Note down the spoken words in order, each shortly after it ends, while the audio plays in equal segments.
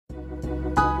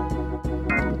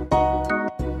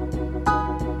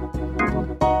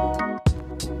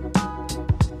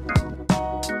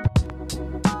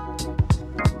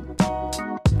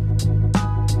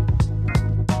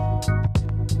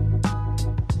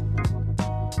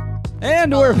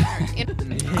And we're back.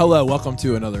 Hello, welcome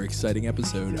to another exciting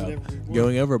episode of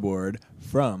Going Overboard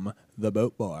from the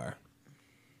Boat Bar.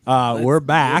 We're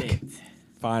back,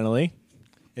 finally.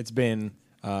 It's been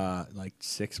like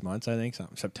 6 months, I think,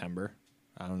 September.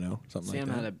 I don't know, something Sam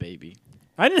like that. had a baby.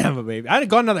 I didn't have a baby. I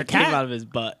got another Came cat. out of his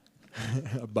butt.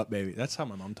 A butt baby. That's how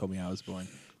my mom told me I was born.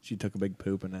 She took a big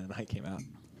poop and then I came out.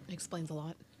 Explains a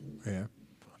lot. Yeah.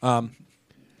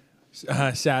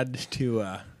 Sad to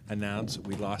announce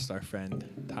we lost our friend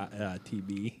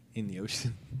TB in the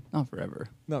ocean. Not forever.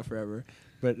 Not forever,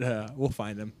 but we'll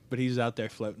find him. But he's out there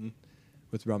floating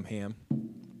with Rum Ham.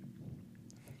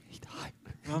 He died.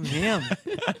 I'm him.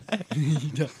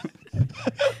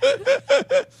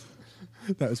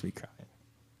 That was me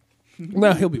crying.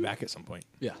 Well, he'll be back at some point.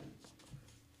 Yeah.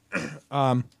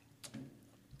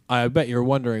 I bet you're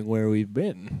wondering where we've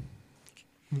been.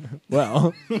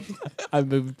 Well, I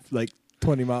moved like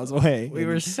 20 miles away. We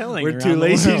were selling. We're too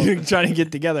lazy to try to get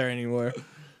together anymore.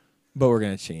 But we're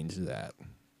going to change that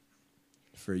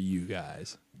for you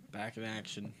guys. Back in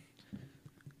action.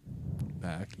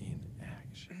 Back in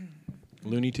action.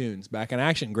 Looney Tunes, back in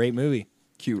action. Great movie.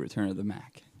 Cue Return of the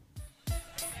Mac.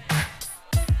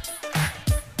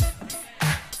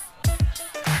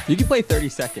 You can play 30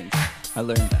 seconds. I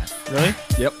learned that. Really?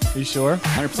 Yep. You sure?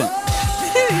 100%.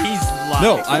 He's lying.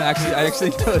 No, I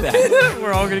actually know that.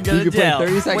 We're all gonna go You to can play jail.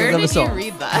 30 seconds Where of a did you song.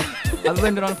 read that? I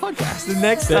learned it on a podcast. The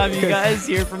next time you guys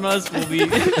hear from us, we'll be in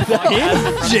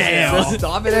jail.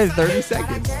 Stop it at 30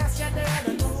 seconds.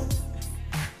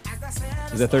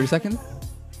 Is that 30 seconds?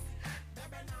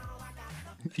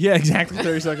 Yeah, exactly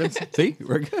 30 seconds. See?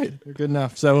 We're good. Good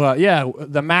enough. So, yeah,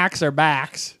 the Macs are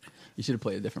backs. You should have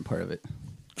played a different part of it.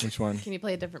 Which one? Can you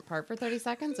play a different part for 30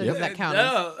 seconds, or Yep. does that count?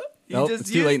 No, you Nope, just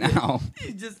it's too late used it. now.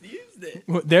 You just used it.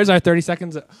 Well, there's our 30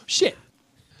 seconds. Shit.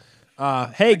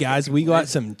 Hey, guys, we got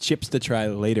some chips to try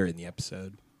later in the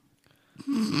episode.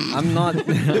 I'm not.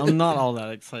 I'm not all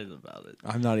that excited about it.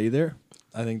 I'm not either.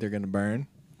 I think they're going to burn.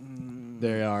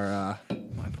 They are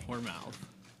My poor mouth.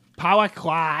 Pocky.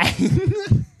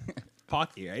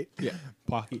 Pocky, right? Yeah.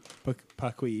 Pocky.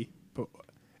 Pocky.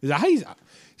 Is that how you...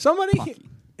 Somebody... Pocky.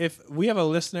 If we have a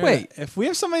listener... Wait. If we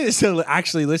have somebody that still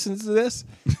actually listens to this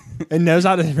and knows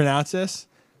how to pronounce this,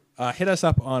 hit us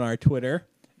up on our Twitter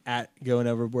at Going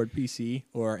Overboard PC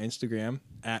or our Instagram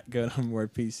at Going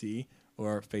Overboard PC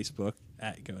or Facebook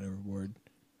at Going Overboard,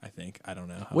 I think. I don't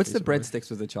know. how What's the Facebook works. breadsticks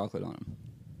with the chocolate on them?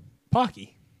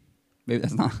 Pocky. Maybe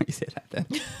that's not how you say that then.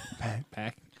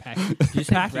 Pack. You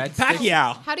say Packy. breadsticks?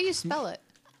 Pacquiao. How do you spell it?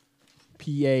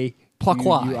 P-A...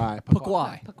 Pakwai.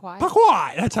 Pakwai. Pakwai?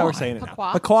 Pakwai. That's how we're saying it now.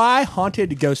 Pakwai? Pakwai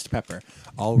haunted ghost pepper.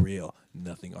 All real,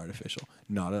 nothing artificial.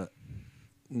 Not an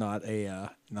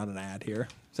ad here.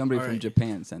 Somebody All from right.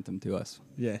 Japan sent them to us.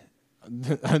 Yeah.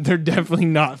 They're definitely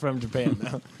not from Japan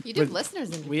though. You do listeners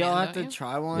in Japan, We all have don't to you?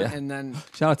 try one, Yeah. and then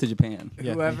Shout out to Japan.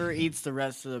 Yeah. whoever eats the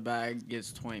rest of the bag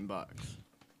gets $20.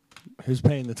 Who's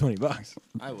paying the $20?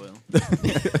 I will.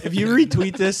 If you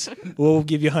retweet this, we'll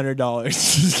give you $100.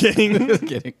 Just kidding. Just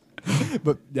kidding.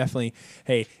 But definitely,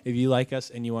 hey, if you like us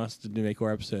and you want us to make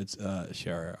more episodes,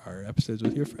 share our episodes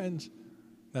with your friends.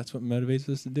 That's what motivates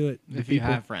us to do it. The If you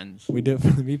people- have friends. we do it for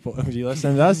the people. If you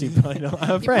listen to us, you probably don't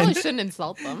have You probably friends. shouldn't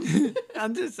insult them.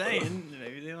 I'm just saying,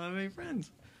 maybe they don't have any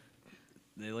friends.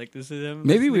 They like to see them.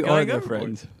 Maybe we going are their overboard.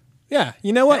 friends. Yeah,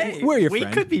 you know what? Hey, We're your we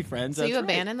friend. could be friends. So you that's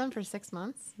right. abandoned them for 6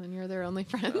 months, and you're their only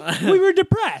friend. We were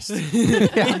depressed.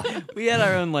 We had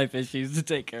our own life issues to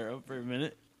take care of for a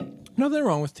minute. Nothing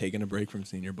wrong with taking a break from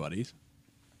seeing your buddies.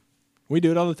 We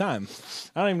do it all the time.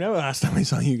 I don't even know the last time I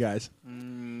saw you guys.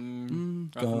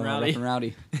 Rough Go and rowdy. Rough and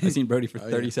Rowdy. I seen Brody for Oh,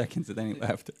 30 yeah. seconds and then he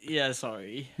left Yeah,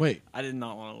 sorry. Wait. I did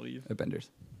not want to leave. at Bender's.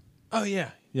 Oh yeah.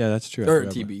 Yeah, that's true. I Or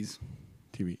forgot about- TB's.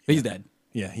 TB. He's dead.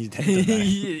 Yeah, he's dead. It doesn't matter.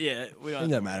 Yeah, we It don't.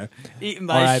 doesn't matter. Eaten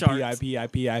by R.I.P.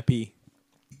 sharks. IP.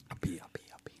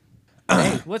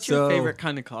 What's your So- favorite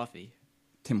kind of coffee?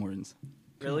 Tim Hortons.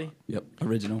 Really? Yep.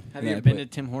 Original. Have And you I ever been to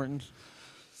put- Tim Hortons?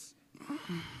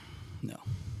 No.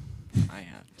 I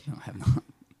have. No, I have not.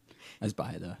 I just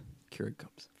buy the Keurig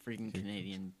cups. Freaking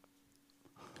Canadian.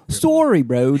 Sorry,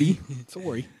 Brody.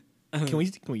 Sorry. Can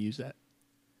we use that?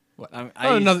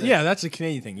 I used to- Yeah, that's a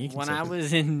Canadian thing. You can When say I that.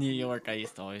 was in New York, I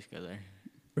used to always go there,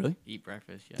 Really? eat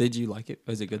breakfast. Yeah. Did you like it?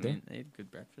 Was it I good there? mean, they had good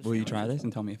breakfast. Will you yeah. try this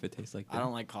and tell me if it tastes like I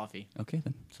don't like coffee. Okay,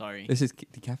 then. Sorry. This is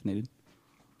decaffeinated.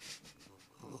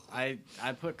 I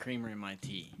put creamer in my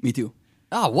tea. Me too.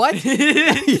 Oh, what?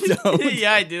 You don't?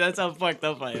 Yeah, I do. That's how fucked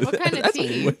up I am. What kind of That's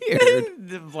tea? weird.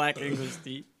 The black English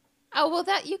tea. Oh, well,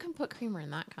 that you can put creamer in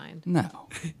that kind. No.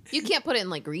 You can't put it in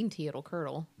like green tea; it'll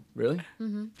curdle. Really?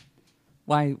 Mm-hmm.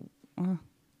 Why?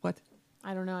 What?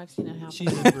 I don't know. I've seen it happen. She's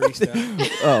a barista.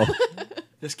 Oh,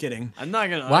 Just kidding. I'm not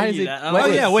gonna why is argue it? that.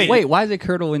 Wait, yeah, wait. Wait, why is it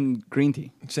curdle in green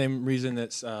tea? Same reason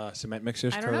that cement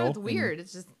mixers I don't curdle. know. It's weird.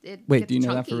 It's just it. Wait, gets do you know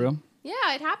that chunky. for real? Yeah,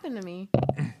 it happened to me.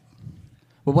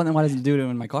 Well, then why doesn't it do it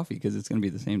in my coffee? Because it's going to be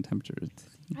the same temperature.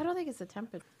 I don't think it's the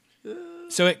temperature.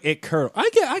 So it curdle.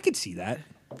 I could see that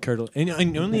curdle. And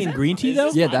only in green tea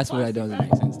though. Yeah, that's what I doesn't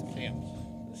make sense to me. Damn.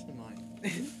 This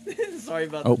is mine. Sorry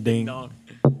about Oh, the ding. ding dong.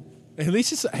 At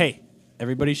least it's hey.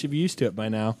 Everybody should be used to it by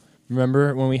now.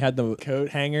 Remember when we had the coat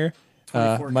hanger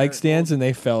 24 mic karat stands gold. and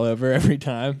they fell over every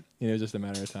time? You know, just a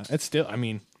matter of time. It's still. I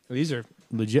mean, these are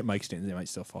legit mic stands. They might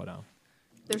still fall down.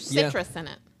 There's Yeah. citrus in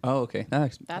it. Oh, okay. I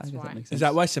That's guess why. That makes sense. Is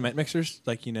that why cement mixers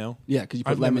like Yeah, because you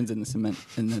I've put never- lemons in the cement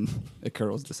and then it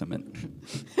curdles the cement.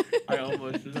 I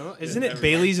almost. Isn't it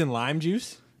Bailey's and lime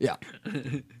juice? Yeah.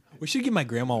 We should give my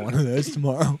grandma one of those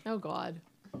tomorrow. Oh God.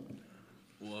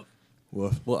 Woof.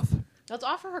 Woof. Woof. Let's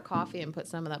offer her coffee and put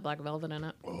some of that black velvet in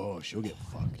it. Oh, she'll get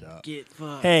fucked up. Get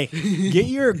fucked. Hey, get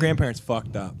your grandparents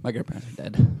fucked up. My grandparents are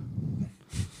dead.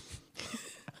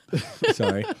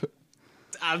 Sorry.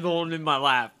 I'm the one in my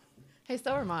lap. Hey,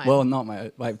 so are mine. Well, not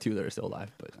my. I have two that are still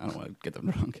alive, but I don't want to get them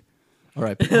drunk. All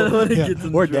right.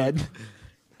 We're dead.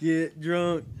 Get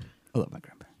drunk. I love my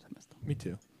grandparents. I miss them. Me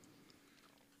too.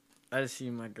 I just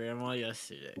seen my grandma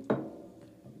yesterday.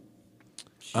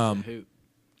 She's Um, a hoot.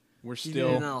 We're She's been in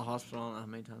and still. out of the hospital I don't know how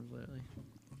many times lately.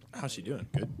 How's she doing?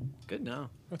 Good. Good now.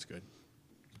 That's good.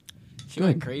 She Good.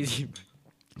 went crazy.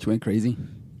 She went crazy.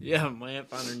 Yeah, my aunt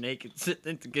found her naked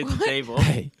sitting at the kitchen table.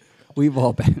 Hey, we've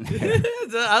all been there.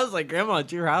 I was like, Grandma,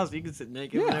 it's your house. You can sit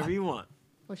naked Yeah. whenever you want.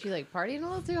 was she like partying a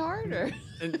little too hard, or?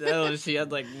 And she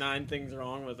had like 9 things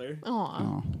wrong with her. Aw.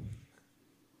 Oh.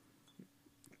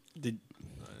 Did.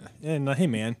 And hey,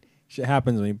 man, shit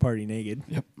happens when you party naked.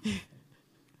 Yep.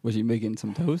 Was she making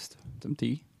some toast? Some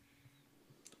tea?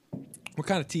 What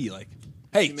kind of tea you like?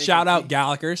 Hey, making shout out tea.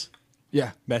 Gallagher's.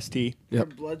 Yeah. Best tea. Her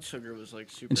Yep. blood sugar was like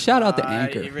super And shout out to high,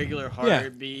 Anchor. Irregular Yeah.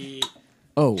 heartbeat.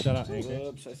 Oh. Shout out. Anchor.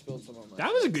 Whoops, I spilled some on my.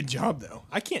 That was a good job, though.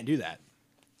 I can't do that.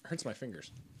 Hurts my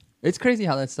fingers. It's crazy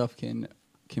how that stuff can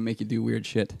make you do weird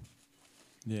shit.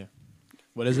 Yeah.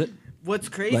 What is it? What's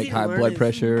crazy? Like to high learn blood is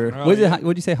pressure. Oh, What is yeah. it?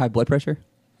 What'd you say? High blood pressure?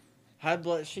 High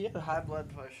blood. She had high blood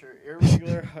pressure,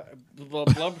 irregular,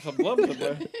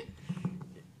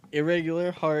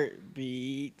 irregular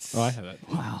heartbeats. Oh, I have it.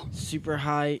 Wow. Super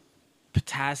high.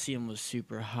 Potassium was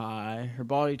super high. Her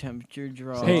body temperature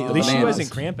dropped. Hey, at least she Bananas.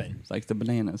 wasn't cramping. It's like the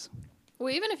bananas. Well,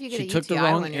 even if you get She a took UTI the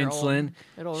wrong when you're insulin. old,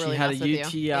 it'll She really had a mess with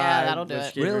UTI, you. Yeah, that'll do which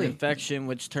it. gave her Really? an infection,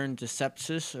 which turned to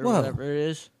sepsis or Whoa. whatever it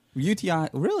is. UTI?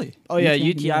 Really? Oh yeah, can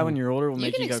UTI do- when you're older will You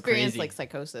make can you go experience crazy. like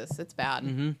psychosis. It's bad.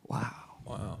 Mm-hmm. Wow.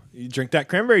 Wow. You drink that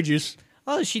cranberry juice.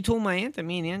 Oh, she told my aunt that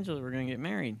me and Angela were gonna get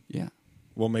married Yeah.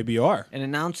 Well, maybe you are. and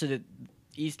announced it at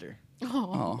Easter. Oh.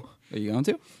 Oh. Are you going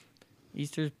to?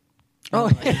 Easter's. Oh,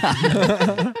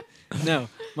 yeah. No,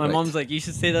 my Right. mom's like, you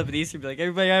should stay up at Easter. Be like,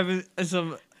 everybody have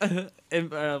some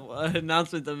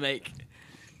announcement to make,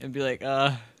 and be like, me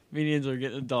and Angela are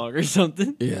getting a dog or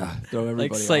something. Yeah. Throw everybody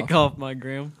Like psych off. off my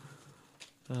gram.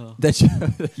 Oh. That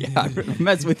yeah,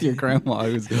 mess with your grandma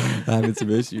who's having some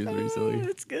issues recently.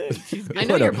 That's good. She's good. I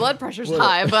know What your a- blood pressure's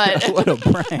high, but What a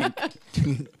prank.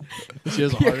 She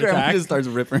has a Your heart grandma attack. just starts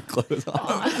ripping her clothes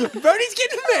off. Brody's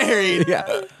getting married.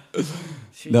 Yeah.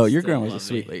 She's No, your still grandma's a lovely.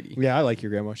 sweet lady. Yeah, I like your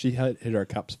grandma. She hit our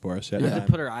cups for us. I At had the to time.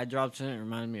 put her eye drops in. It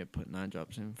reminded me of putting eye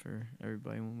drops in for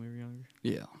everybody when we were younger.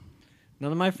 Yeah.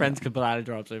 None of my friends could put eye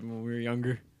drops in when we were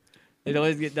younger. They'd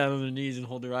always get down on their knees and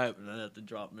hold their eye up, and I'd have to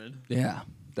drop them in. Yeah.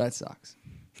 That sucks.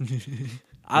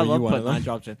 I Were you love one of putting eye them?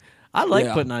 drops in. I like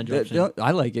Yeah. putting eye drops in.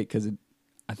 I like it because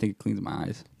I think it cleans my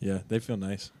eyes. Yeah, they feel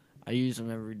nice. I use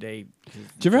them every day.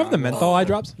 Do you ever have the menthol eye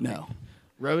drops? No.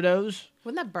 Rhodos?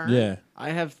 wouldn't that burn? Yeah.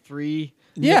 I have 3.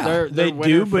 Yeah, they're They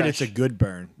winter do, but fresh. it's a good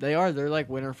burn. They are. They're like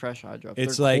winter fresh eye drops.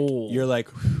 It's They're like cold. you're like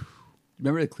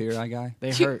Remember the clear eye guy?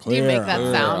 They Do you, hurt. do you make that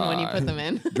Clear sound when you eye. put them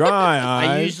in? dry eyes.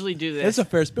 I usually do this. That's a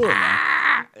fair spill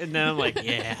now. And then I'm like,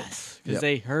 yes. Because Yep.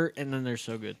 they hurt and then they're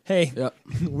so good. Hey, Yep.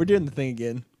 we're doing the thing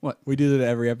again. What? We do that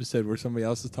every episode where somebody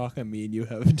else is talking, me and you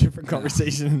have a different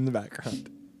conversation in the background.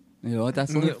 You know what?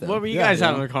 That's life, though. What were you Yeah, guys yeah.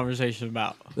 having a conversation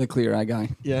about? The clear eye guy.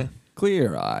 Yeah.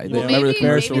 Clear eye. Well, Remember maybe, the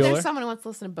Ferris maybe Bueller? there's someone who wants to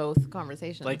listen to both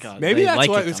conversations. Like Maybe they that's like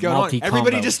what it, was a going on. multi-combo.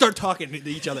 Everybody just start talking to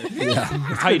each other. Yeah.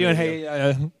 How you doing?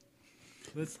 Hey,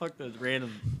 Let's talk to those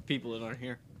random people that aren't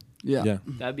here. Yeah. yeah.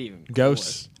 That'd be even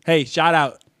Ghosts. Hey, shout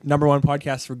out. #1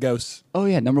 podcast for ghosts. Oh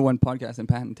yeah, #1 podcast in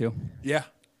Patton too. Yeah.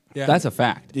 Yeah. That's a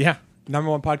fact. yeah.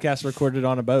 #1 podcast recorded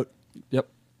on a boat. Yep.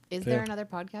 Is there another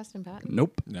podcast in Patton?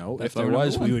 Nope. No, That's if there our number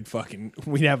was, one.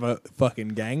 we'd have a fucking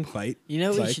gang fight. You know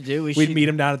It's what we like, should do? We'd should meet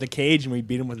him down at the cage and we'd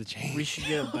beat him with a chain. We should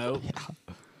get a boat.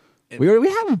 We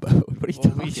have a boat. What are you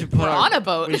Well, talking we should about? put We're our, on a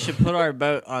boat. We should put our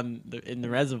boat in the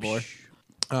reservoir.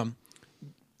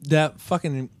 That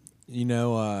fucking,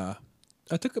 I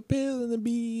took a pill in the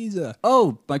bees.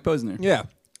 Oh, Mike Posner. Yeah,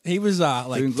 he was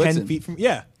like Doing 10 Blitzen. feet from.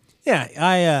 Yeah.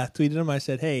 I tweeted him. I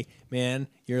said, "Hey, man,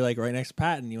 you're like right next to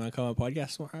Patton. You want to come on a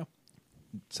podcast tomorrow?"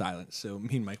 Silence. So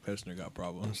me and Mike Postner got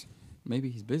problems. Maybe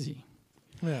he's busy.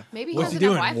 Yeah. Maybe he What's has he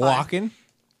enough doing? Wi-Fi. Walking.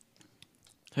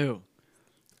 Who?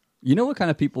 You know what kind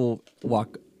of people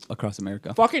walk across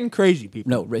America? Fucking crazy people.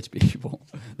 No, rich people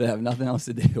that have nothing else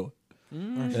to do.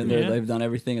 And yeah. they've done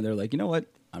everything, and they're like, you know what?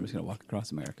 I'm just going to walk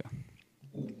across America.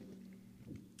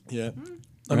 Yeah.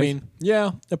 I Right? mean,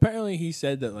 yeah. Apparently, he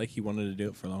said that like he wanted to do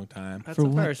it for a long time. That's For a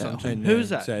what, fair though? assumption. And Who's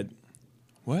then that? Said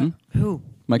what? Hmm? Who?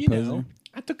 Mike You Posner. know,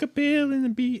 I took a pill in the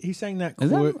beat. He sang that. Is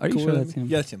that- Cooler, are you sure Cooler that's Than- him?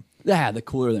 Yeah, that's him. Yeah, the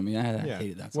cooler than me. I Yeah.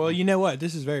 hated that song. Well, you know what?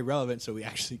 This is very relevant, so we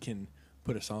actually can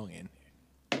put a song in.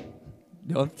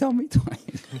 Don't tell me twice.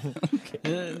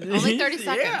 Only 30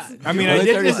 seconds. I mean, Only I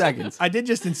did 30 just, seconds. I did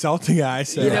just insult a guy.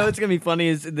 So You know what's gonna be funny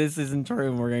is this isn't true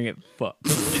and we're gonna get fucked.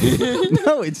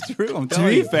 No, it's true. I'm to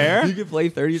telling be you. fair, You can play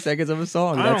 30 seconds of a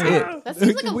song. I That's don't it. know. That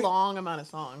seems like a long amount of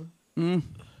song.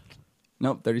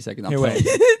 Nope, 30 seconds. I'm Here, telling wait.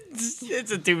 you.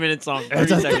 It's a 2-minute song.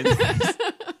 30 seconds.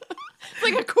 It's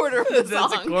like a quarter of the That's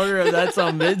a song. quarter of that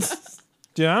song, bitch.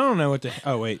 dude, I don't know what the.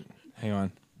 Oh wait, hang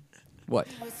on. What?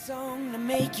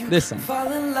 This This song.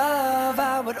 Fall in love,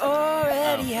 I would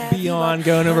already have Be on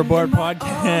Going Overboard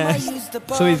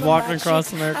podcast. So he's walking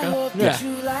across America? Yeah.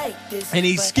 And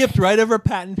he skipped right over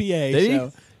Patton, PA. Did he?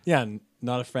 So, yeah,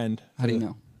 not a friend. How do you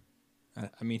know?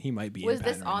 I mean, he might be. Was in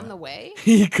this Patton right on now. the way?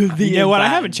 He could be. You know in what? I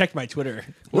Patton. haven't checked my Twitter.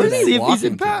 Where Let's are see they if he's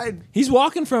in walking to? Patton. He's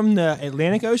walking from the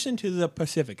Atlantic Ocean to the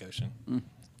Pacific Ocean.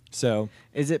 So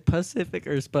Is it Pacific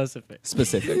or specific?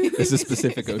 Specific. This is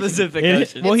specific. Ocean. Pacific it-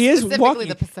 Ocean. well, he is Specifically walking.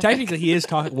 the Pacific. Technically, he is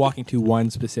walking to one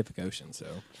specific ocean. So,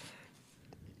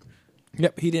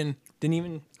 yep, he didn't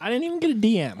even. I didn't even get a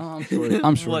DM. Oh,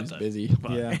 I'm sure What he's the busy.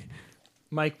 Yeah,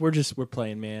 Mike, we're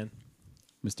playing, man.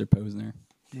 Mr. Posner.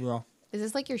 Well, Is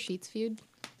this like your Sheets feud?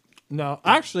 no,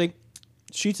 actually,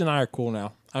 Sheets and I are cool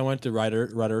now. I went to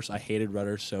Rudders. I hated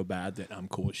Rudders so bad that I'm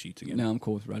cool with Sheets again. No, I'm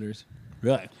cool with rudders.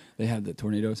 Really? They have the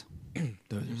tornadoes.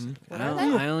 Those are sick.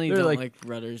 I only They're don't like- like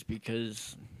rudders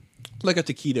because Like a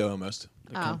taquito almost.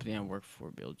 the Oh. company I work for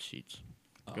builds sheets.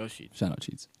 Go sheets. Shout out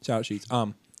cheats. Shout out Sheets.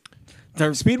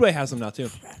 They're- Speedway has them now too,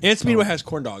 and Speedway has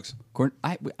corn dogs. Corn.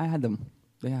 I had them.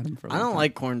 They had them for. I I don't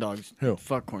like corn dogs. Who?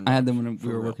 Fuck corn I dogs. had them when we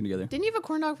were real. working together. Didn't you have a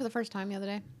corn dog for the first time the other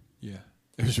day? Yeah,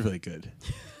 it was really good.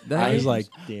 That I was is- like,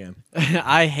 damn.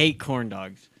 I hate corn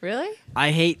dogs. Really?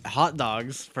 I hate hot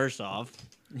dogs, first off.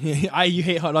 You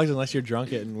hate hot dogs unless you're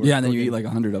drunk it and we're yeah, and then you cooking. eat like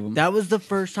 100 of them. That was the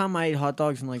first time I ate hot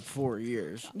dogs in like 4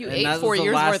 years. You And ate that was 4 the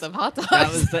years last- worth of hot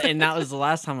dogs. That was the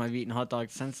last time I've eaten hot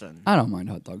dogs since then. I don't mind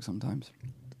hot dogs sometimes.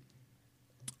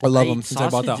 I love I them eat since I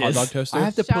bought that hot sausages. dog toaster. I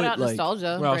have to Shout put out like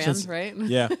nostalgia well, brands, since- right?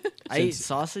 yeah, I eat since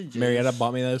sausages. Marietta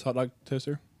bought me those hot dog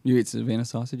toaster. you eat Savannah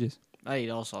sausages. I eat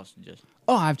all sausages.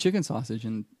 Oh, I have chicken sausage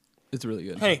and it's really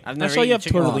good. Hey, I've I never saw you eaten have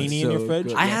chicken tortellini sausage. in your So fridge.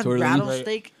 good. I Yeah, had tortellini.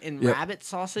 rattlesnake and Yep. rabbit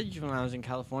sausage when I was in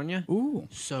California. Ooh,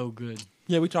 So good.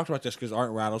 Yeah, we talked about this because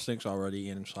aren't rattlesnakes already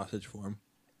in sausage form?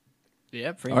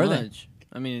 Yeah, pretty Are they? much.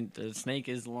 I mean, the snake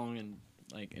is long and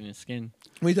like in his skin.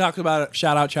 We talked about it.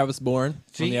 Shout out Travis Bourne on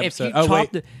See, the if episode. you Oh wait,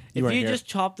 chopped it, you if weren't you here. just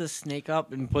chop the snake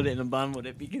up and put it in a bun, would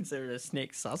it be considered a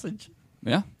snake sausage?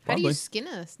 yeah, How do probably. you skin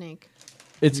a snake?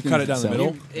 It's You cut it down the so-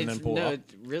 middle? You- and then pull no, off. it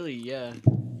really, yeah.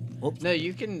 Whoops. No,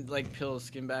 you can like peel the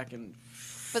skin back and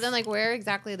But then, like, where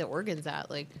exactly are the organs at?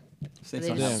 Like, Snakes They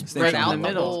don't just have- spread snakes don't right out in the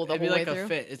have middle. whole- the It'd be whole like way a through?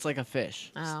 fish. It's like a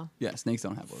fish. oh, Yeah, snakes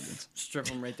don't have organs. Strip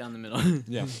them right down the middle.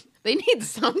 Yeah, they need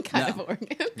some kind No. of organ.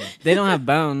 They don't have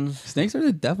bones. Snakes are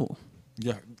the devil.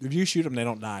 yeah. If you shoot them, they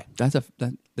don't die. That's a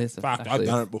that's a Fact, I've actually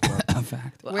done it before. a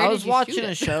fact. Where I did was you watching shoot a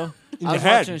it? show. In I the was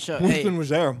head. watching a show. Wolfman Hey, was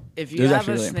there. if It you was have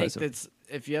actually a really snake impressive. that's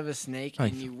if you have a snake Hi.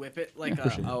 and you whip it like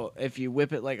appreciate if you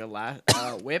whip it like a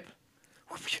whip,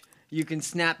 you can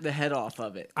snap the head off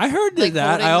of it. I heard Like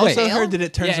that. I holding the also tail? heard that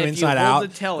it turns yeah, them if inside you out. hold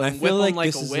the tail and I and feel whip like them like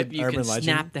this a is whip, an you urban can legend.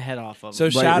 snap the head off of So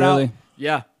them. shout out really?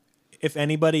 Yeah. if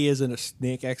anybody is a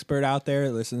snake expert out there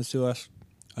that listens to us.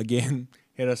 Again,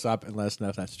 hit us up and let us know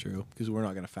if that's true because we're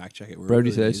not going to fact check it. We're Brody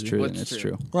really says it's lazy. true, What's and it's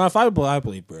true? true. Well, if I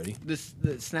believe Brody. The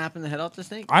snapping the head off the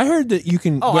snake. I heard that you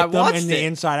can Oh, I whip them watched in the it.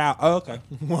 inside out. Oh, okay.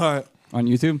 What? On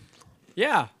YouTube,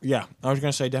 Yeah. Yeah, I was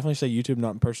gonna say definitely say YouTube,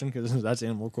 not in person, because that's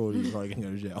animal cruelty. You're probably gonna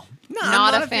go to jail. No,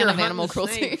 Not a if fan you're of hunting animal the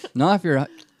cruelty. snake. not if you're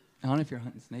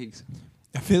hunting snakes.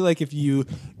 I feel like if you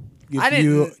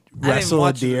you wrestle a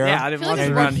watch, deer, Yeah, I I didn't feel watch like it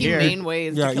there's more around here. humane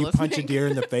ways yeah, to kill you a punch a snake. deer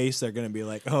in the face, they're gonna be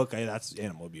like, oh, okay, that's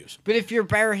animal abuse. But if you're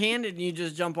barehanded and you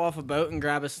just jump off a boat and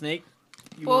grab a snake,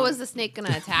 Well, was the snake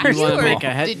gonna attack you you, want to or make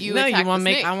a head? did you no, attack you want to the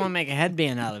make. snake? I want to make a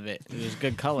headband out of it. It was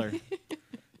good color.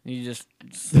 You just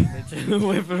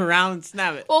whip it around and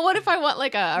snap it. Well, what if I want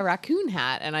like a raccoon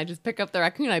hat and I just pick up the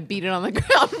raccoon, I beat it on the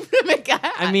ground to make a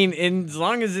hat? I mean, as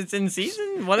long as it's in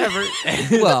season, whatever.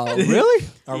 Well, really?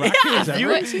 A Yeah, raccoon's if, ever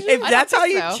you- in season? if I that's don't how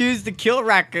think you so. choose to kill a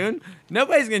raccoon,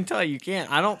 nobody's gonna tell you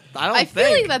can't. I don't I think.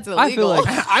 feel like that's illegal. I feel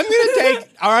like I'm gonna take.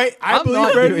 All right, I I'm believe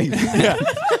not Brady. doing Yeah.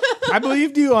 I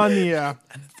believed you on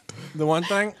the one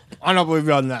thing. I don't believe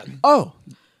you on that. oh,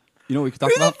 you know what we could talk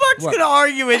Who the about? fuck's What? gonna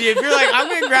argue with you if you're like, I'm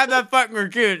gonna grab that fucking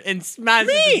raccoon and smash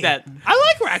it to death?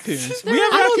 I like raccoons. We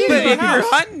have I don't raccoons But in if the you're house.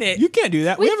 hunting it, You can't do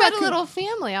that. we have fed a raccoon- little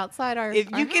family outside our.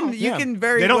 if our you can, house. you Yeah. can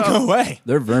very They don't well. go away.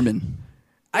 They're vermin.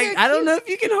 I don't know if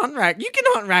you can hunt You can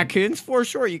hunt raccoons for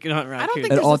sure. You can hunt I raccoons. don't think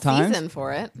At there's all a times? season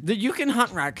for it. You can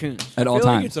hunt raccoons. At I all feel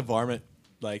like times. it's a varmint.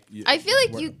 Like I feel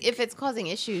like if it's causing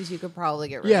issues, you could probably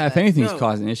get rid Yeah, of if it. anything's No.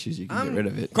 causing issues, you can get rid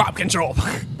of it. crop control.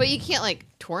 But you can't like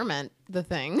torment the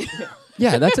thing.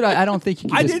 Yeah, that's what I don't think you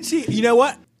can. I just, did see. You know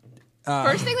what?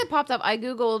 First thing that popped up, I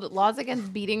googled laws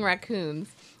against beating raccoons,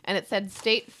 and it said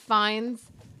state fines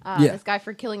Yeah. this guy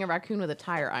for killing a raccoon with a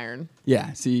tire iron.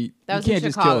 Yeah, see, That you was in can't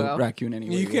just kill a Chicago. raccoon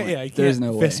anyway. You can't. Yeah, you There's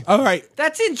can't no fist- way. All right.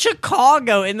 That's in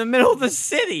Chicago, in the middle of the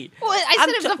city. Well, I I'm said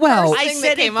it was the well, first I thing said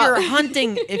that if came you're up.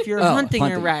 hunting, if you're Oh, hunting a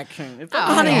hunting. raccoon, if Oh, I'm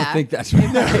I hunting, don't yeah. think that's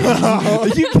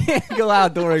right. You can't go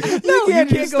out during. No, you can't can't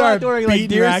just go out start during like beating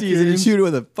deer season and raccoons. shoot it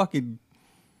with a fucking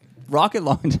rocket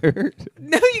launcher.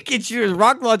 no, you can shoot a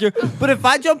rock launcher. But if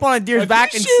I jump on a deer's If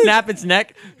back you and shoot- snap its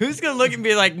neck, who's gonna look and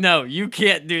be like, "No, you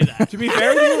can't do that." To be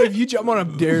fair to you, if you jump on a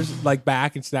deer's like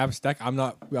back and snap a stick, I'm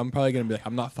probably gonna be like,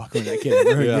 I'm not fucking with that kid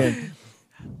ever again.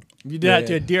 If you do that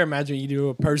to Yeah. a deer, imagine you do to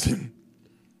a person.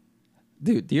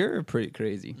 Dude, deer are pretty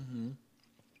crazy.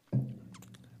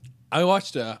 I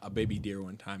watched a baby deer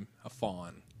one time, a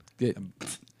fawn. Dude,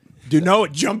 Dude, no,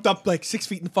 it jumped up like 6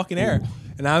 feet in the fucking air,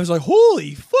 and I was like,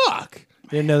 "Holy fuck!"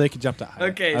 Didn't know they could jump that high.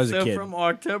 Okay, I was a so kid. from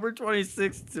October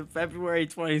 26th to February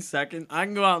 22nd, I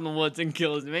can go out in the woods and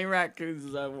kill as many raccoons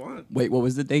as I want. wait, what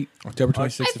was the date? October I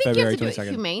 26th to think you February have to do it 22nd.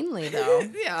 humanely, though.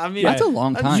 Yeah, I mean, That's a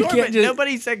long I'm time. sure, You can't but just-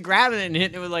 nobody said grabbing it and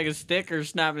hitting it with like a stick or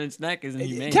snapping its neck isn't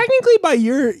humane. Technically, by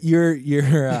your your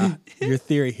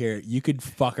theory here, you could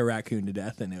fuck a raccoon to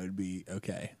death and it would be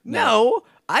okay. No,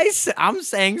 I'm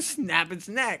saying snap its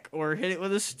neck or hit it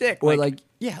with a stick. Or like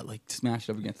smash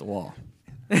it up against the wall.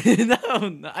 no,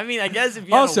 I mean, I guess if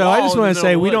you had a Also, I just wall want in to the say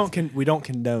middle we of the don't we don't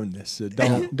condone this. So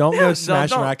don't go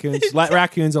smashing don't. raccoons. Let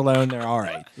raccoons alone. They're all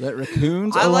right. Let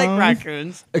raccoons woods. I like alone.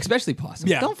 raccoons. Especially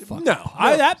possums. Yeah, Don't fuck. no,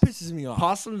 that pisses me off.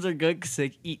 Possums are good because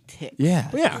they eat ticks. Yeah.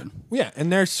 Yeah, dude. yeah, and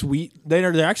they're sweet.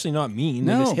 They're actually not mean.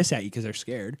 They just No. hiss at you because they're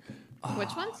scared.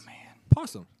 Which ones?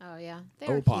 Possum. Oh yeah, they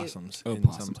are cute. Opossums in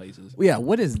Opossum. some places. Yeah,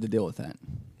 what is the deal with that?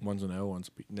 One's an O, one's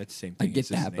B. That's the same I thing. get It's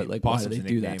just that, a but, name. like, why do Possum's they a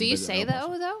do nickname, that? Do you but say an the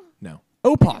opossum. O though? No. I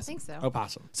Opossum. think so.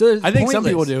 Opossum. So I think some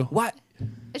people do. What?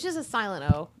 It's just a silent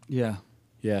O. Yeah.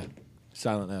 Yeah.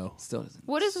 Silent O. Still doesn't.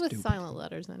 What is with Stupid. silent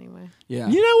letters anyway? Yeah.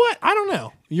 You know what? I don't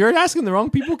know. You're asking the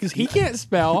wrong people because he can't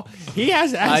spell. He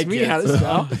has to I ask me can't how to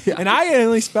spell, Yeah. and I can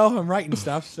only spell him right and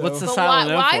stuff. So. What's the But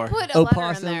silent O why for? put a letter in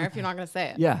Opossum. there if you're not going to say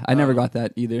it? Yeah, I never got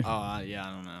that either. Oh, yeah,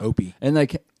 I don't know. Opie? And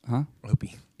like, huh?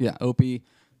 Opie. Yeah, Opie.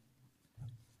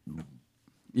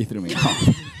 You threw me off.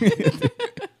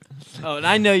 Oh, and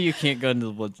I know you can't go into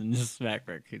the woods and just smack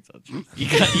raccoons on trees. You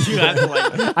have to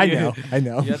like. I know. I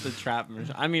know. You have to trap them.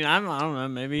 I mean, I don't know.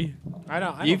 Maybe I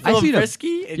don't. you I feel see them.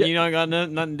 frisky and Yeah. you don't got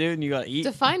nothing to do and you got to eat.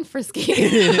 Define frisky.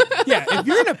 Yeah, if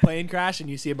you're in a plane crash and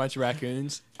you see a bunch of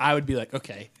raccoons, I would be like,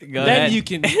 okay, Go then ahead. you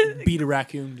can beat a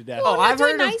raccoon to death. Oh, Well, I've do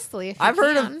it heard of- nicely. If you I've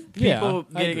heard of can. people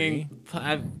Yeah, I getting.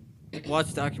 I've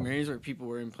watched documentaries where people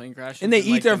were in plane crashes and they in,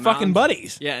 eat like, their the fucking mountains.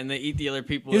 buddies. Yeah, and they eat the other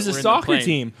people. It was that a were in the soccer plane.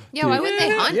 team. Yeah, why would they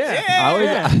hunt?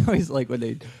 Yeah. I always like when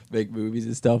they make movies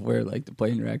and stuff where like the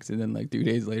plane wrecks and then like 2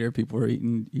 days later people are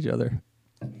eating each other.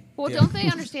 Well, don't they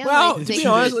understand Well, like to they be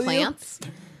can honest eat with you- plants?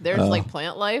 There's like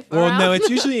plant life. Well, around? no, it's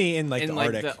usually in like In the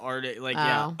like Arctic. the Arctic, like Oh.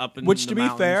 yeah, up in Which, the to be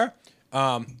mountains. fair,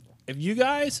 if you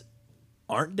guys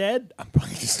aren't dead, I'm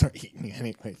probably gonna start eating you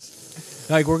anyways.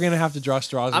 Like we're gonna have to draw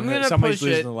straws. I'm and gonna somebody's push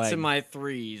losing it a leg. to my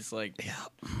threes, like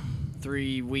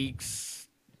 3 weeks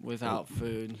without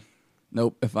food.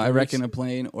 Nope. If I wreck in a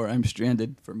plane or I'm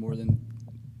stranded for more than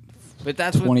But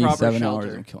that's with proper 27 hours,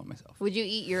 shelter. I'm killing myself. Would you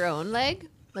eat your own leg?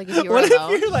 Like if you were What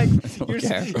alone? if you're like don't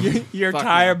care. your Fuck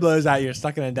tire no. blows out? You're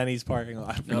stuck in a Denny's parking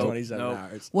lot for Nope, 27 nope.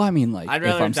 hours. Well, I mean, like I'd if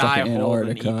rather I'm die stuck in whole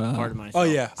than eat Antarctica, part of myself.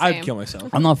 Oh yeah, Same. I'd kill myself.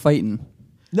 I'm not fighting.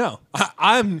 No,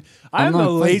 I'm I'm the not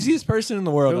fighting. laziest person in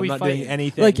the world. Who I'm we not fighting? doing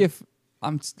anything. Like if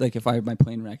I have my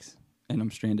plane wrecks and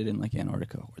I'm stranded in like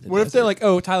Antarctica. Or the what if they're desert, like,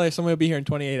 oh, Tyler, someone will be here in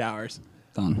 28 hours?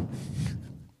 done?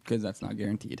 Because that's not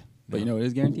guaranteed. But you know what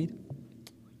is guaranteed?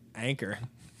 Anchor.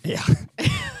 Yeah.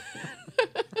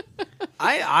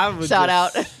 I would Shout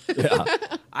out. Yeah.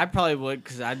 I probably would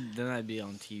because then I'd be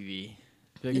on TV.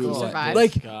 Like, You oh, survive.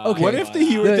 this Like, guy okay. What if they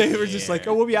The- were just like,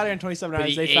 oh, we'll be out here in 27 But hours?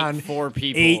 he They ate found 4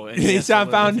 people. eight. and he They has to live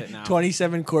with found it now.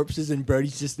 27 corpses, and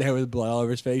Brody's just there with blood all over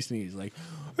his face, and he's like,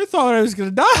 I thought I was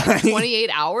gonna die. 28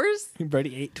 hours?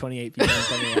 Brody ate 28 people in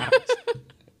 28 hours.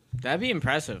 That'd be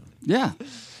impressive. Yeah.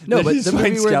 No, They but just the find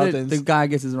movie where skeletons. the guy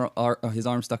gets his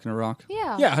arm stuck in a rock.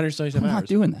 Yeah. Yeah, 127 I'm hours. not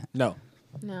doing that. No,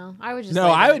 No, I would just. No,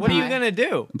 lay I there would What and are you die. gonna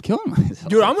do? I'm killing myself.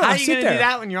 dude, I'm How gonna are you sit gonna there. do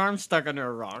that when your arm's stuck under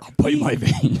a rock? Bite my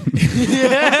vein.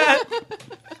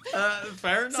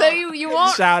 Fair enough. So you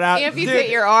won't Shout out. amputate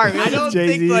your arm. I don't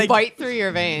Jay-Z. think like bite through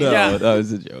your vein. No, Yeah. that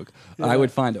was a joke. I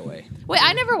would find a way. Wait,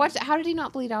 I never watched it. How did he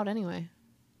not bleed out anyway?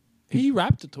 He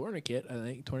wrapped a tourniquet, I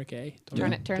think. Tourniquet.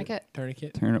 Tourniquet.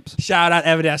 Tourniquet. Turnips. Shout out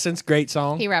Evanescence, great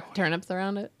song. He wrapped turnips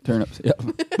around it. Turnips. Yep.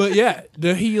 But yeah,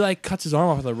 he like cuts his arm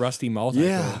off with a rusty multi.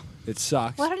 Yeah. It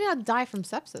sucks. Why did he not die from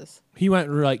sepsis? He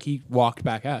he walked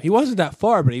back out. He wasn't that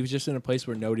far, but he was just in a place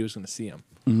where nobody was going to see him.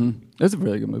 That's a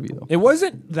really good movie though. It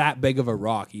wasn't that big of a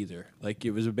rock either. Like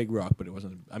it was a big rock, but it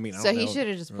wasn't. I mean, I So don't he know. should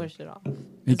have just pushed it off.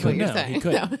 He Is what could. you're No, saying. he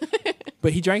couldn't.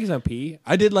 But he drank his own pee.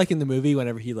 I did like in the movie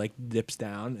whenever he like dips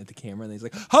down at the camera and he's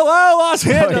like, "Hello, Los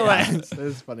Angeles." It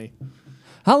was funny.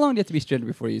 How long do you have to be stranded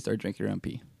before you start drinking your own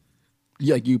pee?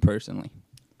 Like you personally?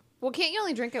 Well, can't you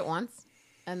only drink it once,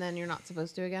 and then you're not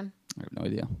supposed to again? I have no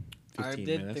idea. I 15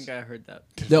 did minutes. think I heard that.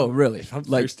 No, really. I'm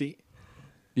Like, thirsty.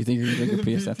 you think you can drink your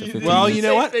pee after 15 Well, minutes? you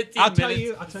know what? 15 I'll tell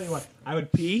minutes. you what. I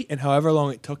would pee, and however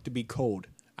long it took to be cold,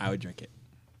 I would drink it.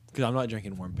 Because I'm not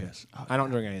drinking warm piss. I don't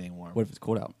drink anything warm. What if it's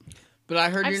cold out? But I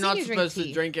heard I've you're seen not you drink supposed tea.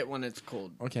 to drink it when it's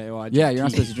cold. Okay, well, I Yeah, drink you're not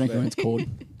tea, supposed to drink it when but- it's cold.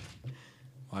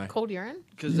 Why? Cold urine?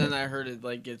 Because then I heard it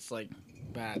like gets like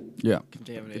bad, Yeah.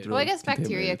 contaminated. Well, I guess contaminated.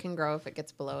 bacteria can grow if it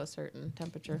gets below a certain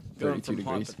temperature. Going 32 from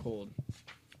hot degrees. to cold.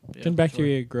 Yeah, Can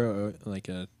bacteria grow like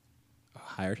a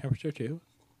higher temperature too?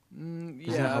 Sure.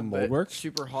 that Yeah, how mold but works?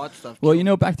 super hot stuff. Well, too. you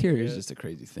know, bacteria is Yeah. just a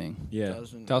crazy thing. Yeah.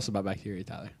 Doesn't- Tell us about bacteria,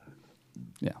 Tyler.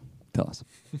 Yeah. Tell us.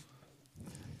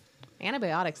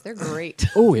 Antibiotics, they're great.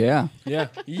 Oh, yeah. Yeah.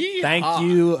 Yeehaw. Thank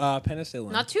you,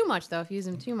 penicillin. Not too much, though. If you use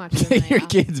them too much, then Your they,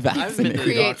 kid's I haven't been to the vaccinated.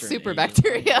 Create doctor in super ages.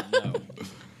 bacteria. No.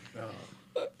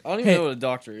 I don't even Hey. know what a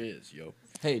doctor is, yo.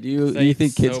 Hey, do you Thanks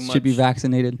think kids so should be much.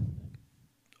 vaccinated?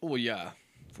 Oh yeah,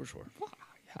 for sure.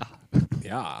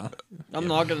 Yeah. I'm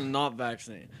not gonna not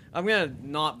vaccinate. I'm gonna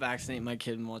not vaccinate my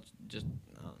kid and watch just.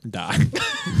 Die.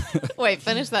 Wait,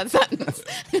 finish that sentence.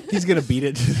 He's gonna beat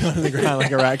it on the ground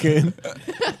like a raccoon.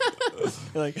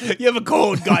 Like, you have a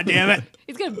cold, goddammit.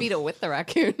 He's gonna beat it with the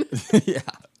raccoon. Yeah.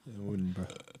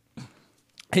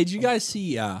 Hey, did you guys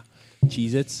see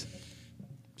Cheez-Its?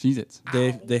 Cheez-Its.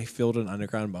 They filled an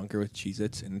underground bunker with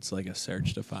Cheez-Its, and it's like a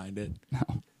search to find it. No.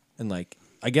 And like,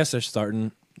 I guess they're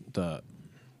starting the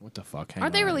what the fuck? Hang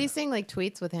Aren't they on. releasing like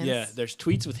tweets with hints? Yeah, there's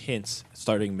tweets with hints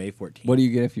starting May 14th. What do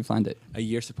you get if you find it? A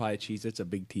year supply of Cheez-Its, a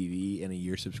big TV, and a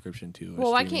year subscription to.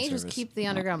 Well, why streaming can't you just service. keep the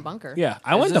underground bunker? Yeah,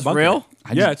 I Is want the this bunker. real?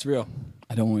 Yeah, it's real.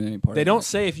 I don't want any part They of don't it.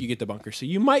 say if you get the bunker, so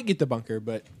you might get the bunker,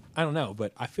 but I don't know.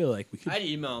 But I feel like we could. I'd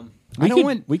email him. I don't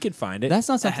want. We could find it. That's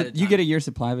not Ahead something. of You time. get a year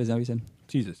supply of it, is that what you said?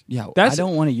 Jesus. Yeah. That's- I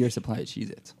don't want a year supply of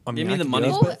Cheez-Its. I Give me I the could money.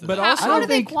 do it, Well, but how, also how do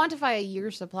they think- quantify a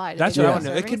year's supply? Do that's they what do I a want to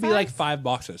know. It serving could be like size? 5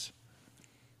 boxes.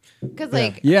 Because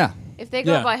like Yeah. if they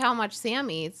go Yeah. by how much Sam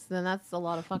eats, then that's a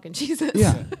lot of fucking cheeses.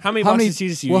 Yeah. How many How boxes many of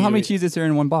Cheez-Its you Well, how eat? many Cheez-Its are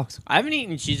in one box? I haven't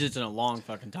eaten Cheez-Its in a long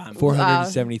fucking time.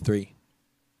 473.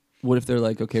 What if they're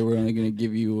like, okay, we're only going to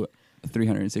give you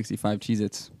 365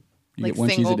 Cheez-Its. You Like get one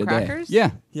single Cheez-It a crackers? day.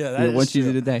 Yeah. Yeah, You that get is one true.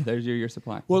 Cheez-It a day. There's your year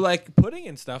supply. Well, like pudding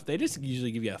and stuff, they just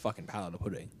usually give you a fucking pallet of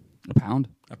pudding. A pound?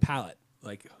 A pallet.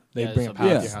 Like they Yeah, bring a it's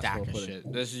pallet Yeah. to your house stack full of of pudding.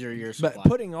 shit. This is your year But supply.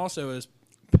 pudding also is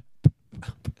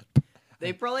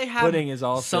They probably have Pudding is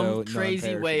also some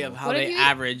crazy way of non-perishable. how What if they you-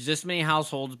 average this many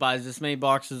households buys this many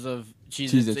boxes of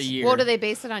Cheez-Its a Cheez-Its. year. Well, do they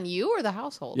base it on you or the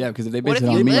household? Yeah, because if they What base if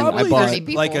it you on me, live I with bought 30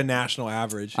 people? like a national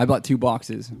average. 2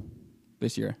 boxes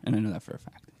this year, and I know that for a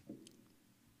fact.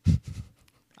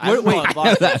 I Wait, bought a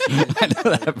box of Cheez-Its. I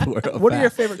know that for a What are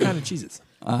your fact. favorite kind of Cheez-Its?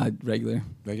 Regular.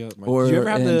 Regular. Or Did you ever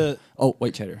have and- the Oh,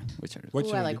 white cheddar. White cheddar. what Ooh,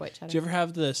 cheddar I like do- white cheddar. Did you ever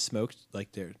have the smoked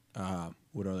like they're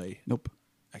what are they? Nope.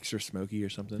 Extra smoky or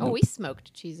something? Oh, we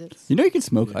smoked Cheez-Its. You know you can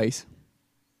smoke ice.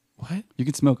 What? You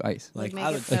can smoke ice. Like make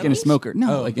I it would- Like in a so- smoker.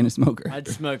 No, Oh. like in a smoker. I'd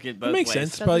smoke it both That makes ways.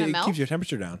 sense. Doesn't Probably it it melt? keeps your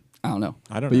temperature down. I don't know.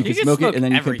 I don't But know. you can You can smoke it smoke and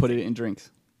then you can put everything. it in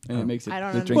drinks. and it makes it. I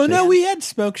don't the drink Well, no, taste- we had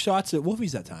smoke shots at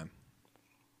Wolfie's that time.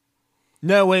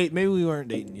 No, wait, maybe we weren't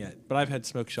dating yet, but I've had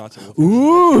smoke shots at Wolfie's.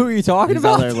 Ooh, who are you talking His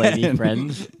about? other lady then?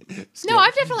 friends. No,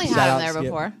 I've definitely Shout had out him there Skip.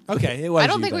 before. Okay, it was I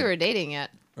don't you think we then. were dating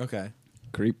yet. Okay.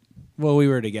 Creep, Well, we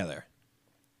were together.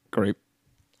 creep.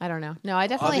 I don't know. No, I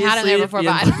definitely had him there before, but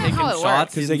I don't know how it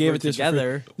works. Because they gave it to us for free.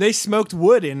 together. They smoked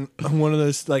wood in one of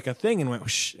those, like a thing, and went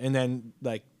whoosh, and then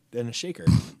like in a shaker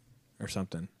or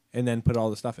something, and then put all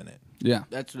the stuff in it. Yeah.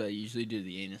 That's what I usually do to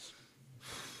the anus.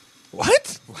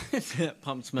 What?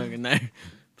 Pump smoke in there.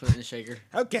 Put it in the shaker.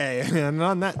 Okay, and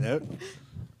on that note,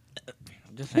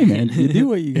 Just Hey man, you do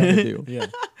what you gotta do. yeah.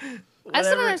 I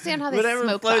still don't understand how they whatever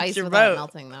smoke the floats ice your without boat.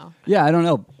 melting, though. Yeah, I don't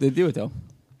know. They do it though.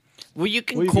 Well, you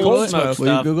can Will you cold Google it? smoke Will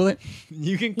you stuff. Google it?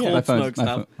 You can My cold phone's, smoke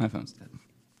stuff. my phone's dead.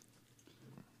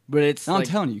 But it's No, I'm like,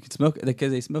 telling you, you can smoke it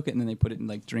because they smoke it and then they put it in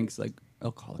like drinks, like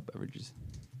alcoholic beverages.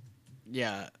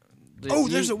 yeah. Oh,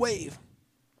 there's a wave.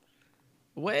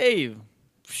 wave.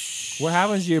 What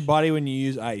happens to your body when you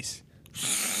use ice?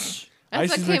 That's Ice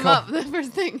what is came called- up the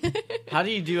first thing. How do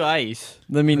you do ice?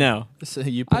 Let me know. So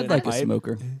you put I'd it like in a pipe.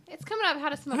 smoker. It's coming up how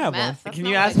to smoke I have meth. one. That's Can not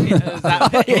you what ask I me? do.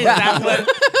 Is that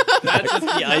what? That's just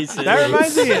the ice. is. That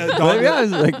reminds me of Maybe I Dog,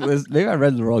 was like, maybe I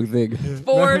read the wrong thing.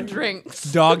 4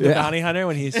 drinks. Dog the Yeah. Bounty Hunter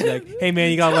when he's like, "Hey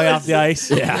man, you gotta lay off the ice."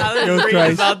 I Go was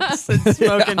reading Christ. about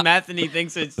smoking meth, and he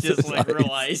thinks it's just like real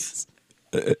ice.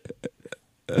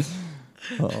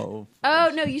 Oh,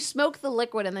 Oh, no, you smoke the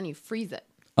liquid and then you freeze it.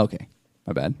 okay,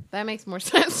 my bad. That makes more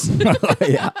sense.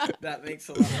 Yeah, That makes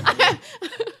a lot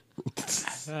of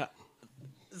sense.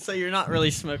 So you're not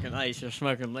really smoking ice; you're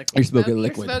smoking liquid. you're smoking You're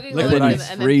liquid. smoking Liquid liquid ice.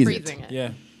 and then Freeze freezing it.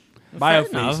 Yeah. Fair Biofreeze.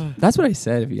 enough. That's what I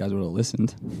said. If you guys would have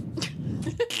listened.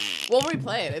 We'll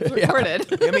replay it. It's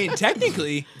recorded. I mean,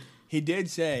 technically, he did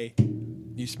say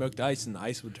you smoked ice and the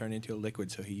ice would turn into a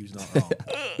liquid, so he was not wrong.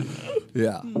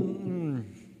 Yeah.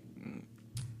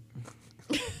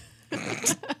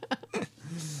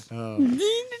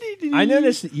 I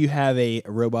noticed that you have a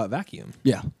robot vacuum.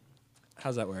 Yeah.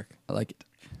 How's that work? I like it.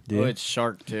 Oh, it's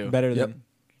shark too. Better Yep. than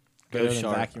Go better than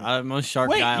shark. vacuum. I'm a shark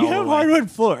Wait, guy. you all have the way.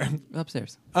 hardwood floor.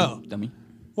 Upstairs. Oh. Dummy.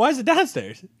 Why is it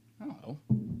downstairs? I don't know.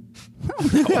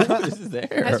 This is there.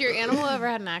 Has your animal ever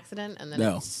had an accident and then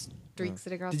No. it streaks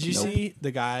it across Did the you floor? see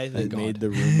the guy that Thank made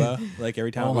God. the Roomba? Like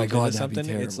every time Oh it my goes God, into that'd be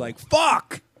something, it's terrible. like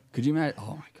fuck. Could you imagine?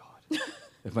 Oh my god.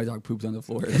 If my dog poops on the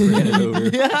floor, I ran it over.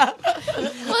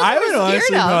 I would scared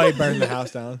honestly of. probably burn the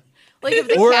house down. Like if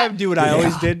the Or cat, I do what I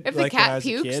always did. if like the when I cat was a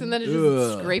pukes kid. and then it just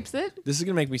Ugh. scrapes it. This is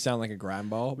gonna make me sound like a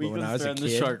grandball, but We when can I was throw a in the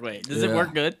kid, shark weight. Does it Yeah.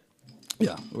 work good?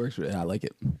 Yeah, it works. Yeah, I like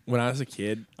it. when I was a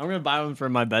kid, I'm gonna buy one for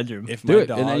my bedroom. if Do my it,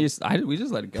 dog, and then we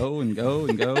just let it go and go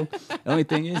and go. The only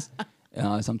thing is,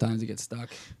 sometimes it gets stuck,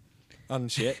 on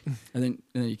shit, and then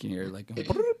you can hear it like going,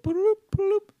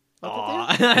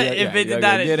 Aw, yeah, if it yeah, did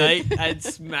that get at it. night, I'd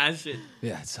smash it.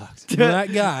 yeah, it sucks. well, that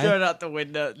Throw guy, it out the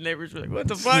window. Neighbors were like, "What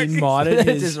the he fuck?" modded It's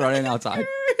his. just running outside.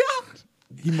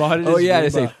 He modded Oh his yeah, they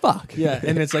Roomba. say fuck. Yeah,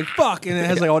 and it's like fuck, and it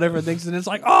has like all different things, and it's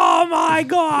like, oh my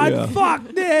god, Yeah. fuck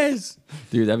this.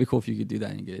 Dude, that'd be cool if you could do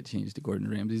that and get it changed to Gordon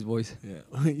Ramsay's voice. Yeah,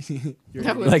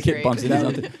 That would Like be it great. bumps it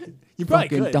out. you probably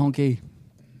Fucking could. donkey.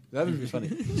 That would be funny.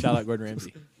 Shout out Gordon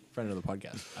Ramsay, friend of the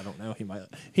podcast. I don't know,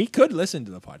 he could listen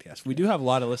to the podcast. We do have a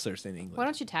lot of listeners in England. Why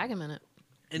don't you tag him in it?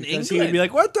 In Because he would be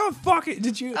like, "What the fuck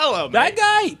did you?" Hello, that mate.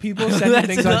 guy. People send him That's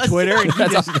things on us. Twitter, and he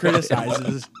That's just us.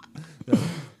 criticizes.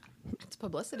 It's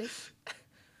publicity.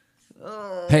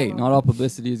 Hey, not all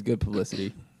publicity is good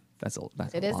publicity. That's a.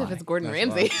 That's It a is if lie. it's Gordon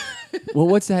That's Ramsay. Well,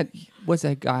 what's that? What's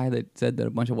that guy that said that a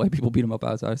bunch of white people beat him up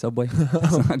outside a Subway?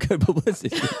 That's not good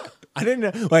publicity. I didn't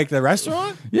know, like the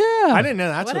restaurant. Yeah. I didn't know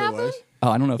that's What what, it happened? was. Oh,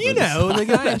 I don't know. If You it was- know, the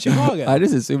guy in Chicago. I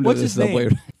just assumed What's it was his a Subway.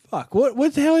 name? Fuck.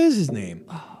 What the hell is his name?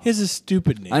 He has a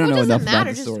stupid name. I don't It know doesn't enough about matter.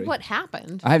 the Just story. what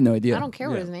happened. I have no idea. I don't care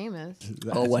what Yeah. his name is.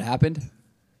 Oh, what happened?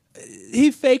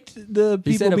 He faked the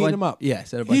He people said a beating bunch- him up. Yeah,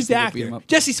 said a bunch He's of the people actor. beat him up.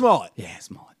 Jesse Smollett. Yeah,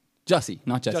 Smollett. Jussie,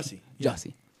 not Jesse. Jussie, yeah.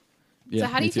 Jussie. Yeah, So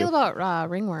how do me you feel too. about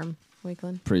ringworm,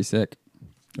 Wakeland? Pretty sick.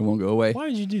 It won't go away. Why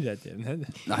did you do that then?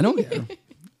 I don't care.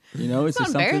 You know, it's It's not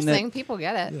just something embarrassing. that People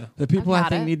get it. Yeah. the people I've I had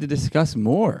think it. need to discuss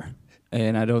more,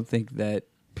 and I don't think that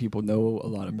people know a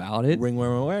lot about it.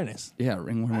 Ringworm awareness. Yeah,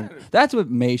 ringworm. That's what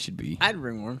May should be. I'd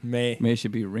ringworm. May. May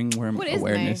should be ringworm What is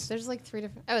awareness. May? There's like 3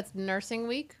 different. Oh, it's Nursing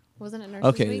Week. Wasn't it Nursing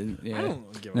Okay, Week? yeah. I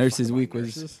don't give a Nurses fuck Week about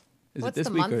was. nurses. Is What's it this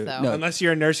the week month, or though? no? Unless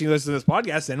you're a nurse who listens to this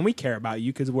podcast, then we care about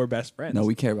you because we're best friends. No,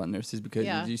 we care about nurses because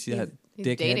Yeah. did you see he's, that he's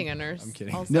dickhead? dating a nurse. I'm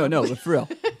kidding. Also. No, but for real.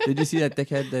 Did you see that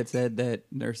dickhead that said that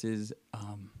nurses?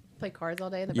 Play cards all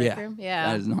day in the Yeah, break room.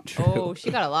 Yeah. that is not true. Oh,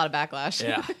 she got a lot of backlash.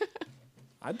 Yeah.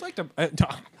 I'd like to.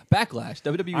 Backlash.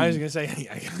 WWE. I was gonna say.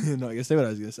 I'm not gonna say what I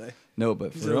was gonna say. No,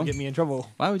 but So for it'll real? get me in trouble.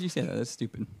 Why would you say that? That's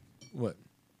stupid. What?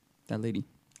 That lady.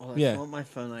 Oh, that's Yeah. not my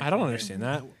phone. I don't understand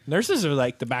that. Nurses are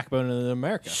like the backbone of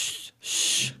America.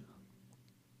 Shh.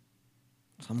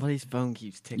 Somebody's phone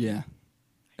keeps ticking. Yeah.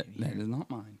 That is not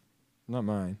mine. Not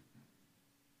mine.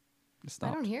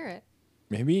 Stop. I don't hear it.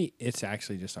 Maybe it's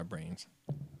actually just our brains.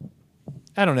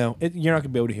 I don't know. You're not gonna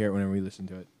be able to hear it whenever we listen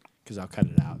to it because I'll cut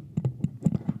it out.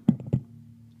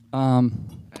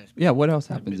 Yeah. What else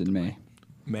happens in May?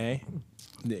 May,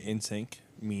 the NSYNC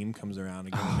meme comes around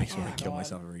again. It makes me want to kill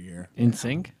myself every year. In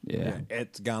sync. Yeah.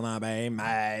 It's gonna be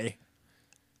May.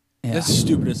 Yeah. That's the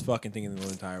stupidest fucking thing in the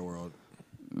entire world.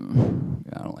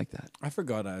 Yeah, I don't like that. I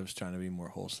forgot I was trying to be more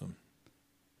wholesome.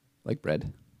 Like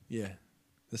bread. Yeah,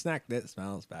 the snack that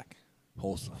smells back.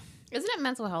 Wholesome. Isn't it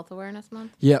Mental Health Awareness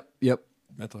Month? Yep.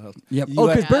 Mental health. Oh, You because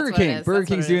like- Burger That's what it King. is. Burger That's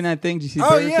what King's it doing is. that thing. Did you see Oh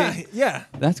Burger yeah, King? yeah,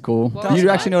 That's cool. What Do was you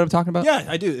that? actually know what I'm talking about? yeah.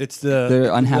 I do. It's the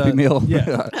The unhappy meal.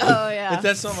 Yeah. Oh yeah.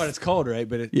 That's not what it's called, right?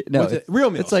 But Yeah, no, what's it? Real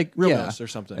meals. It's like real yeah. meals or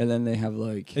something. And then they have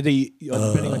like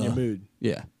Depending on your mood.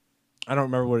 yeah. I don't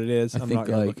remember what it is. I I'm think, not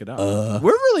gonna like, look it up.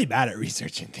 We're really bad at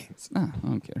researching things. Nah, I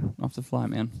don't care. Off the fly,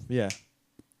 man. Yeah.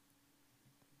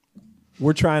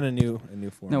 We're trying a new No,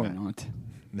 format. we're not.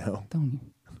 No, Don't.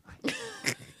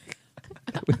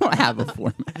 We don't have a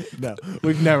format. no.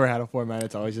 We've never had a format.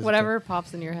 It's always just Whatever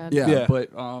pops in your head. Yeah, Yeah. but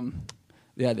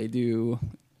yeah, they do.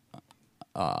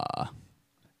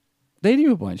 They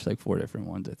do a bunch, like 4 different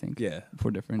ones, I think. Yeah.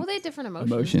 4 different. Well, they had different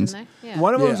emotions, Emotions. didn't they? Yeah.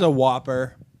 One of them's Yeah. a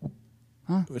Whopper.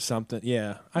 Huh? Or something.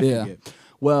 Yeah. I Yeah. forget.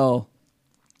 Well,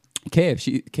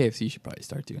 KFC should probably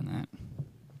start doing that.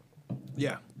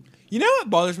 Yeah. You know what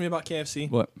bothers me about KFC?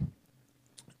 What?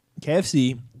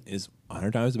 KFC is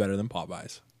 100 times better than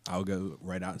Popeyes. I'll go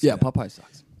right out and say Yeah, that. Popeye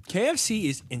sucks. KFC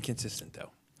is inconsistent, though.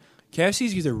 KFC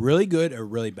is either really good or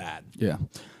really bad. Yeah.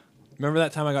 Remember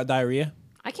that time I got diarrhea?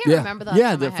 I can't Yeah. remember that.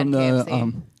 Yeah, time I had from the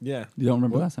KFC. Yeah. You don't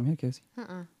remember What? last time you had KFC?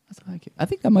 I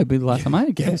think that might be the last time I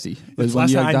had KFC. That's Was when last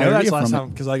you time, had I know that's diarrhea last from time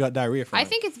because I got diarrhea from I it.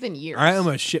 think it's been years. I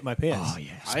almost shit my pants. Oh,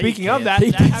 yeah. Speaking I of eat that,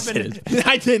 KFC. that happened.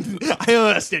 I didn't. I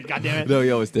almost did. God damn it. it. No,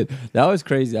 you always did. That was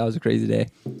crazy. That was a crazy day.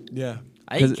 Yeah.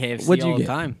 I eat 'Cause KFC what'd you all get? the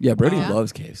time. Yeah, Brody Yeah.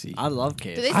 loves KFC. I love Do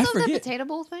they KFC. I still have the forget. potato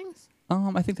bowl things?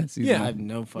 I think that's Yeah. I have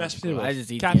no fucking Mashed clue. potatoes. I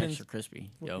just eat Captain's- the extra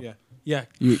crispy. Yo. Yeah. Yeah.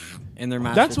 You, And their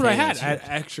mashed That's what I had. potatoes. I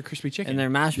had extra crispy chicken. And their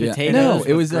mashed yeah. potatoes. No, with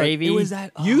it was gravy. It was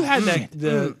that. you had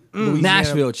the Louisiana-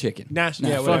 Nashville chicken. Yeah,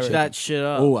 Nashville whatever. Fuck that shit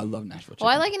up. Oh, I love Nashville chicken.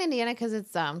 Well, I like in Indiana because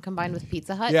it's combined with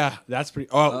Pizza Hut. Yeah, that's pretty.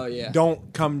 Oh, Oh, yeah.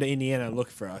 Don't come to Indiana and look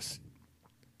for us.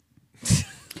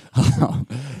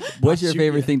 What's your shoot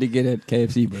favorite ya. thing to get at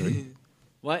KFC, Brody?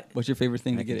 What? What's your favorite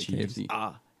thing to Mac get and at cheese.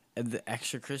 KFC? And the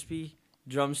extra crispy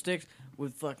drumsticks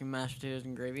with fucking mashed potatoes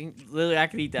and gravy. Literally, I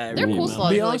could eat that. Their every meal. coleslaw is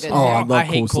Be really honest good. with you. Oh, I too. love I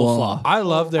hate coleslaw. I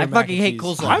love their I mac fucking and hate cheese.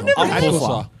 coleslaw. I've never I'll had eat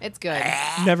coleslaw. It's good.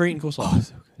 Never eaten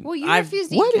coleslaw. Well, you I've- refuse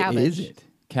to What eat cabbage. is it?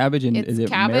 Cabbage and It's is it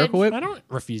cabbage. Miracle Whip? I don't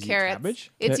refuse to eat Carrots.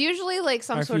 cabbage. It's usually like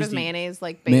some I sort refuse of to eat- mayonnaise,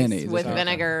 like base Mayonnaise, with okay.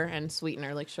 vinegar and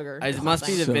sweetener, like sugar. or It must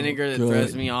be the something. So vinegar that good.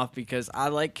 throws me off because I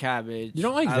like cabbage. You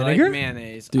don't like I vinegar? like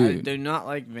mayonnaise. I Dude. do not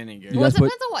like vinegar. You Well, it guys put-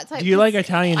 depends on what type. Do you like 'cause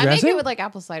Italian I make dressing? it with like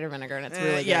apple cider vinegar, and it's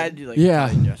really good. Yeah, I do like Yeah.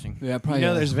 Italian dressing. Yeah, You probably.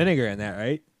 know, there's vinegar in that,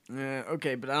 right?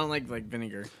 Okay, but I don't like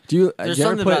vinegar. Do you? There's do you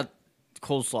ever something put- about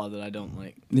coleslaw that I don't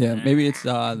like. Yeah, maybe it's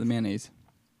the mayonnaise.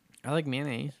 I like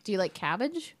mayonnaise. Do you like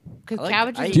cabbage? Because I like,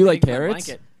 cabbage I is eat Do you like pigs in a carrots?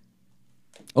 blanket.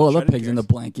 Oh, I love Shredded pigs in the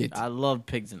carrots. blanket. I love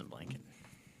pigs in a blanket.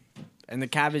 And the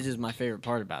cabbage is my favorite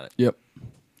part about it. Yep.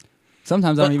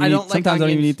 Sometimes I But don't even. I eat, don't like sometimes I don't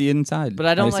even onions. eat the inside. But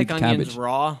I don't just like eat the onions cabbage.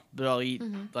 raw, but I'll eat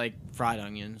like fried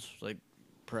onions, like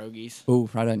pierogies Oh,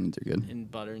 fried onions are good.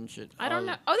 and butter and shit. I don't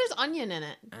know. Oh, there's onion in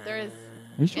it. There is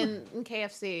Are you sure? in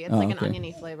KFC. It's Oh, like okay. an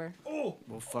oniony flavor. Oh,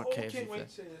 Well, fuck KFC. for that.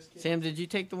 Sam, did you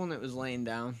take the one that was laying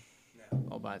down? No.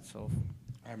 All by itself.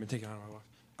 I haven't taken it out of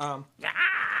my box.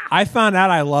 I found out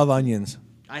I love onions.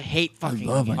 I hate fucking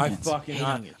love onions. I Onions. fucking Hate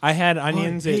onions. I had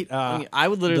onions I hate at onion- I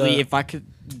would literally, the- if I could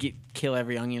kill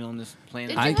every onion on this planet.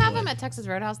 Did you I have would. them at Texas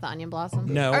Roadhouse, the onion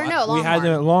blossom? no, Or no, we had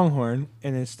them at Longhorn. Longhorn,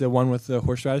 and it's the one with the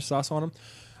horseradish sauce on them.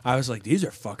 I was like, these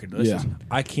are fucking delicious. Yeah.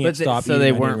 I can't But stop so eating they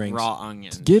onion weren't rings. raw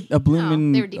onions. Get a No,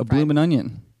 bloomin' they were deep a fried. bloomin'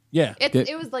 onion. Yeah,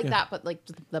 It was like that, but like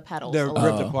just the petals. they're a little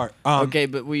ripped bit. apart. Okay,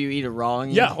 but will you eat a raw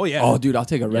onion? Yeah. Oh yeah. Oh, dude, I'll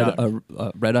take a red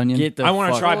red onion. Get the I want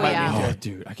to fuck try Oh, by yeah. me Oh, too.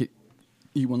 dude, I could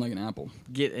eat one like an apple.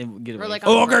 Get it. Or like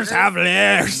away. on Ogres burgers. have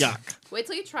legs. Yuck. Wait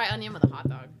till you try onion with a hot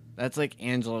dog. That's like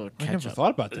Angela I never ketchup.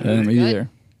 thought about that. Me good. either.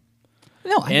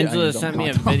 No, I Angela don't sent me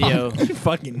a hot dog. video.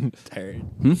 fucking tired.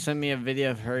 Sent me a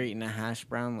video of her eating a hash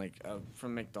brown like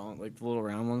from McDonald's, like the little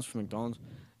round ones from McDonald's.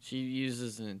 She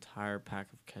uses an entire pack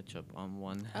of ketchup on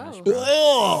one hash Oh. brown.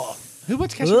 Oh, who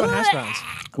puts ketchup on hash browns?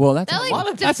 Well, that's That, a,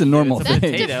 like, that's a normal it's a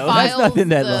thing. potato. That's nothing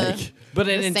that defiles like. But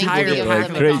the an sanctity entire of like pack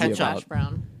the of crazy McDonald's ketchup. hash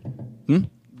brown.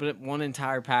 But one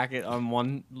entire packet on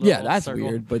one. Yeah, little that's circle.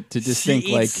 weird. But to just She think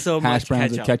eats like so hash much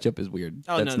browns with ketchup. ketchup is weird.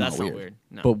 Oh, that's no, that's not weird.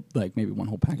 No. But like maybe one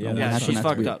whole pack. Yeah, of Yeah, hash she's browns, that's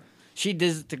fucked weird. up. She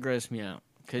does it to gross me out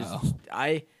because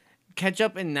Oh.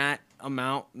 ketchup in that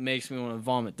amount makes me want to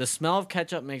vomit. The smell of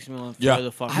ketchup makes me want to Yeah. throw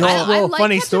the fuck No, out. well, like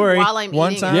funny ketchup story. while I'm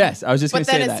One eating time- it. Yes, I was just But gonna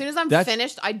then say as that. soon as I'm That's-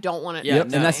 finished, I don't want it. Yeah, Yep,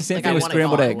 no. and that's the same Like, thing I with wanna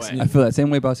scrambled throw it eggs. away. I feel that same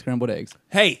way about scrambled eggs.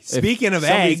 Hey, If speaking of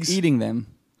somebody's eggs, eating them,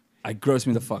 I gross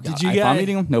me the fuck Did out. you If I'm guys-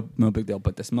 eating them, no big deal.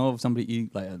 But the smell of somebody eating,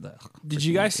 like, did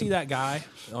you guys see that guy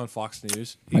on Fox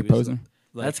News? He Mike was, Posner?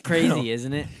 like, That's crazy, no,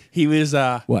 isn't it? he was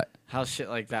What? How shit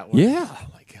like that works. Yeah. oh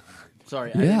my god.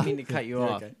 Sorry, I Yeah. didn't mean to cut you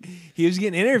off. Okay. He was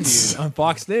getting interviewed on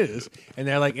Fox News, and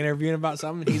they're like interviewing about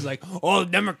something. And he's like, "Oh,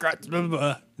 Democrats." Blah, blah,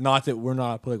 blah. Not that we're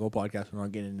not a political podcast. We're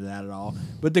not getting into that at all.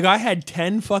 But the guy had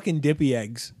 10 fucking dippy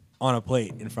eggs on a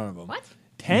plate in front of him. What?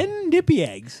 10 dippy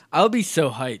eggs. I would be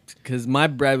so hyped because my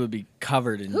bread would be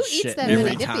covered in Who shit eats that every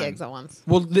many time. dippy eggs at once?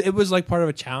 Well, it was like part of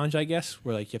a challenge, I guess,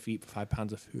 where like you have to eat 5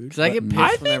 pounds of food. Because I get But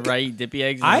pissed whenever I eat dippy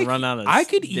eggs and I run out of I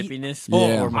could eat- dippiness. Oh,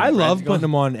 Yeah. before my I love bread's putting gone.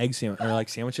 them on egg sandwich or like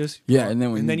sandwiches. Yeah, and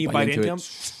then when you bite into them.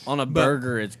 on a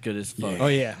burger. It's good as fuck. Oh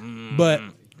yeah, but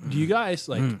do you guys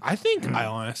like? I think I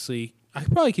honestly, I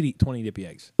probably could eat 20 dippy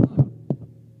eggs.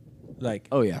 Like,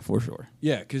 Oh yeah, for sure.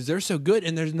 yeah, because they're so good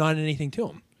and there's not anything to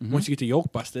them. Once you get the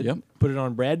yolk busted, Yep. put it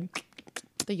on bread.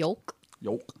 The yolk.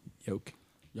 Yolk. Yolk.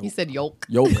 You said yolk.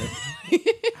 Yolk.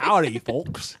 Howdy,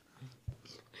 folks.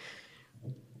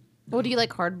 Oh, do you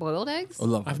like hard boiled eggs? I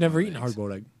love. I've never eaten a hard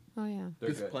boiled egg. Oh yeah.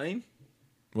 Just plain?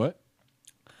 What?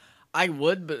 I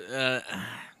would, but the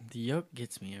yolk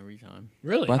gets me every time.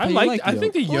 Really? But I I thought you like. liked I the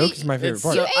think the yolk. yolk is my favorite It's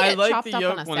part. You so, ate I it like chopped the up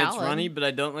yolk on a when it's salad. runny, but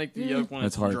I don't like the yolk when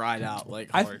That's it's hard. dried out like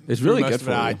I- hard. It's really Most good of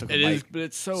for it, I you. took It a is, bite. but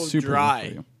it's so Super good for dry.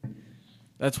 you.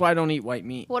 That's why I don't eat white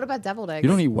meat. What about deviled eggs? You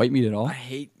don't eat white meat at all. I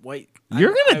hate white.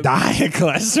 You're I- gonna die of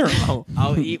cholesterol.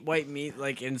 I'll eat white meat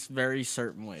like in very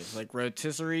certain ways, like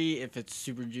rotisserie if it's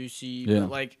super juicy. Yeah. But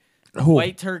like Oh.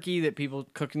 white turkey that people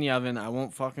cook in the oven, I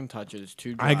won't fucking touch it. It's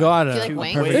too dry. I got Do you a, like a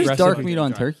wings? perfect There's recipe. dark meat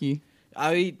on Dry. turkey.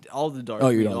 I eat all the dark Oh,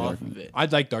 you meat don't off dark of meat. it,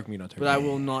 I'd like dark meat on turkey. but I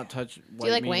will not touch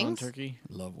white like meat on wings? turkey.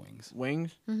 Love wings.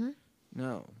 Wings? Mm-hmm.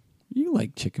 No. You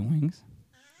like chicken wings?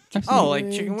 I've seen Oh, you like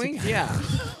eat chicken wings? Yeah.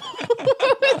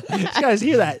 You guys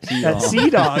hear that? That sea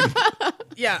dog.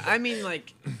 Yeah, I mean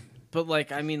like, but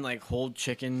like I mean like whole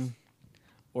chicken,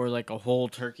 or like a whole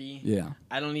turkey. Yeah.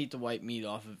 I don't eat the white meat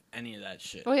off of any of that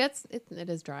shit. Oh yeah, it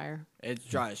is drier. It's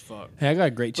dry as fuck. Hey, I got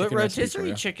a great But chicken recipe for rotisserie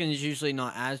you. chicken is usually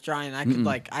not as dry, and I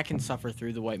could I can suffer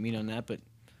through the white meat on that, but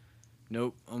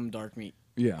nope, I'm dark meat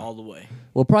Yeah. all the way.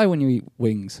 Well, probably when you eat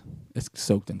wings, it's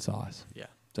soaked in sauce, Yeah,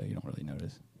 so you don't really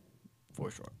notice. for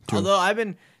sure. Although I've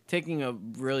been taking a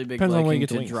really big Depends on where you liking get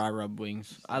the to wings. dry rub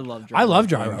wings. I love dry. I love rub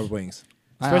dry wings. rub wings,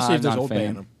 especially if I'm there's not a Old Bay in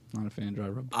fan. them. Not a fan of dry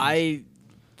rub.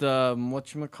 The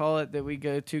whatchamacallit that we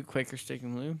go to, Quaker Steak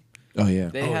and Lube. Oh yeah.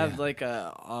 They have like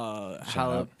a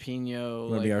Shout out. jalapeno,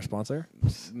 Want to be our like sponsor?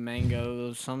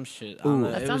 mango, some shit. I Ooh. don't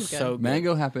know. That It sounds was good. so good.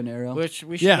 Mango habanero. Which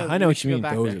we should Yeah, go- I know we what should you go mean.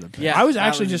 back Those there. are the best. Yeah, I was that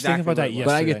actually just thinking exactly about that what it was.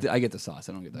 but yesterday. I get the sauce.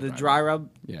 I don't get that. The rub. dry rub,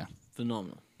 Yeah.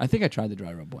 phenomenal. I think I tried the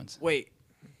dry rub once. Wait,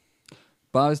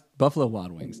 But I was Buffalo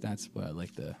Wild Wings. That's what I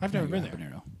like the. I've never mango been there.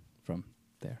 habanero from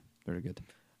there. Very good.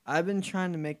 I've been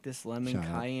trying to make this lemon Shout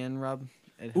out. cayenne rub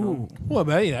at home. Well,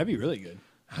 that'd be really good.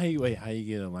 How you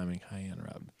get a lemon cayenne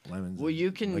rub? Lemons. Well,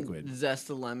 you can liquid. zest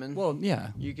a lemon. Well,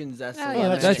 yeah. You can zest Oh, a yeah,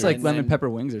 lemon. That's true. like and lemon then pepper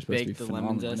wings are supposed to be bake the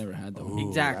phenomenal. lemon I zest. never had them. Ooh,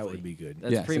 Exactly. That would be good.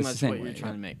 That's Yes, pretty it's the much same what you're way,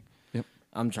 trying yeah. to make. Yep.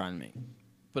 I'm trying to make,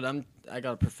 but I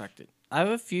gotta perfect it. I have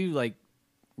a few like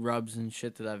rubs and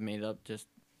shit that I've made up just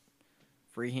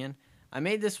freehand. I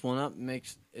made this one up.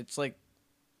 It's like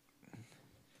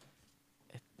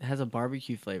it has a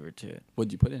barbecue flavor to it.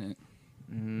 What'd you put in it?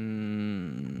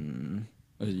 Mm,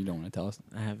 Or you don't want to tell us?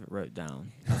 I have it wrote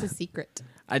down. It's a secret.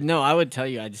 I know I would tell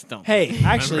you. I just don't. Hey,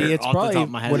 actually, remember it's off the top probably of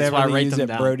my head. That's whatever why I they write use them at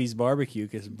down. Brody's Barbecue,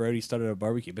 because Brody started a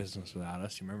barbecue business without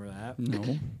us. You remember that?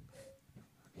 No.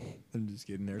 I'm just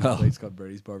kidding. There's Oh. a place called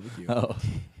Brody's Barbecue. Oh.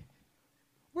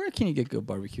 Where can you get good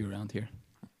barbecue around here?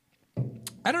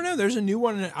 I don't know. There's a new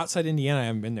one outside Indiana. I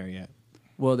haven't been there yet.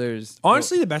 Well, there's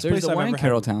Honestly, the best there's place the I've one in ever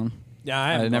had. Carrolltown. Yeah,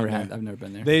 I've never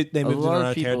been there. They A moved it lot on of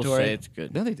our people territory. say it's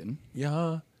good. No, they didn't. Yeah.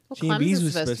 Well, G&B's Clem's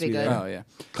was supposed to be good. there. Oh yeah.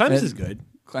 Clem's Uh, is good.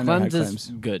 I've never had Clem's is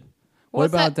Clem's. good. What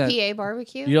What's about that that? PA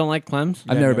barbecue? You don't like Clem's?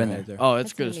 I've Yeah, never been had there. it Oh, it's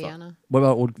That's good as fuck. Indiana. What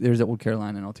about there's Old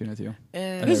Carolina in Altoona too?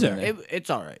 Is there? It's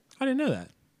all right. I didn't know that.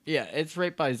 Yeah, it's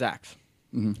right by Zach's.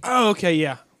 Oh, okay,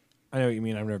 yeah. I know what you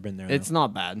mean. I've never been there. It's though.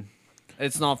 not bad.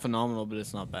 It's not phenomenal, but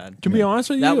it's not bad. To be honest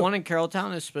with you, That one in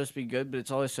Carrolltown is supposed to be good, but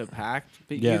it's always so packed.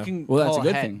 But Yeah. you can Well, that's call a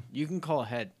good ahead. thing. You can call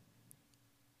ahead.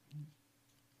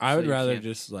 I would so you rather can't-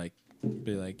 just like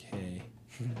be like, hey,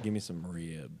 give me some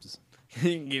ribs.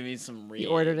 Give me some He ribs.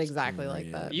 ordered exactly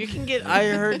like that. You can get. I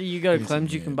heard you go to Give me some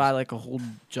Clem's. You can ribs. buy like a whole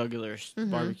jugular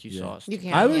barbecue Yeah. sauce. You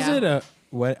can. I was yeah. at a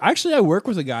what? Actually, I work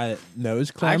with a guy that knows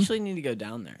I Clem. actually need to go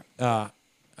down there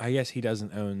I guess he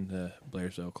doesn't own the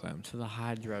Blairsville Clem. to the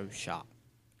Hydro Shop.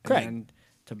 Craig. And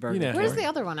to Burger know King. him. Where's the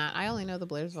other one at? I only know the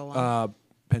Blairsville one.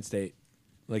 Penn State,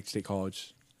 Lake State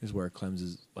College is where Clem's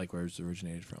is like where it's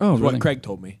originated from. Oh, Is what really? Craig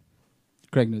told me.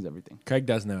 Craig knows everything. Craig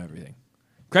does know everything.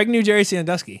 Craig knew Jerry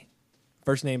Sandusky,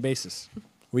 first name basis,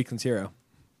 Weekland's hero.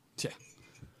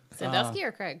 Sandusky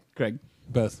or Craig? Craig.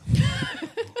 Both.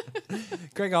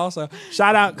 Craig also.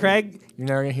 Shout out Craig. You're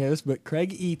never gonna hear this, but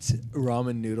Craig eats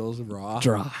ramen noodles raw.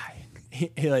 Dry.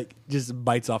 He like just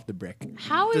bites off the brick.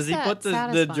 How is Does he that put the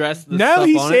satisfying? dress? The No, stuff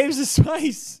he on saves the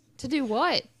spice. To do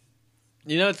what? It?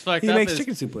 You know what's fucked He up makes is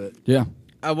chicken soup with it. Yeah.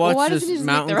 I why watched doesn't he this just eat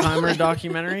mountain the climber ramen?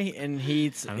 documentary, and he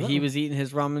don't know. was eating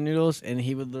his ramen noodles, and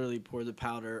he would literally pour the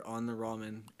powder on the ramen.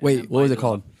 and then Wait, what was bite it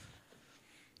called?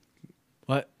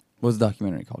 What? What was the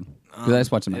documentary called? Because I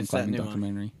just watched a mountain it's that climbing new one.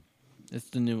 documentary. It's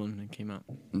the new one that came out.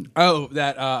 Oh,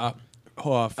 that free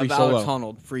Of solo. Alex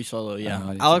Honnold, free solo. Yeah, Oh, I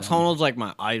didn't Alex see that one. Honnold's like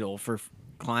my idol for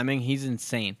climbing. He's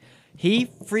insane. He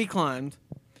free climbed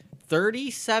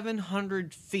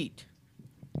 3,700 feet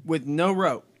with no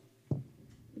rope.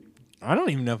 I don't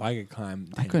even know if I could climb.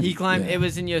 I couldn't. He climbed. Yeah. It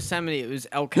was in Yosemite. It was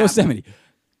El Capitan. Yosemite.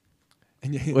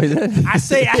 What is that? I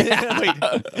say,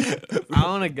 wait, I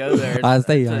want to go there. I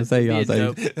say, That'd I be a say.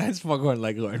 dope- that's Foghorn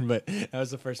Leghorn, but that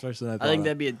was the first person I thought. I think of.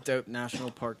 that'd be a dope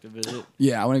national park to visit.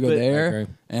 Yeah, I want to go But- there,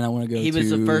 Okay. and I want to go. He to was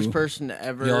the first person to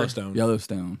ever. Yellowstone.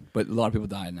 Yellowstone, but a lot of people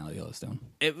died now. Yellowstone.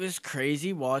 It was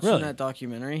crazy watching Really? that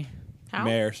documentary. How?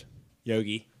 Bears,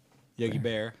 Yogi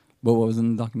Bear. What was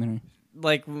in the documentary?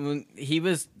 Like when he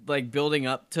was like building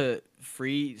up to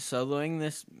free soloing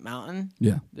this mountain,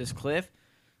 Yeah. this cliff.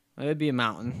 It'd be a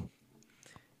mountain.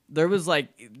 There was like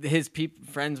his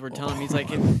friends were telling me, he's like,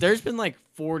 there's been like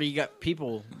 40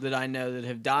 people that I know that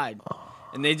have died,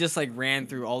 and they just like ran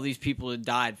through all these people that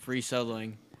died free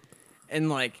soloing, and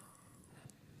like,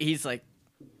 he's like,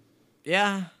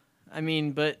 yeah, I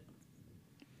mean, but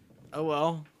oh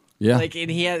well, Yeah. like, and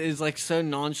he is like so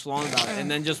nonchalant about it, and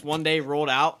then just one day rolled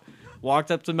out,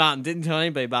 walked up the mountain, didn't tell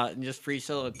anybody about it, and just free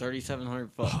soloed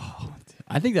 3,700 foot.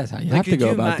 I think that's how you Like, have to could go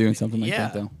you about ima- doing something like Yeah.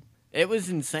 that, though. It was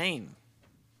insane.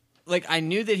 Like, I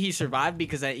knew that he survived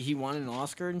because he won an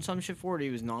Oscar and some shit for it. He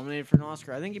was nominated for an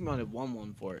Oscar. I think he might have won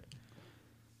one for it.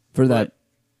 For that,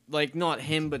 Like, not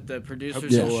him, but the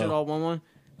producers Yeah. and shit all won one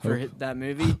for Hope. that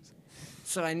movie.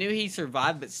 So I knew he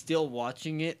survived, but still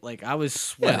watching it, like, I was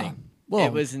sweating. Well-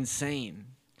 it was insane.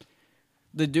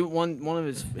 The dude, one of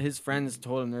his friends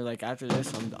told him, they're like, after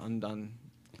this, I'm done,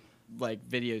 like,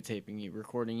 videotaping you,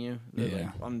 recording you. They're Yeah.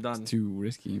 like, I'm done. it's too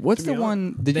risky. What's To be the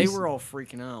honest, one? Did they you were all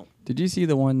freaking out. Did you see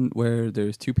the one where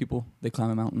there's two people they climb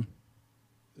a mountain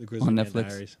The Grizzly on Man Netflix?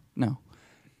 Diaries. No,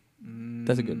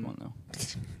 that's a good one though.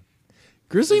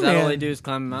 Grizzly Is that all Man. they do is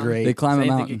climb a mountain? Great. They climb Does a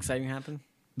anything mountain. exciting happen?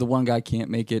 The one guy can't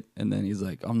make it, and then he's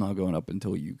like, "I'm not going up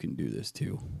until you can do this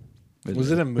too."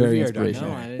 Was it a Very movie or inspirational.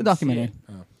 No, I didn't A documentary. see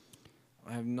it. Oh.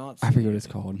 I have not. I Seen forget what it. it's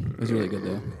called. It was really good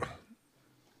though.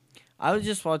 I was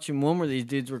just watching one where these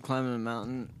dudes were climbing a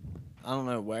mountain. I don't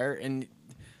know where, and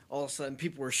all of a sudden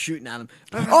people were shooting at them.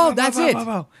 Oh, that's it.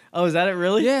 Oh, is that it?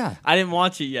 Really? Yeah. I didn't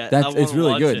watch it yet. That's- I wanna it's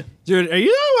really watch good. it. Dude, are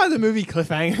you talking about the movie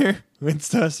Cliffhanger with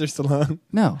Sylvester Stallone?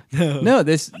 No, no.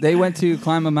 They went to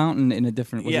climb a mountain in a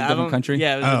different, was it Yeah, a I different don't- country?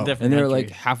 Yeah, it was Oh. a different. And they were country. like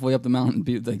halfway up the mountain.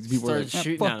 People were like, Started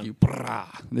shooting "Fuck at you!"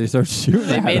 Brah. They started shooting.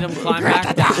 They at made him. him climb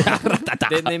back.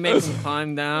 Didn't they make him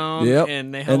climb down? Yep.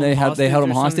 And they held him or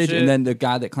some hostage, shit? and then the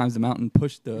guy that climbs the mountain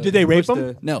pushed the. Did they rape pushed him?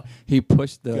 the- no, he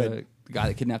pushed the Good. guy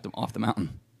that kidnapped him off the mountain.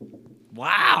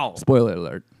 Wow. Spoiler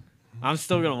alert. I'm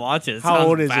still gonna watch it. How Sounds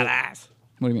old is it? badass.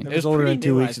 What do you mean? If It's it's older pretty than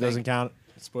 2 new, I weeks, it doesn't think. count.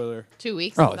 Spoiler. 2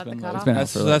 weeks? Oh, Is it's that the been, cutoff? it's been out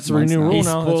That's for like that's the months new now. rule He now.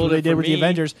 That's spoiled what they it did for with the me.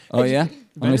 Avengers. Oh yeah, I'm gonna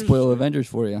Avengers- spoil Avengers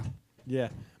for you. Yeah.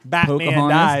 Batman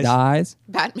Pocahontas dies.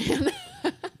 Batman.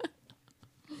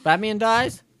 Batman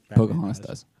dies. Pocahontas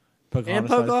does. And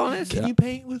Pocahontas. Can you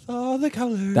paint with all the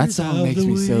colors? That song of makes the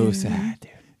me so wind? sad,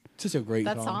 dude. Such a great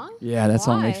That song? Yeah, that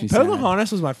song makes Why? me sad.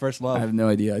 Pocahontas was my first love. I have no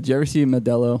idea. Did you ever see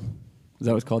Modelo? Is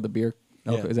that what's called the beer?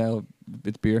 Yeah. Is that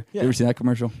it's beer? Yeah. You ever seen that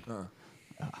commercial? Uh.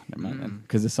 Never mind then.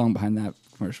 Because the song behind that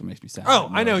commercial makes me sad. Oh,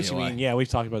 have I no know what idea you why. mean. Yeah, we've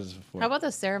talked about this before. How about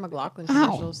the Sarah McLaughlin Ow.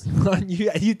 commercials?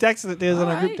 you texted it to us on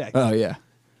our group Alright. text. Oh yeah.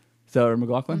 Sarah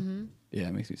McLaughlin. Mm-hmm. Yeah,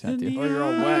 it makes me sad too. Oh, you're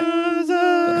all wet. Oh,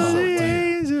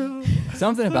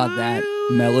 Something about that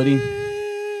melody.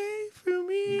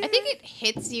 I think it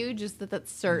hits you just that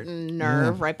certain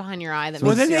nerve right behind your eye that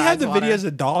Well, makes then they your have eyes the water. videos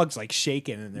of dogs like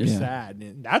shaking and they're Yeah. sad,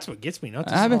 and that's what gets me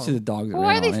nuts. I bet you the dogs are Well,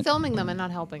 why in are on they it. filming them and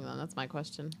not helping them? That's my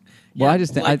question. Well, I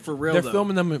just think like for real. They're though.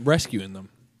 filming them and rescuing them.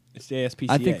 It's the ASPCA.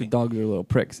 I think the dogs are little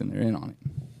pricks and they're in on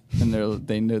it, and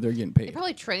they know they're getting They paid.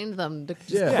 probably trained them to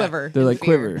just Yeah. quiver. They're in like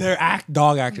fear. quiver. They're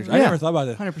dog actors. I Yeah. never thought about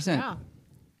that. 100%. Yeah.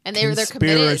 And they're committed.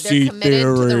 Conspiracy They're committed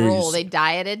to the theories. role. They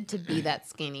dieted to be that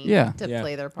skinny. Yeah. To Yeah.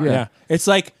 play their part. Yeah, it's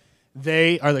like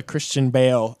they are the Christian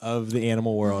Bale of the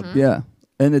animal world. Yeah.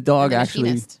 And the dog And the actually,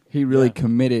 machinist. he really Yeah.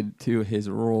 committed to his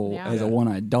role Yeah. as a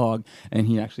one-eyed dog, and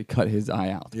he actually cut his eye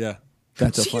out. Yeah,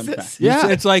 That's a fun Jesus. fact. Yeah.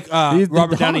 it's like He's the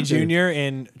Robert Downey dog dude. Jr.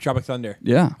 in Tropic Thunder.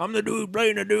 Yeah. I'm the dude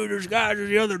playing the dude disguised as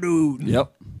the other dude.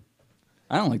 Yep.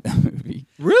 I don't like that movie.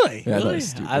 Really? Yeah, I thought it Really? was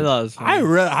stupid. I thought it was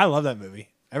funny. I love that movie.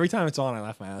 Every time it's on, I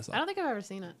laugh my ass I off. don't think I've ever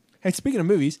seen it. Hey, speaking of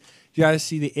movies, you guys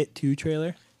see the It 2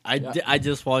 trailer? I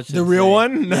just watched The it real today.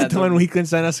 one, Yeah, not the one Weekland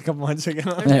sent us a couple months ago.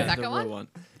 There's Yeah. a the second real one. one.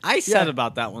 I said Yeah.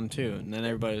 about that one too, and then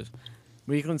everybody's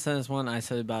Weekland sent us one. I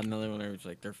said about another one. Everybody's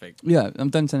like, they're fake. Yeah, I'm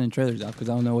done sending trailers out because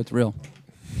I don't know what's real.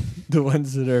 The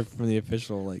ones that are from the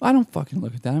official, like. I don't fucking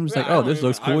look at that. I'm just Yeah, like, I oh, don't this even-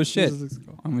 looks cool as shit. This looks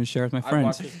cool. I'm gonna share it with my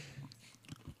friends.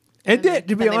 It did,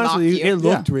 to be Then they honest with mock you, you. it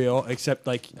looked real, except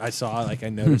like I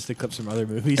noticed the clips from other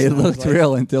movies. It and I was looked like,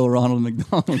 real until Ronald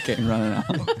McDonald came running out.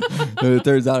 It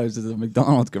turns out it was just a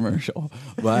McDonald's commercial,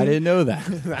 but I didn't know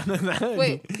that.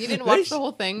 Wait, you didn't watch the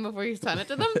whole thing before you sent it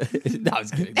to them? No, I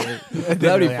was kidding. That would be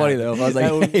really funny happen. though if I was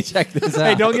like, hey, check this out.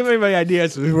 Hey, don't give anybody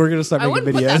ideas. We're gonna start I making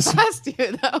wouldn't put that videos. past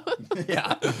you though.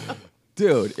 Yeah.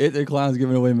 Dude, the Clown's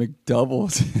giving away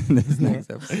McDoubles in this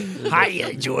next episode.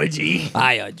 Hiya, Georgie.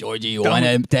 Hiya, Georgie. You want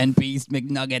a 10-piece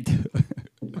McNugget?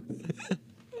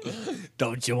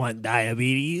 Don't you want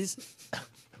diabetes?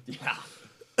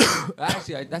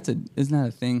 Actually, isn't that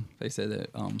a thing? They said that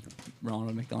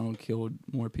Ronald McDonald killed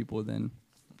more people than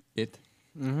it.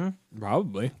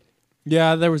 Probably.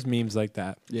 Yeah, there was memes like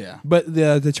that. Yeah. But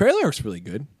the trailer looks really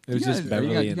good. It was You just guys-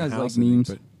 Beverly you in guys the like house. I think, memes?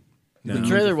 but The no.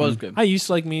 trailer was good. I used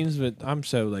to like memes, but I'm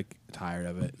so like tired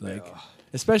of it. Like,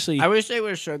 especially I wish they would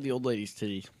have showed the old lady's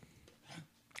titties.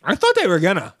 I thought they were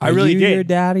gonna. I really Your did.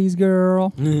 daddy's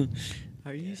girl.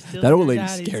 Are you still That old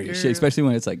lady's scary as shit, especially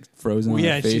when it's like frozen Well, on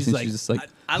yeah, her face she's and like- she's just like,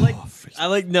 I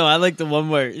like the one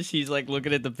where she's like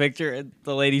looking at the picture and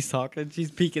the lady's talking.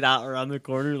 She's peeking out around the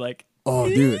corner like oh,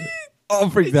 dude. I'm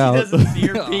freaked she out. doesn't see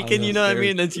her Oh, peeking. You know what I that's mean?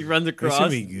 And then she runs This across.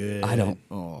 should be good. I don't.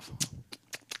 Oh.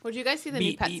 Would you guys see the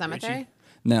new Beep, Pet beep, Cemetery? Richie.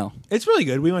 No. It's really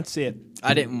good. We went to see it.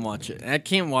 I didn't watch it. I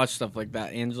can't watch stuff like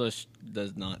that. Angela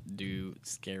does not do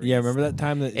scary. Yeah, remember that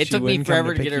time that It she took me wouldn't come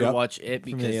forever to pick get her you to up watch it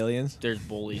from the because aliens? there's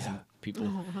bullies and people.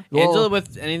 Well- Angela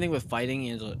with anything with fighting,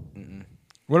 Angela. Mm-mm.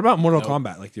 What about Mortal Nope.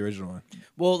 Kombat, like the original one?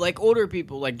 Well, like older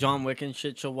people, like John Wick and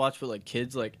shit, she'll watch. But like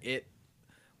kids, like it,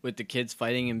 with the kids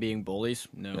fighting and being bullies.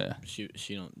 No, Yeah. she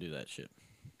don't do that shit.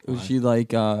 Was she like,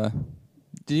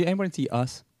 did anybody see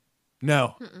Us?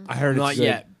 No, I heard Not it's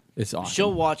yet. It's awesome.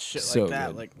 She'll watch shit So like that.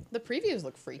 good. Like The previews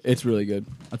look freaky. It's really good.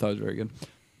 I thought it was very good.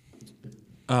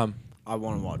 I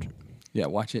want to watch it. Yeah,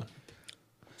 watch it.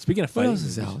 Speaking of What fighting, else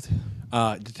is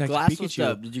out? Detective Glass was Pikachu.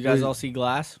 dope. Did you guys all see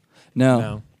Glass? No.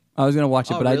 No. I was gonna watch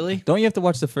it, Oh, but really? don't you have to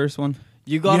watch the first one?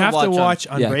 You You gotta have to watch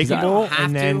Yeah, 'cause I Unbreakable don't have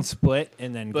and then to, Split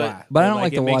and then but- Glass. But I don't like,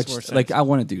 like it to makes watch. more sense. Like I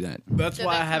want to do that. That's Did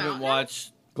why that I come haven't out now?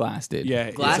 watched Glass did. Yeah,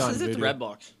 it's Glass. on Is it the video.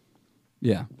 Redbox?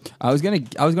 Yeah. I was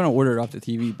gonna order it off the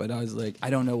TV, but I was like, I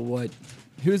don't know what.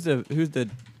 Who's the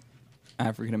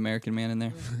African American man in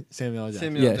there? Samuel L.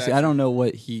 Jackson. Samuel- Yeah. See, I don't know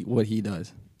what he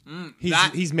does.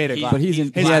 He's made a glass. But he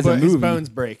his, has a his movie. bones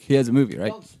break. He has a movie,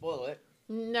 right? Don't spoil it.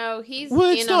 No, he's Well,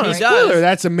 it's in not a Unbreakable. does. spoiler.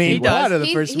 That's a He main does. plot of the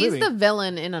He's, first he's movie. the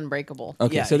villain in Unbreakable.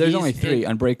 Okay, Yeah, so there's he's only 3: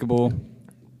 in- Unbreakable.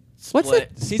 What's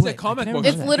Split. it? He's a comic book.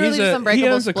 It's literally just Unbreakable,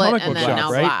 He owns a Split, comic and book then shop,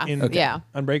 now right? Glass. In Okay. Yeah.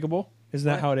 Unbreakable. Isn't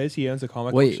that how it is? He owns a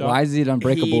comic book Wait, shop. why is it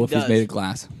unbreakable He if he's does. made of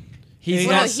glass? He He's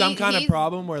Well, has some kind of he's-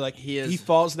 problem where like He is- he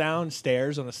falls down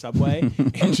stairs on a subway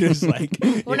and just like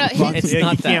Well, no, it fucks- it's he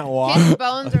not that. can't walk. His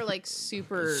bones are like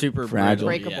super super Fragile.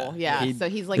 breakable. Yeah. He- So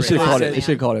he's like They should Glass called it. Man. They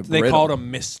should called it. They brittle. called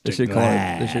him Mr. They should call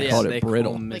it. They should Yeah, call they it call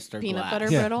brittle. him Like Mr. peanut Glass. butter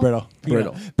Yeah, brittle. brittle.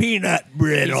 Brittle. Peanut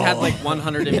brittle. He's had like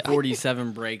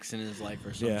 147 breaks in his life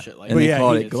or some yeah. shit like And that. they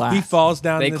call he, it glass. He falls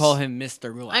down. They this, call him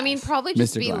Mr. Glass. I mean, probably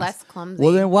just Mr. be Glass. less clumsy.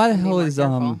 Well, then why the and be hell more is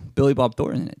careful. Billy Bob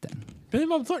Thornton in it then? Billy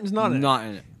Bob Thornton's not in it. not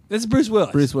in it. It's Bruce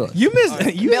Willis. Bruce Willis. You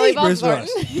miss. You Billy hate Bob Bruce Thornton.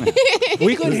 Willis.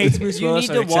 Weekland hates Bruce You Willis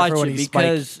need to except watch for when it he's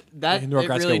because spiked that in it North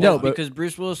Carolina. really No, does, but- because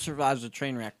Bruce Willis survives a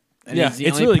train wreck And Yeah, he's the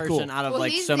it's only really person cool. out of Well,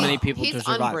 like he's so many people he's to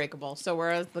survive. unbreakable. So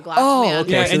whereas the glass Oh, man,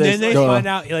 okay, Yeah, so and then they Duh. find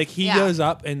out like he Yeah. goes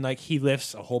up and like he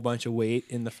lifts a whole bunch of weight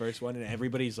in the first one, and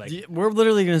everybody's like, We're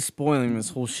literally gonna spoiling this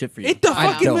whole shit for you. "It the I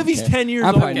fucking don't movie's care. 10 years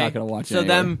I'm old." probably not gonna watch it. So anyway.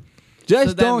 then, just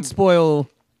so then- don't spoil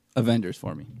Avengers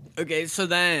for me. okay, so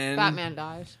then Batman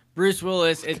dies. Bruce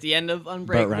Willis at the end of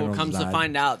Unbreakable Reynolds comes to died.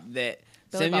 find out that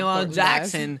Billy Samuel Bob L. Thornton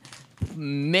Jackson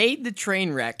made the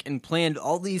train wreck and planned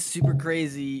all these super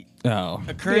crazy Oh, To be honest with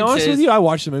occurrences you, I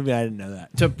watched the movie. I didn't know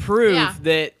that. to prove Yeah.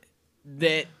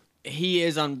 that he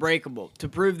is unbreakable. To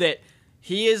prove that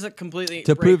he is a completely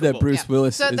to prove that breakable. Bruce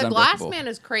Willis So is the glass unbreakable. man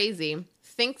is crazy.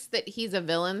 Thinks that he's a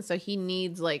villain, so he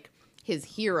needs like his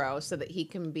hero so that he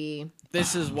can be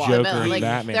This is why. the Joker, villain. Like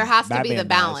Batman. there has to be Batman the dies.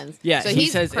 balance. Yeah, so he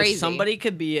he's says crazy. if somebody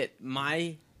could be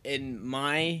in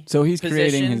my So he's creating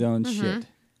position, his own Mm-hmm. shit.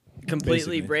 completely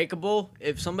Basically. breakable.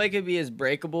 If somebody could be as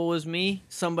breakable as me,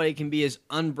 somebody can be as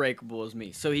unbreakable as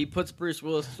me. So he puts Bruce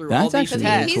Willis through all That's these actually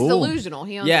because tests. he's cool. delusional.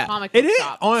 He owns Yeah. a comic It book is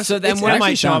shop. honestly. So then it's when an M. it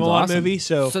Night actually sounds Shyamalan awesome. movie,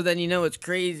 so So then you know it's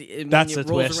crazy when That's it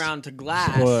the rolls twist. around to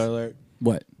glass. spoiler alert.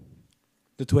 What?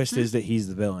 The twist is that he's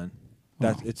the villain.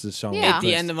 That it's the Shyamalan. Yeah. At the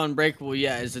twist. end of Unbreakable,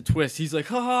 yeah, is a twist. He's like,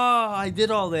 "Ha ha! I did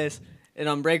all this." In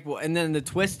Unbreakable, and then the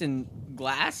twist in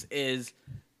Glass is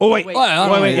Oh wait, Wait, wait, I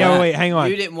don't wait, know that. wait, hang on.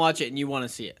 you didn't watch it and you want to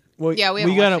see it. Well, Yeah, we we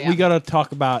haven't gotta watched it we yet. gotta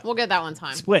talk about We'll get that one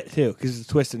time. Split too, because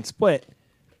the twist in Split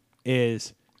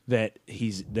is that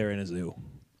they're in a zoo.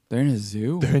 They're in a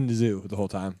zoo. They're in the zoo the whole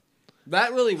time.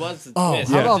 That really was the Oh,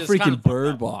 twist. how Yeah. about It's just kinda freaking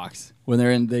Bird Box when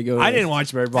they're in? They go. I to- didn't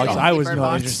watch Bird Box. I didn't I see was Bird not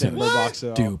Box. interested in Bird Box at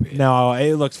all. Stupid. No,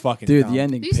 it looks fucking Dude, dumb. the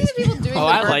ending. Do you see the pissed me people doing Oh, the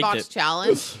I Bird liked Box it.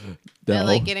 challenge No. and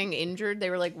like getting injured? They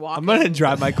were like walking. I'm gonna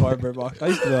drive my car in Bird Box. I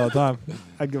used to do it all the time.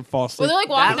 I'd go fall Well, asleep. they're like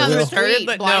walking That down the was street retarded,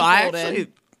 but no, I blindfolded. actually,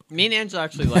 me and Angela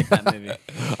actually liked that movie.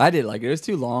 I did like it. It was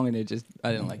too long, and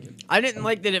I didn't like it. I didn't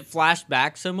like that it flashed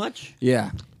back so much.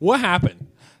 Yeah, What happened?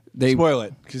 they. Spoil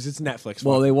it, because it's Netflix.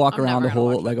 Well, they walk I'm around never the gonna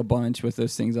watch whole like a bunch with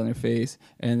those things on their face,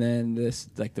 and then this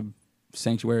like the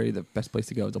sanctuary. The best place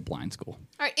to go is a blind school.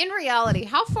 All right, in reality,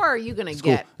 how far are you gonna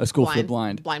School- get? a school for the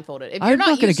blind. blindfolded. If I'm you're not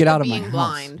not gonna used get to out of my being house.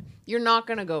 blind, you're not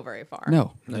gonna go very far.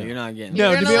 No, No, you're not getting.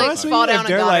 no, You're to gonna, be like, honest with fall you, down if a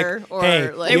they're gutter like, or,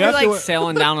 hey, like- They you were have to like wear-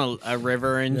 sailing down a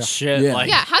river and Yeah. shit. Yeah. Like,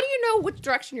 Yeah, how do you know which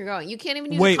direction you're going? You can't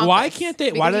even use. a Wait, why compass can't they?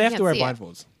 because Why do you they have to can't wear see it.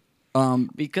 blindfolds?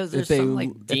 because if there's they some like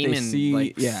if they demon. see,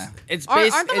 like, yeah. It's Aren't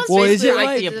basically the it's ones Well, is basically it like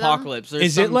like- the apocalypse. There's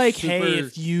Is it some like, super, hey,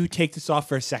 if you take this off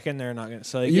for a second, they're not gonna?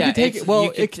 So like, You Yeah, can take it's- it. Well, you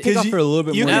could it could take off you- for a little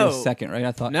bit you more than a know- second, right?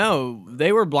 I thought. No,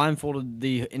 they were blindfolded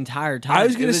the entire time. I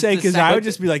was It gonna say the because I second- would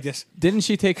just be like this. Didn't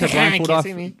she take her Can't blindfold off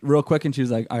see me. real quick? And she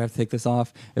was like, "I have to take this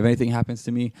off. If anything happens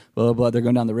to me, blah blah blah." They're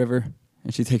going down the river,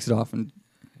 and she takes it off, and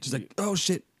she's like, "Oh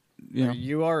shit," you know,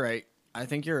 You are right. I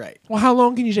think you're right. Well, how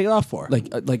long can you take it off for?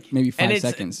 like maybe And 5 it's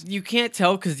seconds. you can't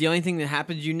tell because the only thing that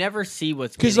happens, you never see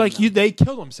what's because getting like them. you, they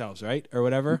kill themselves, right, or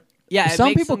whatever. Yeah, it Some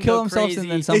makes people them kill go themselves and crazy.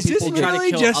 then some Is this people try to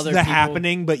really kill just other the people.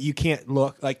 happening, but you can't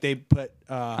look? Like they put.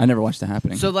 I never watched The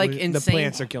Happening. So like the insane,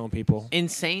 plants are killing people.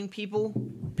 insane people,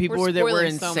 We're people that were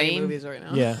spoiling so many insane. movies right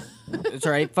now. Yeah, It's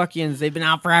all right, fuck yins. They've been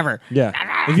out forever. yeah.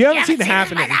 If you haven't seen the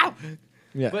happening,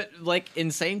 yeah. But like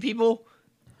insane people,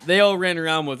 they all ran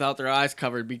around without their eyes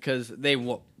covered because they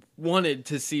wanted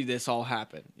to see this all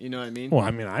happen. You know what I mean? Well, I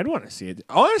mean, I'd want to see it.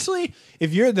 Honestly,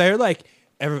 if you're there, like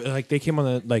they came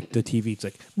on the TV. It's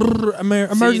like "Brrr,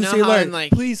 emergency how alert! in,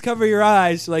 like- Please cover your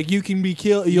eyes. Like you can be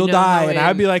killed. You'll know die. how And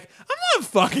I'd in- be like, I'm not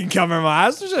fucking covering my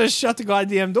eyes. Just shut the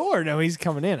goddamn door. No, he's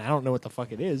coming in. I don't know what the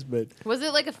fuck it is, but Was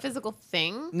it like a physical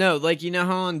thing? No, like you know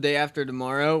how on Day After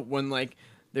Tomorrow when like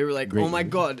they were like, Great "Oh my movie.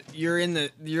 god, you're in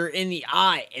the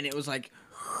eye," and it was like,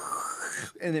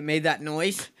 and it made that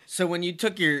noise. So when you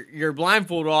took your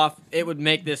blindfold off, it would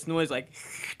make this noise like,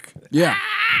 yeah,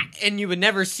 and you would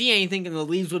never see anything, and the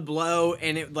leaves would blow,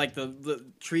 and it like the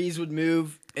trees would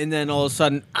move, and then all of a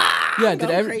sudden, yeah.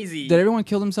 go crazy. Did everyone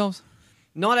kill themselves?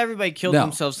 Not everybody killed No.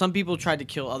 themselves. Some people tried to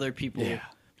kill other people,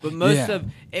 but most Yeah. of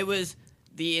it was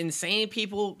the insane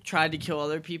people tried to kill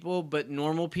other people, but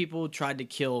normal people tried to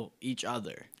kill each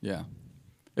other Yeah,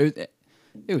 it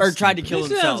was or tried to stupid. kill It sounds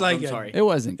themselves. like I'm a- sorry. It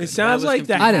wasn't. it Good. sounds was like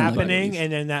the confusing. I didn't like happening, it.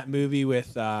 and then that movie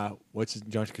with what's his,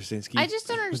 John Krasinski. I just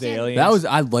don't with the understand. aliens. That was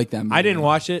I like that movie. I didn't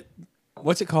watch it.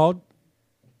 What's it called?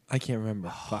 I can't remember.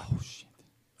 Fuck. Oh shit!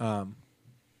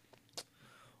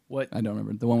 What? I don't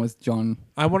remember the one with John.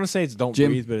 I want to say it's Don't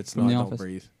Jim Breathe, but it's from not The Don't Office.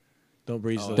 Breathe. Don't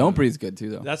Breathe. Don't Breathe's good too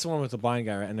though. That's the one with the blind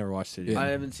guy, right? I never watched it yet. Yeah. I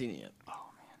haven't seen it yet.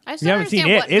 I just You don't haven't seen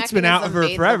understand it. what It's been out mechanism for made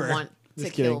them forever. Want to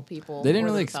Just kill kidding. people. They didn't or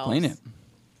really themselves. explain it.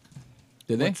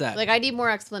 Did they? What's that? Like I need more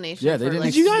explanation. Yeah, they for, didn't.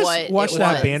 like, Did you guys what watch it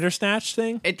that was. Bandersnatch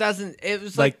thing? It doesn't. It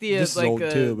was Like, like the this is like old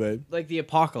too, but- like the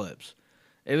apocalypse.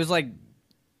 It was like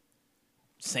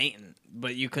Satan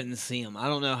but you couldn't see them. I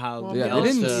don't know how. Well, they Yeah, else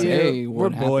they didn't to- say We're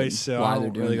what boys, happened, so why I they're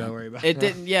don't doing really that. gotta worry about It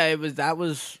didn't. Yeah, it was. That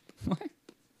was.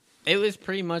 It was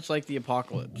pretty much like the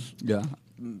apocalypse. Yeah.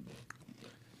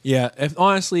 Yeah,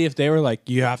 if they were like,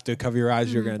 you have to cover your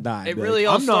eyes, you're gonna die. It I'd be really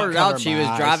like, all I'm not started out. covering She my was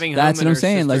eyes. driving home. That's what and I'm her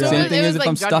saying. Like, sister- same it thing was as if like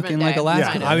I'm stuck in Judgment like Day.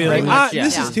 Alaska. Yeah, I'd be like, Pretty much,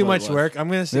 this yeah. is too much That's what it work. I'm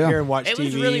gonna sit Yeah. here and watch It TV.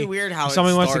 was really weird how if it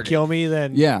somebody wants to started. kill me,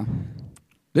 then Yeah.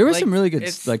 There was Like, some really good,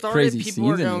 it like, started, crazy people scenes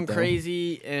were in going it, though.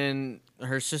 crazy, and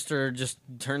her sister just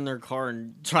turned their car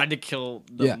and tried to kill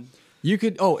them. Yeah. You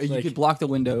could, you Like- could block the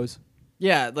windows.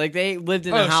 Yeah, like they lived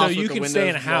in a oh, house. so with you the can stay in a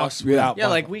windows house blocked. without. Yeah,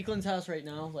 like Weakland's house right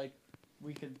now. Like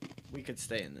we could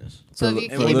stay in this. So For if you,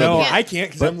 a if you little no, bit. I can't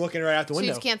because I'm looking right out the So you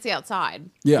window. just can't see outside.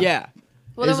 Yeah. Yeah.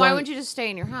 Well, then As why long- wouldn't you just stay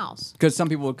in your house? Because some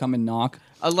people would come and knock.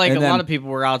 Like And a then lot of people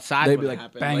were outside. They'd when be it like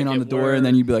happened. banging Like, on the it door, and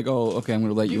then you'd be like, "Oh, okay, I'm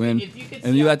gonna let you in," if you could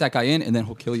and see you out- let that guy in, and then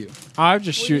he'll kill you. I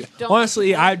just Well, shoot. you don't Honestly,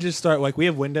 let people I just start like we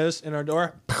have windows in our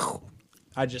door.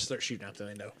 I just start shooting out the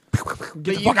window.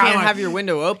 But you can't have your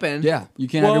window open. Yeah, you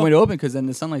can't have your Well- window open because then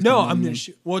the sunlight's No, coming in I'm and gonna then-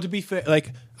 shoot. Well, to be fair,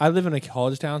 like I live in a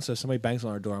college town, so if somebody bangs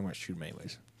on our door, I'm gonna shoot them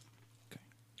anyways.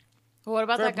 Well, what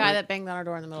about Fair that guy point. that banged on our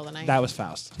door in the middle of the night? That was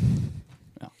Faust.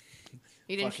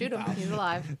 You didn't shoot him. He's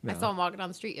alive. I saw him walking down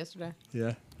the street yesterday.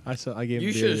 Yeah, I gave him. You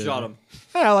beer should have the shot other him. day.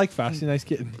 Hey, I like Faust. He's a nice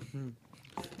kid.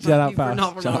 Shout out You for Faust.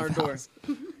 knocking Shout on out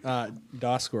our door.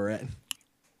 DOS Squirette.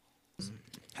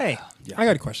 Hey, I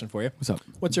got a question for you. What's up?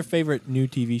 What's your favorite new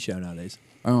TV show nowadays?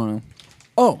 I don't know.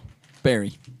 Oh,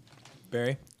 Barry.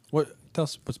 Barry. What? Tell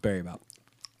us what's Barry about.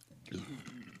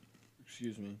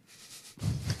 Excuse me.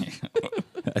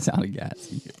 That sounded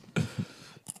gassy.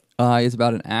 It's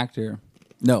about an actor.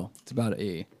 No, it's about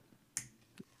a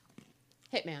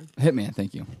Hitman. hitman.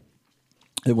 Thank you.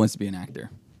 It wants to be an actor.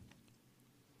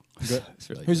 It's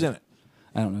really Who's good. in it?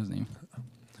 I don't know his name.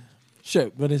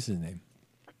 Shit. What is his name?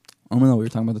 I don't know. We were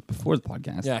talking about this before the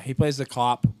podcast. Yeah, he plays the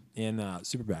cop in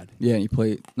Superbad. Yeah, you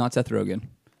play not Seth Rogen.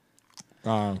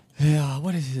 Yeah,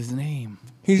 what is his name?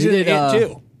 He's He in did, it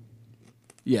too.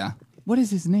 Yeah. What is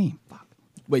his name? Fuck.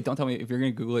 Wait, don't tell me. If you're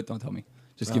going to Google it, don't tell me.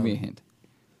 Just give me a hint.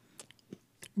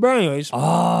 But anyways,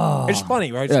 it's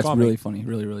funny, right? Yeah, it's comedy. really funny.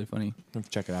 Really, really funny. Let's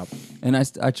check it out. And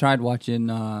I tried watching,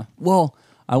 I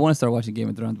want to start watching Game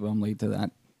of Thrones, but I'm late to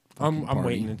that. I'm party.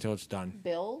 waiting until it's done.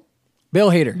 Bill? Bill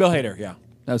Hader. Bill Hader, yeah.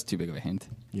 That was too big of a hint.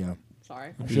 Yeah.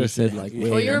 Sorry. You just said like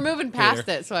Well, Well, you Hader. were moving past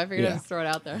Hater. it, so I figured Yeah. I'd just throw it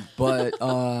out there. But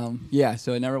yeah,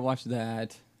 so I never watched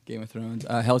that. Game of Thrones.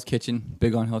 Hell's Kitchen.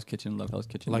 Big on Hell's Kitchen. Love Hell's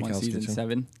Kitchen. Like One Hell's season Kitchen.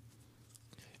 7.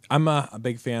 I'm a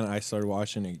big fan. I started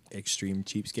watching Extreme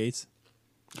Cheapskates.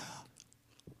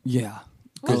 Yeah.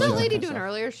 What was Good that show. lady doing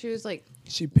earlier? She was like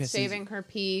She pisses. saving her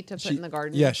pee to put she- in the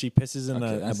garden. Yeah, she pisses in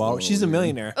Okay, a that's a bottle. little She's a weird.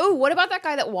 millionaire. Oh, what about that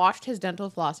guy that washed his dental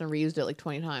floss and reused it like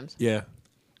 20 times? Yeah. It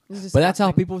was But that's how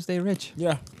disgusting. people stay rich.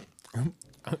 Yeah.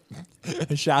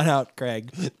 Shout out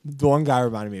Craig. The one guy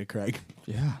reminded me of Craig.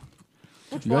 Yeah.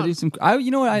 Which You gotta one? do some.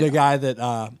 You know what? The guy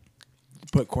that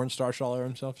put cornstarch all over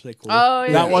himself. Say cool. Oh,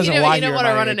 yeah. That You wasn't don't- why you he don't wanna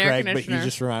reminded run me an of air Craig, but he conditioner.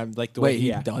 just reminded like the way Wait,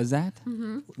 he acted. does that?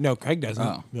 No, Craig doesn't.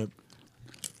 Oh. But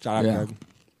shout out Yeah. Craig.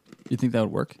 You think that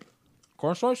would work?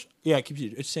 Cornstarch? Yeah, it keeps you.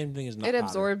 It's the same thing as nut It powder.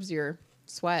 absorbs your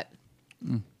sweat.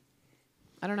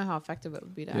 I don't know how effective it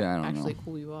would be to Yeah, I don't actually know.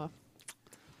 cool you off.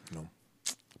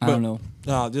 I don't know.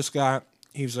 No, this guy,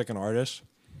 he was like an artist.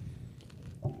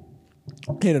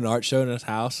 He had an art show in his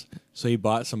house, so he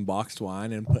bought some boxed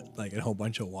wine and put like a whole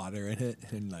bunch of water in it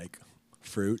and like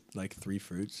fruit, like 3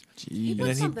 fruits. He Jeez. put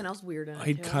then he- something else weird in it.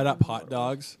 He'd too. cut up hot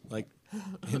dogs, like,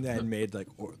 and then made like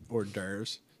hors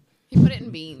d'oeuvres. He put it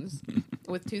in beans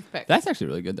with toothpicks. That's actually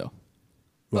really good though.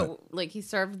 but like he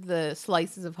served the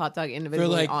slices of hot dog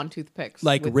individually like- on toothpicks,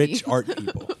 Like with rich beans. art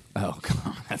people. Oh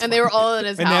god. That's and they were all in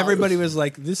his And house. everybody was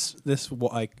like, this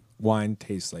like wine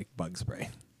tastes like bug spray.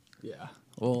 yeah.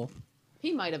 Well,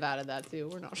 He might have added that too.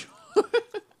 We're not sure.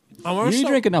 you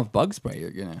drink enough bug spray,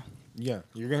 you're gonna Yeah,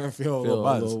 you're gonna feel a feel little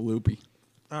a buzz. little loopy.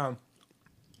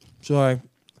 So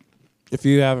if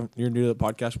you're new to the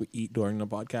podcast, we eat during the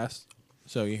podcast,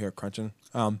 so you hear crunching.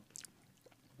 I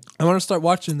want to start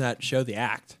watching that show, The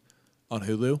Act, on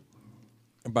Hulu,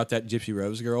 about that Gypsy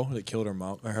Rose girl that killed her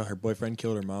mom. Or her boyfriend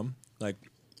killed her mom. Like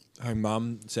her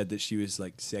mom said that she was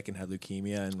like sick and had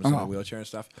leukemia and was in a Oh. wheelchair and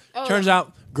stuff. Oh, Turns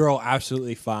out, girl,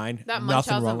 absolutely fine. That Nothing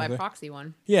Munchausen wrong by with her. proxy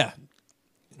one. Yeah.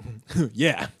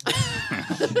 Yeah.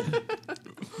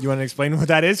 You want to explain what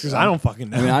that is? Because I don't fucking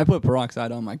know. I mean, I put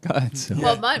peroxide on my gut. So.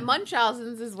 Well,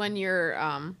 Munchausen's is when you're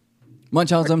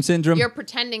Munchausen syndrome. you're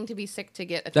pretending to be sick to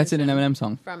get attention That's in an Eminem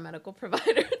song. from medical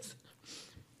providers.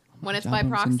 When it's by Munchausen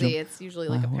proxy, syndrome. it's usually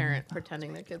like a parent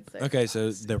pretending their kid's sick. Okay,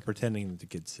 so they're pretending that the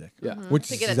kid's sick. Yeah. Which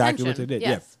To is get exactly what attention. they did.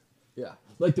 Yes. Yeah.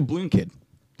 Like the balloon kid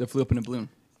that flew up in a balloon.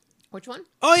 Which one?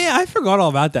 Oh yeah, I forgot all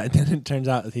about that. Then it turns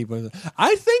out that he was.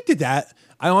 I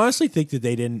honestly think that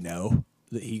they didn't know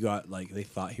that he got they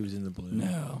thought he was in the balloon.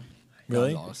 No.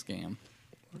 Really? That was all a scam.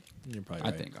 You're probably I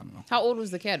right. think. I don't know. How old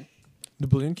was the kid? The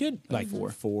balloon kid, Like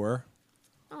four.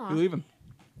 Aw. Believe him.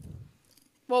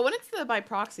 Well, when it's by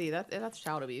proxy, that's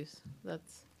child abuse.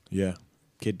 That's Yeah,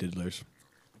 kid diddlers.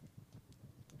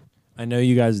 I know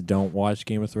you guys don't watch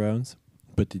Game of Thrones,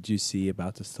 but did you see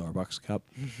about the Starbucks cup?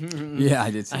 Yeah,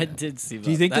 I did see I that. did see.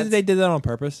 Do you think that they did that on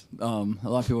purpose? A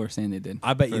lot of people are saying they did.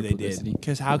 I bet you for they publicity. did.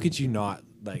 Because how could you not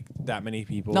that many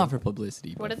people? Not for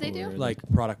publicity. What but did they do? for, like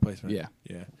product placement. Yeah.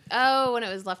 yeah, oh, when it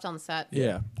was left on the set.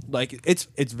 yeah. Like it's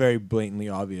very blatantly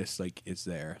obvious. Like it's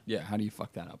there. Yeah, how do you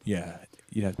fuck that up? Yeah,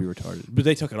 you'd have to be retarded. But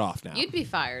they took it off now. You'd be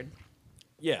fired.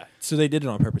 Yeah, so they did it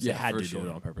on purpose. Yeah, they had for to sure. do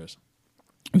it on purpose.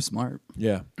 It was smart.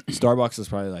 Yeah, Starbucks is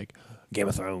probably like Game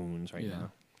of Thrones right Yeah.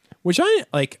 now, which I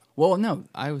like. Well, no,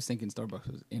 I was thinking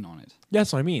Starbucks was in on it.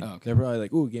 That's what I mean. Oh, okay. They're probably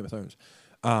like, "Ooh, Game of Thrones."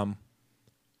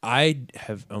 I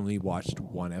have only watched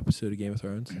one episode of Game of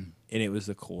Thrones, and it was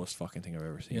the coolest fucking thing I've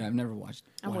ever seen. Yeah, I've never watched.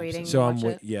 I'm one waiting. episode. So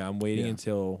Watch it. I'm waiting Yeah.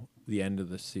 until the end of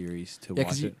the series to Yeah, watch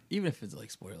because it. even if it's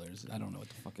like spoilers, I don't know what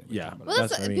the fuck. we're Yeah. talking about. Well,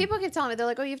 That's what I mean. people keep telling me they're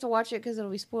like, "Oh, you have to watch it because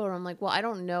it'll be spoiler." I'm like, "Well, I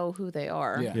don't know who they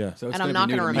are. Yeah. Yeah. So it's And I'm be not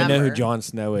new gonna to me. I know who remember. Jon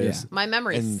Snow is. Yeah. My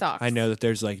memory And sucks." I know that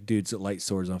there's like dudes that light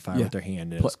swords on fire Yeah. with their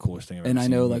hand, and it's the coolest thing I've ever And I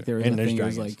seen. know like there was and a there's thing that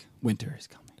was dragons. like winter is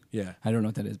coming. Yeah. I don't know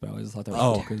what that is, but I always thought that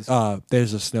was cool 'cause-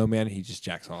 There's a snowman. He just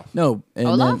jacks off. no, and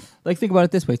Olaf? then, like think about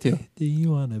it this way too. Do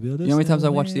you want to build a You know how many times I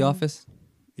watched The snowman? Office?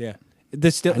 Yeah.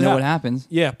 There's still I know what happens.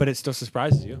 Yeah, but it still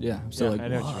surprises you. Yeah, so like I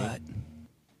know what you mean. what?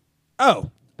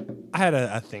 Oh, I had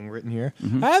a thing written here.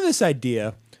 Mm-hmm. I have this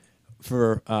idea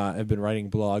for I've been writing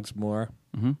blogs more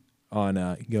Mm-hmm. on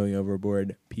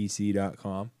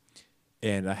goingoverboardpc.com,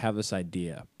 and I have this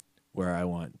idea where I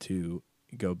want to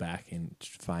go back and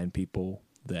find people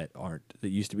that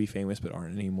used to be famous but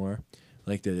aren't anymore,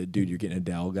 like the dude you're getting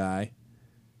Adele guy,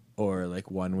 or like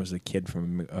one was a kid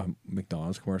from a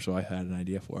McDonald's commercial I had an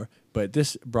idea for. But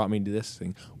this brought me to this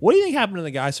thing. What do you think happened to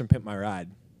the guys from Pimp My Ride?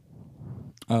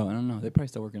 Oh, I don't know. They probably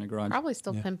still work in a garage. Probably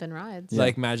still Yeah. pimping rides. Yeah.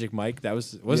 Like Magic Mike, that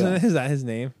wasn't Yeah. is that his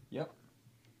name? Yep.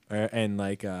 And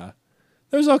like there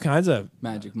was all kinds of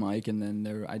Magic Mike, and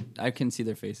then I can see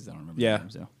their faces. I don't remember. Yeah. Their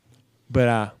names, so.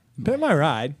 but Pimp My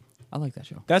Ride. I like that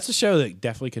show. That's a show that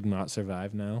definitely could not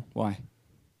survive now. Why?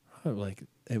 Like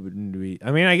it wouldn't be.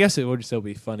 I mean, I guess it would still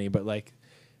be funny, but like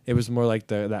it was more like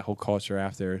that whole culture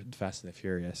after Fast and the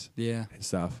Furious Yeah. and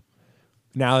stuff.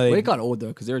 Now they Well, it got old though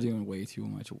because they were doing way too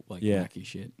much like Yeah. wacky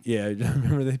shit. yeah.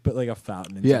 Remember they put like a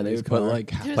fountain in Yeah, somebody's they would put car?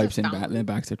 like There's a pipes in fountain? the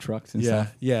backs of trucks and yeah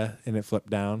stuff. yeah, and it flipped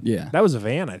down. Yeah. that was a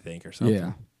van, I think, or something.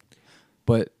 Yeah.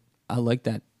 But I like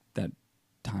that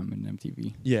time in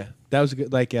MTV. Yeah, that was a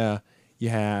good. Like you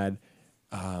had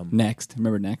Next,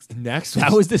 remember Next? next.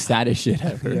 That was the saddest shit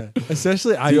ever. yeah.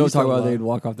 Especially I You used talk to about love- they'd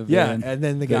walk off the Yeah, van. and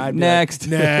then the Like, guy would be next.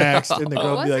 like, next, and the girl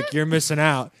would was be like, it? "You're missing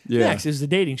out." Yeah. Next is the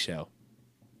dating show.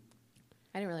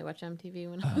 I didn't really watch MTV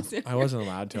when I was in. I wasn't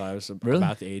allowed till I was Really?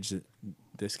 about the age that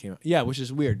this came out. Yeah, which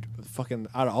is weird. Fucking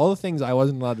out of all the things I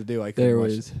wasn't allowed to do, I couldn't There watch.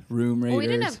 was Room Raiders. Well, we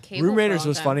didn't have cable. Room for a Raiders long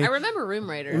was time. funny. I remember Room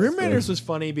Raiders. Room Raiders was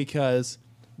funny because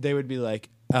they would be like,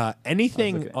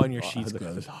 anything on your sheets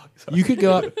glows. You could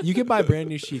go, you could buy brand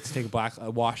new sheets, take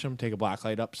a wash them, take a black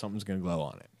light up, something's gonna glow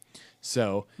on it.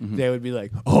 So they would be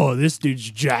like, "Oh, this dude's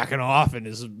jacking off in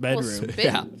his Well, bedroom." spit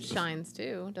Yeah. shines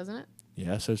too, doesn't it?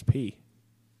 Yeah, so's pee.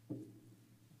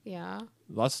 Yeah.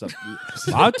 Lots of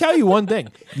stuff. I'll tell you one thing.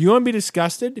 You want to be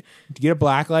disgusted? Get a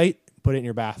black light, put it in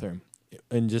your bathroom,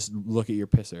 and just look at your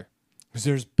pisser. Because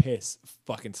there's piss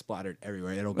fucking splattered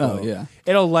everywhere. It'll glow. Oh, yeah.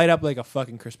 It'll light up like a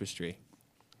fucking Christmas tree.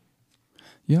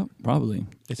 Yep, probably.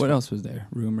 It's What fun. else was there?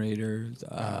 Room Raiders.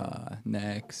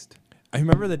 Next. I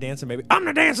remember the dancing baby. I'm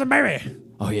the dancing baby.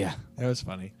 Oh yeah. That was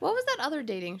funny. What was that other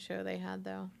dating show they had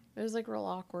though? It was like real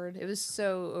awkward. It was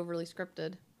so overly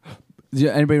scripted. Does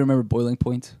anybody remember Boiling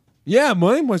Point? Yeah,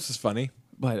 William was just funny.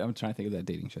 But I'm trying to think of that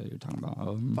dating show you were talking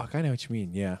about. Fuck, I know what you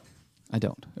mean. Yeah. I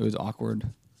don't. It was awkward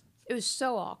It was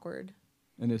so awkward.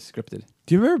 and it was scripted.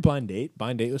 Do you remember Blind Date?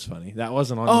 Blind Date was funny. That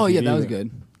wasn't on Oh MTV yeah, that was either.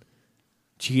 good.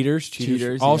 Cheaters.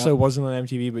 Cheaters, also yeah. wasn't on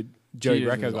MTV, but Joey Cheaters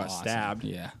Greco was got awesome. stabbed.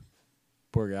 Yeah.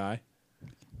 Poor guy.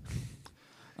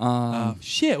 Um,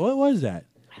 Shit, what was that?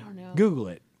 I don't know. Google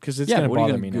it, because it's yeah, gonna what are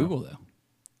you bother gonna me Google now.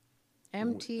 though?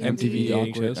 MTV, MTV dating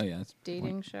awkward. shows? Oh yeah. That's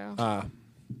dating show.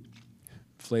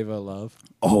 Flavor of Love.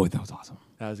 Oh, that was awesome.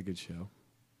 That was a good show.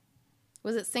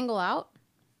 Was it Single Out?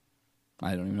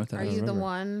 I don't even know what that Are is. you the remember.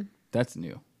 one? That's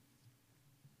new.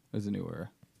 That's a newer.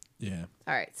 Yeah.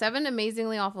 All right. 7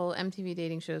 amazingly awful MTV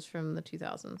dating shows from the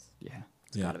 2000s. Yeah.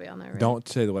 It's got to be on there. Right? Don't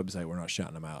say the website. We're not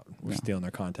shutting them out. We're No. stealing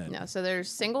their content. No. So there's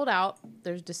singled out.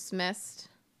 There's dismissed.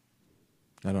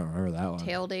 I don't remember that one.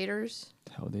 Tail daters.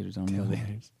 Tail daters on Tail the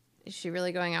daters. Is she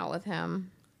really going out with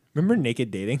him? Remember Naked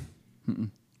Dating?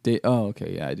 Oh,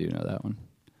 okay. Yeah, I do know that one.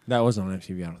 That wasn't on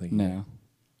MTV. I don't think. No.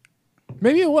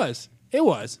 Maybe it was. It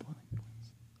was.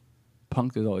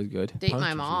 Punked is always good. Date Punked my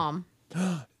was mom.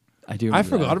 I do. I remember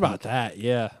forgot that. about that.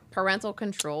 Yeah. Parental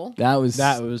control. That was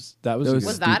Was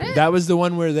Was that it? That was the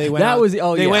one where they went. That on- was the-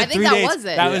 oh, they yeah. went I think 3 that dates. was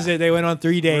it. That was Yeah. it. They went on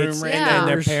 3 dates, Room and then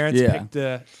their raiders. parents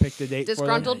Yeah. picked a date for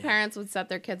Disgruntled them. parents would set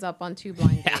their kids up on 2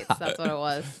 blind dates. That's what it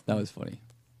was. That was funny.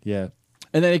 Yeah.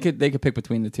 And then they could pick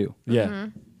between the two, Yeah.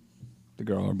 the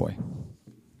girl or boy,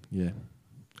 Yeah.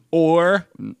 Or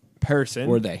person.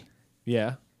 or they.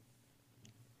 Yeah.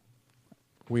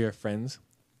 We are friends.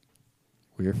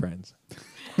 We are friends.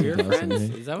 Your That was friends?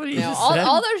 amazing. Is that what he No, just all, said?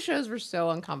 all those shows were so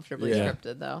uncomfortably Yeah.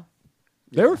 scripted, though.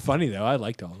 They were funny though. I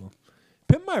liked all of them.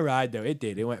 Pimp My Ride though, it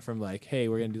did. It went from like, hey,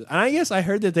 we're gonna do this. And I guess I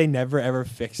heard that they never ever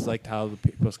fixed like how the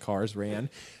people's cars ran.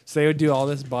 So they would do all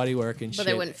this body work and But shit.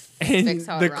 they wouldn't and fix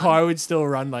how it the run. car would still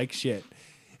run like shit.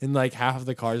 And like half of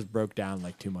the cars broke down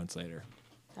like 2 months later.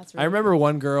 That's I remember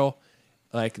one girl,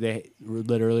 like they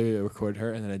literally recorded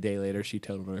her, and then a day later she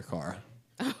totaled her car.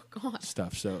 Oh God.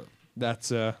 Stuff. So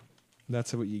that's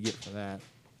what you get for that.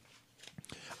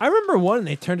 I remember one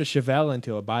they turned a Chevelle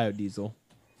into a biodiesel,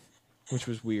 which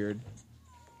was weird.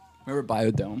 Remember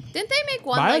Biodome? Didn't they make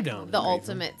one like Biodome the is amazing.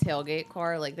 ultimate tailgate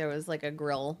car? Like there was like a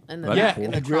grill and the That'd be back cool.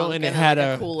 and the a grill, trunk and it had like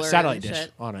a cooler satellite and dish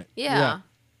shit. on it. Yeah.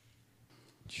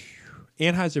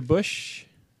 Anheuser-Busch,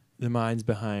 the minds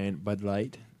behind Bud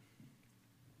Light,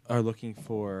 are looking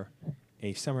for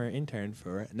a summer intern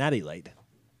for Natty Light.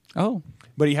 Oh,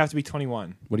 But you have to be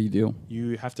 21. what do you do?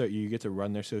 You get to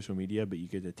run their social media, but you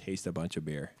get to taste a bunch of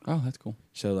beer. Oh, that's cool.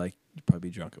 So like you'd probably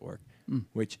be drunk at work,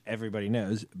 which everybody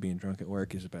knows being drunk at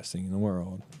work is the best thing in the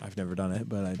world. I've never done it,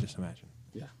 but I just imagine.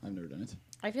 Yeah, I've never done it.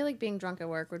 I feel like being drunk at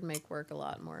work would make work a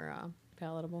lot more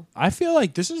palatable. I feel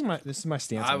like this is my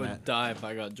stance I on would that. die if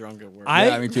I got drunk at work.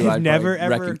 I me too. have I'd never probably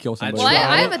wreck ever. and kill somebody. Well, I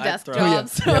I'd have a I'd desk throw- job, Yeah.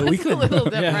 so Yeah, we it's a could-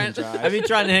 little Yeah. different. I'd be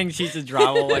trying to hang sheets of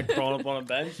drywall like crawling up on a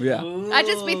bench. Yeah. I'd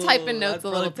just be typing notes I'd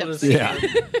a little probably put tipsy.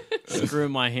 Yeah. Screw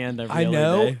in my hand every I other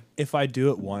know day. if I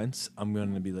do it once, I'm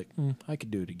going to be like, I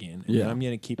could do it again. And Yeah. then I'm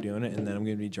going to keep doing it, and then I'm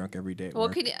going to be drunk every day. At Well,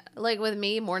 work. could you, like with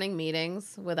me, morning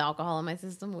meetings with alcohol in my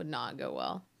system would not go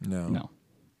well. No. No,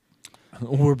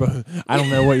 We're both. I don't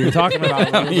know what you're talking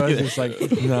about. We're both just like,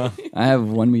 no. I have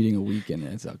one meeting a week and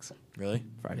it sucks. Really?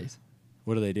 Fridays,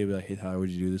 What do they do? Be like, hey, Tyler, what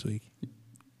did you do this week?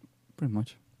 pretty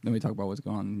much. Then we talk about what's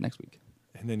going on next week.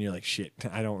 And then you're like, shit,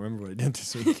 I don't remember what I did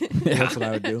this week. That's what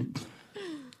I would do.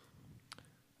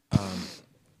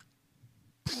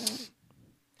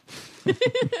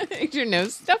 Is your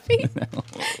nose stuffy?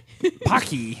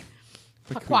 Pocky.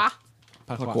 Pakwa.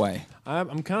 Fuck way.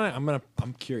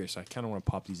 I'm curious. I kind of want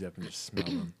to pop these up and just smell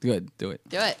them. Good, do it.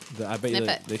 Do it. I bet you Sniff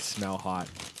it. they smell hot.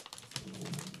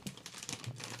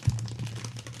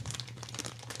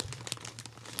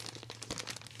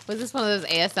 Was this one of those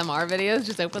ASMR videos?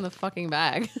 Just open the fucking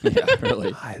bag. Yeah,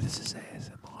 really. Hi, this is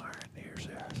ASMR. And here's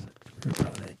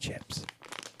our chips.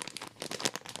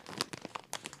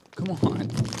 Come on.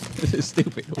 This is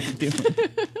stupid. What are you doing?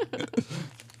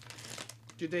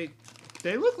 Dude,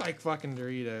 they look like fucking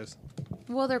Doritos.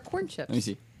 Well, they're corn chips. Let me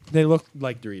see. They look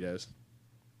like Doritos.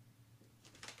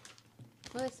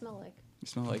 What do they smell like? You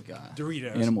smell like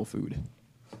Doritos. animal food.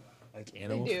 Like They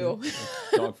animal do. food?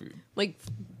 Dog food. Like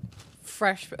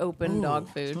fresh, open dog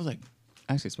It food. smells like,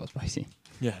 actually it smells spicy.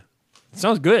 Yeah. It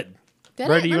sounds good. Did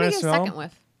Brady, it? you Let me wanna get a smell second 'em?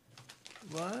 whiff.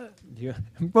 What? Yeah.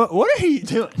 But what are you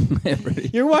doing? Brady.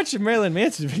 You're watching Marilyn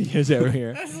Manson videos over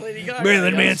here. Lady Gaga.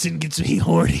 Marilyn Manson gets me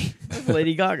horny.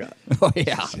 Lady Gaga. Oh,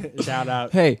 yeah. Shout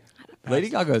out. Hey, Lady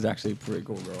Gaga is actually a pretty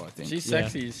cool girl, I think. She's Yeah.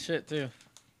 sexy as shit too.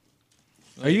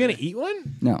 Are you gonna eat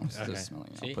one? No, it's Okay. just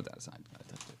smelling. See? I'll put that aside. I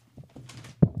touched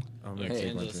it. I'm Look, gonna take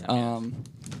Angela one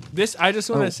said- too. This I just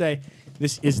want to Oh. say,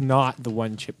 this is not the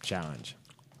one chip challenge.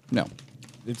 No.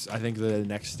 It's I think the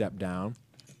next step down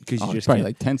because you Oh, it's just probably can't,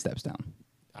 like 10 steps down.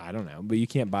 I don't know, but you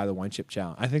can't buy the one chip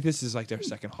challenge. I think this is like their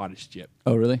second hottest chip.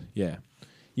 Oh, really? Yeah,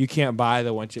 you can't buy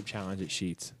the one chip challenge at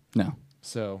Sheets. No.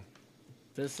 So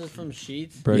This is from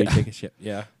Sheets. Brody, Yeah. take a chip.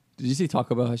 Yeah. Did you see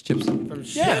Taco Bell has chips? Did From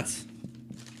Yeah. Sheets.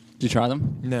 you try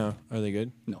them? No, are they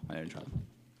good? No, I didn't try them.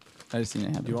 I just seen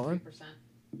it have Do you them. want one? 3%.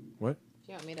 What?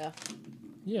 Do you want me to?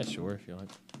 Yeah, sure. If you like.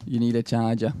 You need a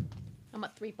charger. I'm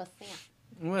at 3%.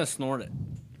 I'm gonna snort it.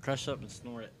 Crush up and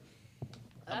snort it.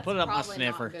 That's put it up my probably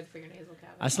sniffer. Not good for your nasal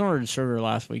cavity. I snorted sugar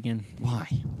last weekend. Why?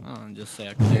 Oh, just say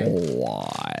I could.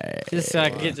 Why? Just so I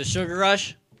could get the sugar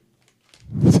rush.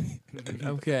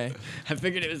 Okay. I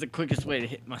figured it was the quickest way to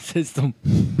hit my system.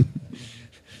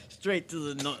 Straight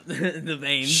to the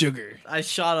veins. Sugar. I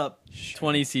shot up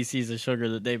 20 cc's of sugar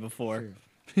the day before.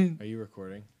 Are you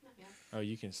recording? Oh,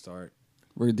 you can start.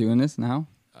 We're doing this now.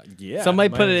 Yeah. Somebody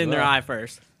might put it as in their well. eye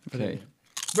first. Okay.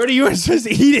 Brody, you weren't supposed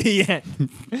to eat it yet.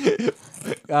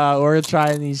 We're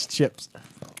trying these chips.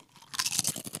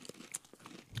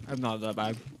 I'm not that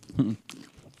bad.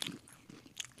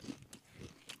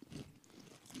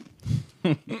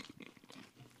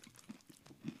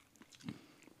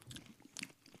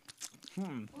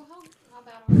 Well, how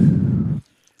bad are you?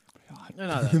 They're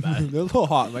not that bad. They're a little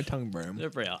hot. My tongue burned. They're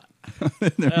pretty hot.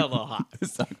 They're a little hot.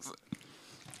 This sucks.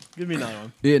 Give me another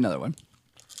one. Eat another one.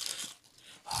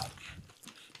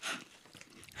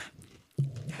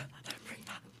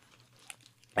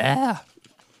 Ah.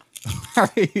 Are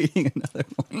you eating another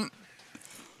one?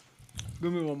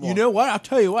 Give me one more. You know what? I'll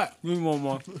tell you what. Give me one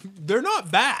more. They're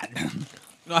not bad.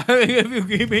 If you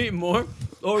keep eating more,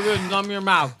 or just numb your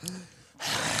mouth.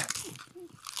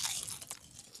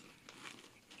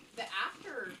 The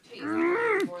aftertaste is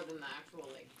more than the actual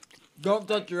like. Don't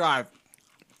touch your eye.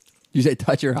 You say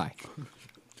touch your eye.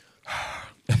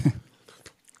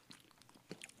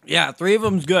 Yeah, 3 of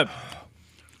them's good.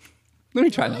 Let me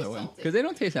try Really another one salty. because they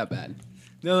don't taste that bad.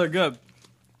 No, they're good.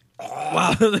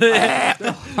 Wow.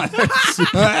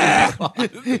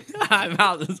 My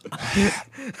mouth is.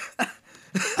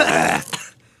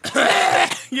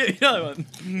 Give me another one.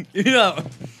 Give me another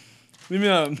one. Give me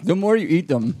another one. The more you eat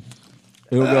them,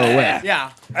 it'll go away.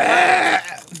 Yeah.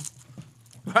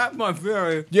 That's my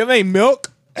theory. Do you have any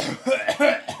milk?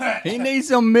 He needs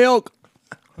some milk.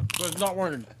 But it's not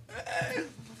working.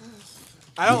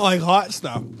 I don't like hot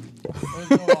stuff.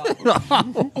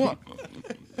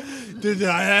 Dude,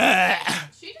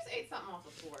 She just ate something off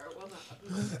the floor. It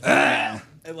wasn't.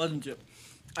 It wasn't chip.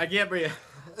 I can't breathe.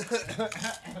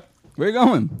 Where you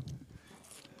going?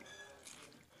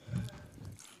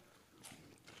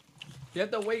 You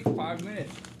have to wait 5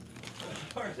 minutes.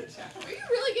 Are you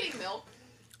really getting milk?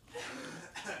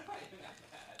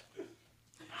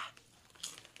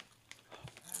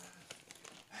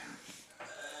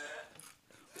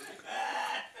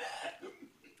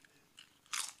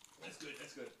 That's good.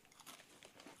 That's good.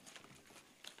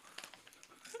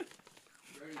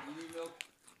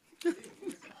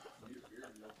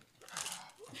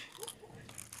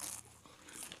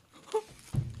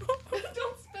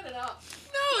 Don't spit it out.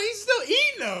 No, he's still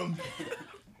eating them.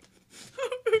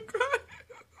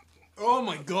 Oh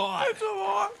my god. So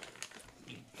hard.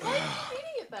 Why are you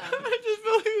eating it then? I just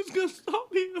felt he was gonna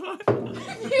stop me.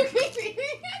 You keep eating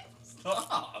it.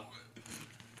 Stop.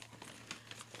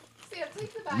 Sam,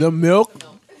 take the bag. The milk The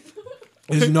milk.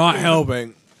 is not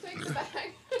helping. Take the bag.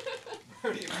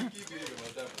 Are you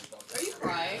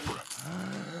crying?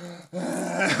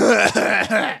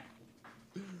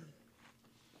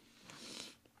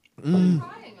 What are you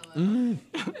crying on?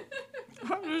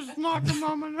 I just knocked him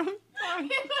on my nose.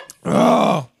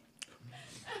 Oh.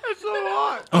 It's so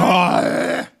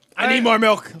hot. I need more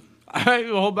milk. I ate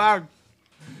the whole bag.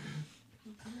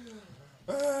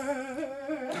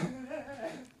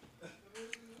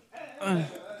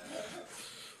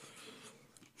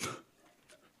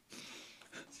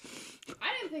 I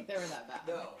didn't think they were that bad.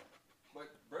 No. But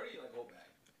Brody, like, whole bag.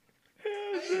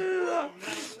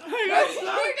 You're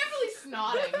definitely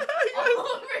snotting all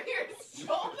over your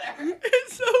shoulder.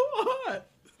 It's so hot.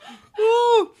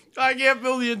 Ooh, I can't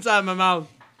feel the inside of my mouth.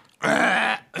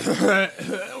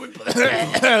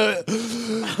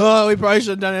 Oh, we probably should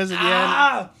have done this again.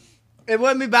 Ah! It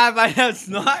wouldn't be bad if I had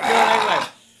snot going anyway.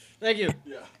 Thank you.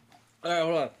 Yeah. All right,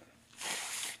 hold on.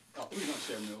 Oh, please don't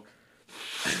share milk.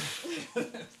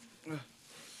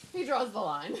 He draws the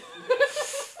line.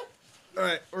 All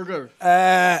right, we're good.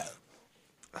 Uh,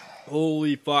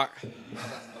 Holy fuck.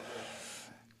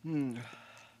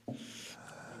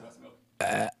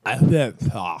 I bet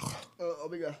talk. I'll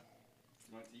be good.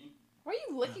 Why are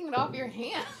you licking it off your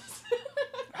hands?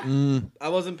 I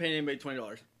wasn't paying anybody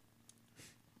 $20.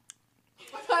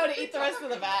 I would eat the rest of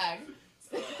the bag.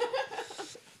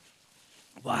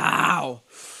 Wow.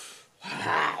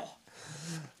 Wow.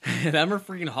 Them are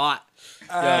freaking hot.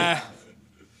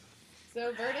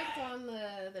 So verdict on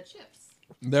the chips.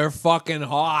 They're fucking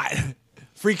hot.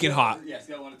 Freaking hot. Yeah,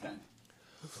 scale 1 to 10.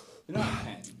 You're not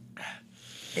 10.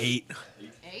 8.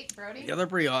 8, Brody? Yeah, they're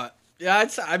pretty hot. Yeah,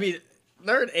 I mean,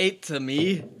 they're an 8 to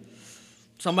me.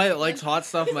 Somebody that likes hot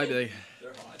stuff might be like,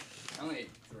 They're hot. I only ate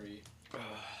 3.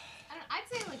 I'd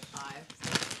say like 5.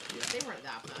 They weren't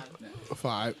that bad.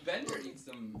 5. Bender eats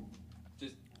them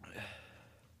just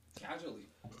casually.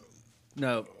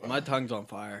 no, my tongue's on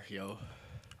fire, yo.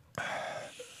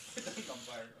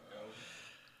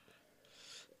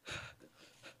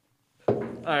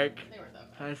 right.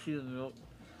 Can I see the milk?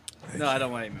 No, I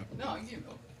don't want any milk. No, you can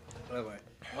go. Wait.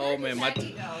 Oh man, my. Are you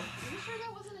sure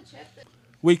that wasn't a chip?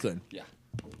 Weakland. Yeah.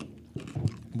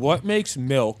 What makes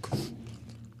milk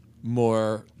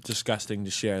more disgusting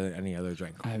to share than any other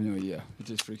drink? I have no idea. It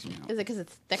just freaks me out. Is it because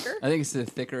it's thicker? I think it's the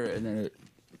thicker and then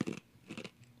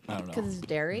I don't know. Because it's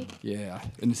dairy? Yeah,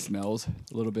 and it smells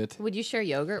a little bit. Would you share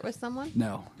yogurt with someone?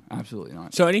 No, absolutely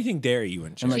not. So anything dairy you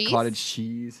wouldn't share. And like Cheese? cottage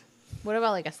cheese. What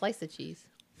about like a slice of cheese?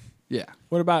 Yeah.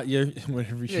 What about your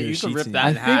whatever Yeah, your you can sheets rip in? that I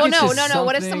in think half. Well, it's no, just no.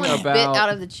 What if something someone bit about- out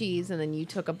of the cheese and then you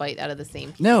took a bite out of the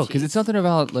same piece? No, of because cheese? it's something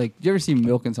about like. Do you ever see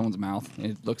milk in someone's mouth? And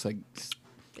it looks like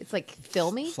It's like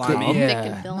filmy. Slimy. Thick yeah,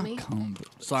 and filmy. not cum,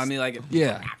 but- Slimy like it.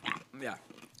 yeah. Yeah.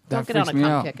 Don't That get on a freaks me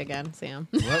cum out. kick again, Sam.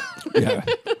 Yeah.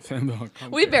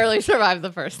 We barely survived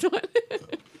the first one.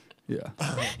 Yeah.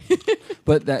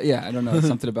 But that, yeah, I don't know. It's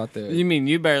something about the. You mean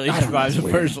you barely I don't know, survived it's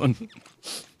the weird. first one?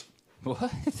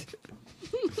 What?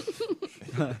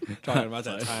 Talking about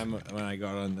that time when I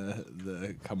got on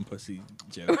the cum pussy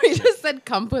joke. We just said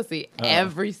cum pussy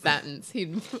every sentence.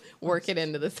 He'd work it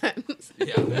into the sentence.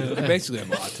 Basically,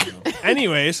 I'm allowed to know.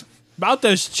 Anyways, about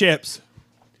those chips.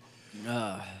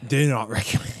 Do not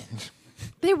recommend.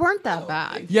 They weren't that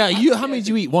bad. Yeah, you. How many did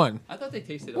you eat? One. I thought they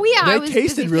tasted. Well, yeah, I They was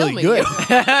tasted busy really filming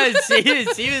good.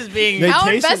 you. she was being They How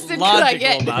tasted invested could I logical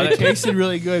get? about It it. tasted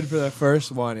really good for the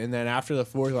first one, and then after the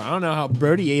fourth one, I don't know how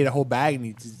Brody ate a whole bag and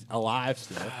he's alive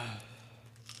still.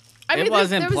 I mean, It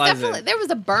wasn't there was pleasant. definitely there was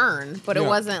a burn, but it Yeah.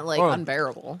 wasn't like Oh.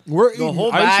 unbearable. We're The eating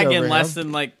whole ice bag over in here. less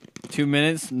than like 2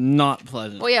 minutes. Not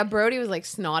pleasant. Well, yeah, Brody was like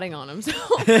snotting on himself.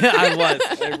 I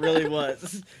was. I really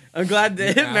was. I'm glad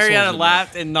that assholes Mariana in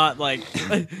laughed and not like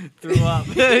threw up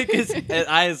because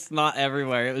I had snot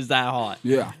everywhere. It was that hot.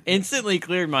 Yeah. Instantly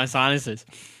cleared my sinuses.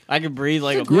 I could breathe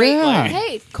like It's a a great, Yeah. like-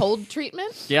 hey, cold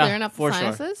treatment, Yeah, clearing up the for sure.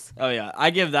 sinuses. Oh yeah,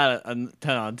 I give that a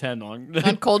 10 out of 10 on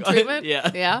On cold treatment,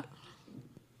 yeah. yeah.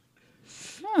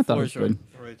 I thought For it was sure. good.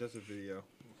 Alright, that's a video.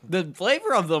 The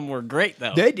flavor of them were great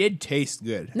though. They did taste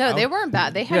good. No, they weren't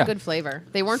bad. They had Yeah. good flavor.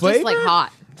 They weren't just like Flavor?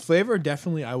 hot. Flavor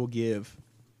definitely I will give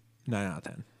 9 out of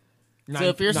 10. So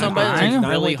if you're Nine- somebody nine- that likes nine-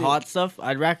 nine really would be- hot stuff,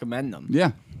 I'd recommend them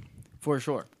Yeah. for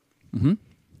sure.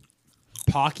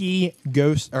 Pocky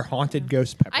ghost or haunted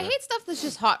ghost pepper. I hate stuff that's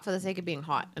just hot for the sake of being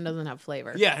hot and doesn't have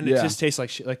flavor. Yeah, and it Yeah. just tastes like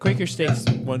shit. Like Quaker Steaks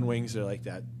one wings are like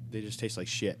that. They just taste like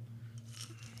shit.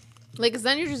 Like, 'cause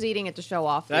then you're just eating it to show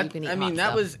off that you That, can eat I mean,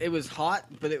 hot that stuff. it was hot,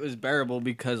 but it was bearable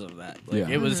because of that. Like,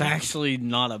 Yeah. it was actually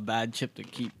not a bad chip to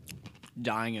keep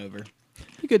dying over.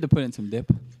 Be good to put in some dip.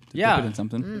 To Yeah. Dip it in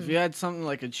something. Mm. If you had something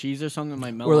like a cheese or something, that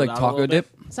might melt Or like it out a taco little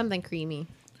bit. dip. Something creamy,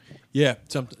 Yeah,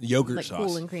 something yogurt like sauce.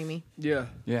 cool and creamy. Yeah.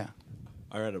 Yeah.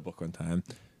 I read a book one time.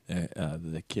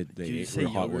 The kid they Did you ate say real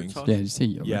hot yogurt wings. sauce? Yeah, just say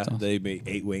yogurt Yeah, sauce. they made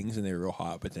 8 wings and they were real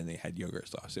hot, but then they had yogurt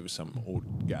sauce. It was some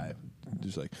old guy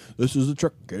just like, this is a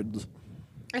trick, kids.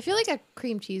 I feel like a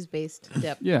cream cheese based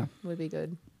dip Yeah. would be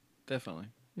good. Definitely.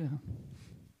 Yeah.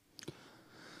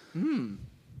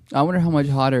 I wonder how much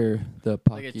hotter the Like a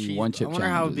Pocky cheese. one chip I wonder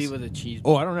how it would be challenge is. with a cheese.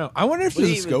 Oh, I don't know. I wonder if What do there's a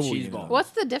you eat with Scoville cheese unit. ball? What's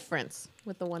the difference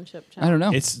with the one chip I challenge? don't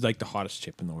know. It's like the hottest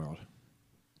chip in the world.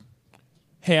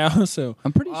 Hey, I also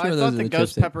I'm pretty Oh, sure I those thought are the the ghost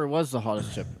chips that- pepper was the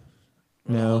hottest chip.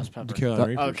 Or the no hottest pepper. the Carolina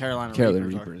Reaper. Oh, Carolina Carolina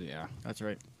Reaper. Reaper. Yeah. That's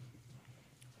right.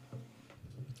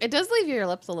 It does leave your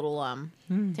lips a little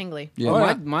tingly. Yeah. Oh, my,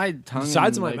 yeah. my tongue, The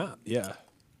sides of and, my like, mouth. Yeah,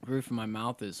 roof of my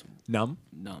mouth is numb.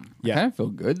 numb. I Yeah, kind of feel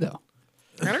good though.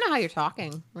 I don't know how you're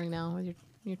talking right now with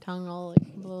your tongue all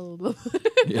like blah, blah, blah.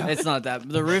 Yeah. It's not that.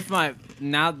 The roof, my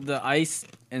now the ice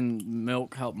and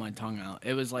milk helped my tongue out.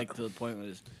 It was like to the point where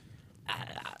it's.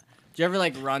 Do you ever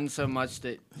like run so much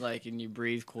that like and you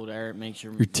breathe cold air, it makes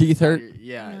your teeth hurt?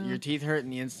 No. Your teeth hurt,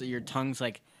 and the instant your tongue's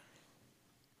like.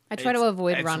 I try to It's-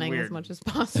 avoid it's running weird. as much as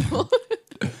possible.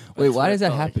 Wait, That's why what does it that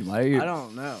felt happen? Why are you? I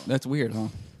don't know. That's weird, huh?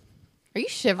 Are you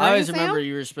shivering? I always Sam? remember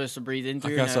you were supposed to breathe in I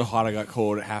through your got nose, so hot I got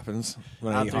cold. It happens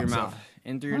when I out eat through your hot mouth, stuff.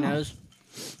 in through your nose.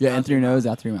 Yeah, in Out through your through your nose,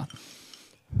 out through your mouth.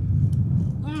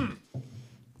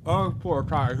 Oh, poor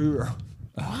Ty here.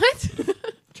 What?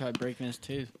 Try breaking his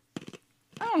tooth.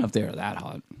 I don't know if they are that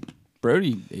hot.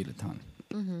 Brody ate a ton.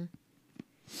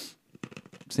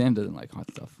 Sam doesn't like hot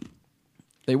stuff.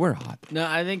 They were hot. No,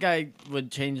 I think I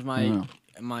would change my Yeah.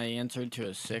 my answer to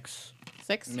a 6,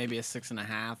 6? maybe a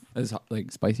 6.5. As hot,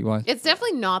 like spicy wise. It's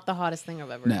definitely not the hottest thing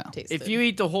I've ever No. tasted. If you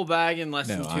eat the whole bag in less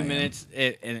No, than I 2 am. minutes,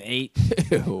 an 8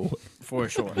 Ew. for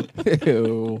sure.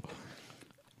 Ew.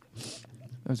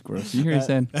 That was gross. You hear what he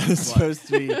said? It's supposed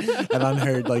to be an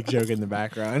unheard like joke in the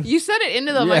background. You said it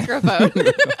into the Yeah. microphone.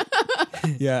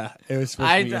 Yeah, it was. Supposed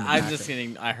to be in the I'm just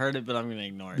background. gonna. I heard it, but I'm gonna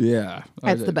ignore it. Yeah.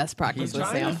 That's the best practice I'm with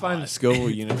trying to Sam. find the Scoville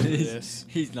unit for this.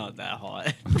 He's not that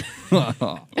hot.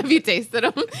 Have you tasted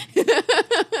them? Well,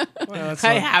 that's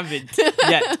I not- haven't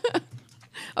yet.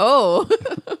 Oh.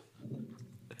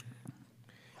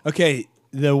 Okay,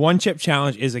 the one chip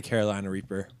challenge is a Carolina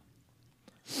Reaper.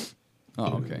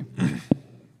 Oh, okay.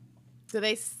 Do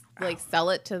they like sell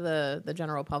it to the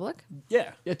general public?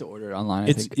 Yeah, You have to order it online. I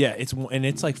it's think.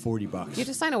 it's like $40. You have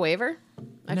to sign a waiver?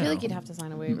 I No. feel like you'd have to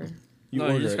sign a waiver. You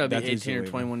order just it, gotta be that is 18 the or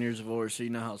waiver. 21 years of old, so you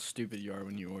know how stupid you are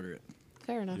when you order it.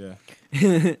 Fair enough.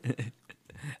 Yeah.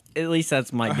 At least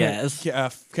that's my guess.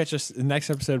 Catch us the next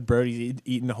episode. Brody's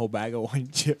eating a whole bag of one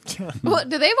chip. Well,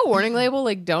 do they have a warning label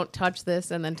like "Don't touch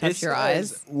this" and then touch It your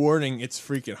says, eyes? Warning: it's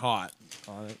freaking hot.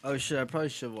 On it. Oh shit! I probably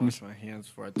should wash my hands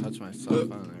before I touch my cell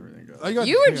phone and everything. Goes.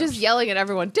 You were just yelling at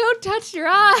everyone, "Don't touch your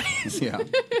eyes." Yeah.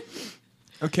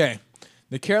 Okay,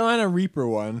 the Carolina Reaper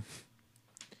one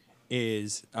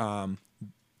is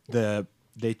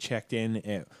they checked in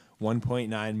at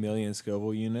 1.9 million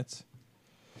Scoville units.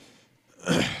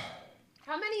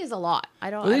 How many is a lot? I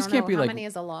don't. Well, I these don't can't know. be How like- many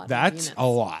is a lot? of That's units? a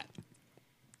lot.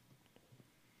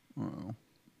 Oh.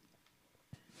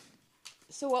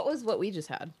 So what we just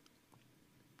had?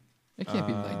 It can't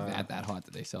be like that hot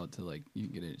that they sell it to like you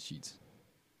can get it at Sheets.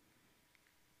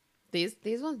 These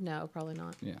ones? No, probably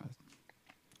not. Yeah.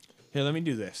 Here, let me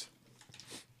do this.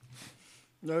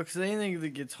 No, because anything that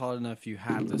gets hot enough, you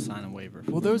have to sign a waiver.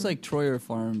 Well, those like Troyer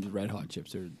Farms Red Hot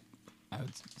chips are.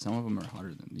 Some of them are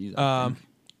hotter than these. I think.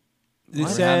 It What?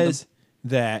 says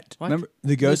that Remember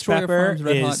the ghost Troyer pepper Farms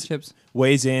Red Hot is chips?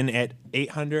 weighs in at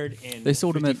 800 and They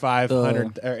sold 'em at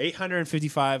 5,500 or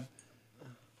 855,000,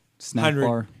 Snack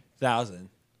bar.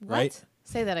 right? What?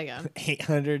 Say that again.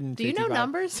 855. Do you know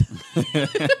numbers?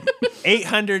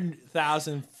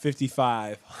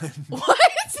 800,055. What?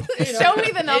 Show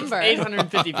me the number.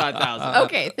 855,000.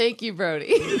 Okay, thank you,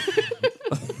 Brody.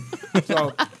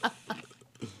 So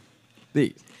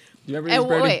These. Do you ever use And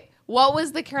Brady? wait, what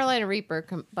was the Carolina Reaper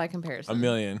by comparison? a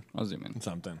million I'll zoom in.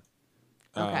 something.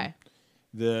 Okay.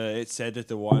 It said that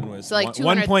the one was So, like,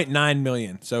 200 1.9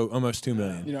 million, so almost 2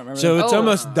 million. You don't remember so that? it's Oh.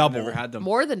 almost double. Never had them.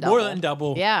 More than double. More than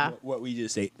double. Yeah. What we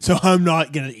just ate. So I'm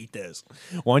not gonna eat this.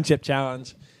 One chip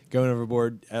challenge. Going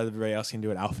overboard. Everybody else can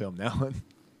do it. I'll film that one.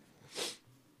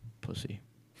 Pussy.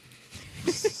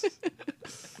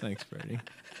 Thanks, Brady.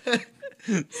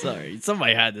 Sorry,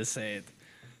 somebody had to say it.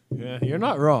 Yeah, you're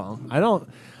not wrong.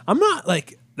 I'm not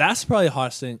like. That's probably the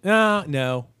hottest thing.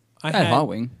 No. I That had hot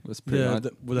wing was pretty hot.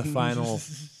 the final.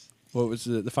 What was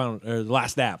the final or the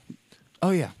last dap?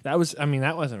 Oh yeah. That was. I mean,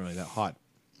 that wasn't really that hot.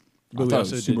 But we thought it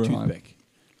also was did super hot. toothpick.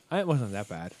 It wasn't that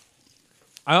bad.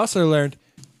 I also learned.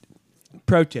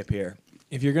 Pro tip here: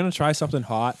 if you're gonna try something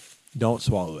hot, don't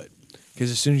swallow it, because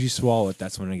as soon as you swallow it,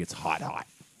 that's when it gets hot.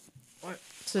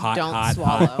 So Hot, don't hot,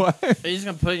 swallow. hot. Are you just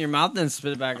gonna put it in your mouth and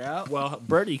spit it back out? Well,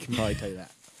 Birdie can probably tell you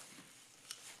that.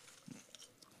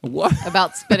 What?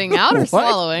 About spitting out or What?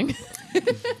 swallowing?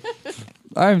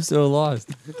 I'm so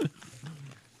lost.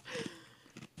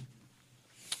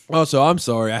 Also, I'm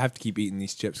sorry. I have to keep eating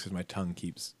these chips because my tongue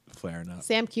keeps flaring up.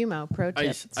 Sam Cumo, pro tip.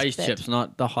 Ice spit. chips,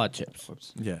 not the hot chips.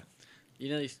 Yeah. You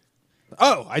know these.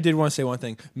 Oh, I did want to say one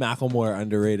thing. Macklemore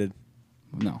underrated.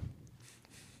 No.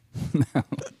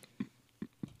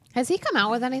 Has he come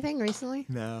out with anything recently?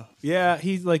 No. Yeah,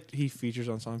 he features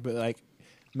on songs, but like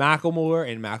Macklemore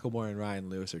and Ryan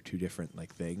Lewis are two different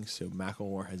like things. So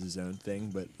Macklemore has his own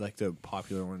thing, but like the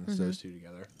popular one is those two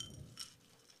together.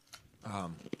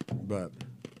 But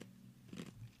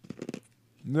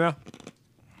yeah.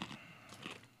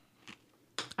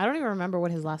 I don't even remember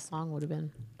what his last song would have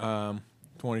been.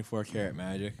 24 Karat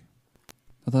Magic.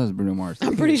 I thought it was Bruno Mars.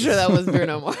 I'm pretty sure that was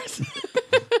Bruno Mars.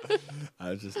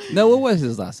 I was just No, what was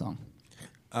his last song?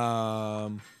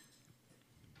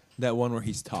 that one where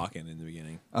he's talking in the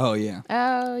beginning. Oh yeah.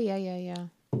 Oh, yeah.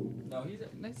 No,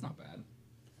 that's not bad.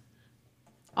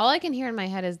 All I can hear in my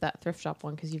head is that thrift shop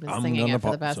one because you've been singing it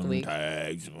for the past week.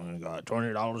 Tags. I got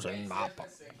 $20 in my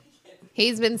pocket.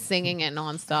 He's been singing it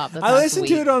nonstop. The I past listened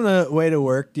week. to it on the way to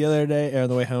work the other day, or on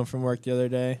the way home from work the other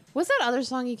day. What's that other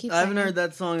song you keep I haven't singing? heard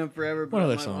that song in forever. But What I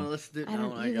other might song? wanna listen to it I now don't,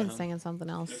 when I you've get been home. singing something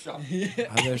else.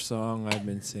 Other song I've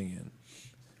been singing.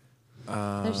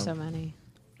 There's so many.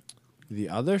 The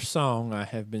other song I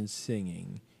have been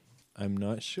singing, I'm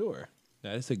not sure.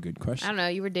 That is a good I question. don't know.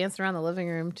 You were dancing around the living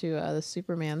room to the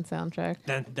Superman soundtrack.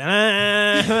 Dun, dun,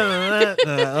 I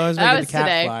was That making was the cat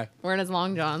today. fly. Wearing his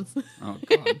long johns. Oh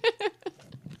god.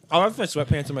 I left my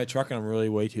sweatpants in my truck, and I'm really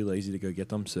way too lazy to go get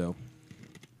them, so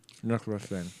I'm not rush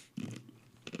then.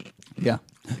 Yeah.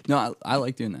 No, I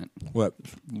like doing that. What?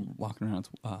 Walking around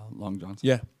long johns.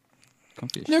 Yeah,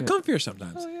 Comfy as they're shit. comfier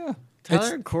sometimes. Oh yeah.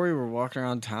 Tyler and Corey were walking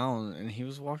around town, and he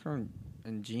was walking around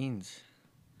in jeans.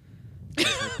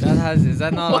 Is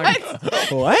that not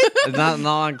What? What? is that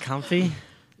not uncomfy?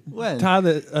 When?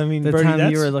 Tyler, I mean, The Birdie, time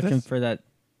that's, you were looking that's- for that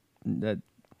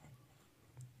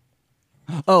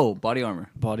Oh, body armor.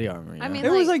 body armor. Yeah. I mean,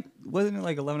 It was like, wasn't it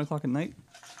like 11 o'clock at night?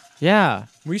 yeah.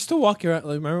 We used to walk around.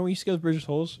 Like, remember when we used to go to Bridges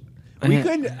Holes? We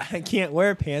couldn't. I can't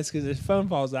wear pants because his phone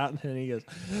falls out, and then he goes,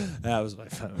 "That was my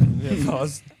phone." And it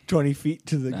falls 20 feet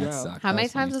to the That ground. sucked. How That many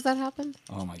was times funny. has that happened?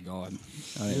 Oh my god.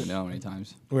 I don't even know how many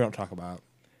times. We don't talk about it.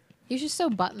 You should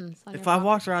sew buttons. On If your I top.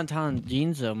 walked around town in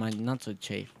jeans, though, my nuts would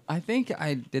chafe. I think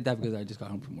I did that because I just got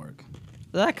home from work.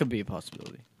 That could be a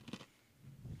possibility.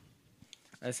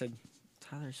 I said,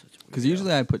 Tyler's such a Because weirdo."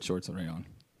 usually I put shorts right on.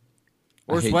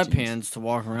 or I hate sweatpants jeans. to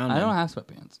walk around. I in. don't have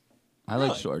sweatpants. I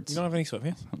like shorts. You don't have any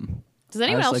sweatpants? Does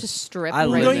anyone I else just just strip? I right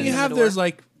live Don't in you the have door? those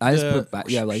like? I just the-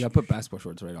 put I put basketball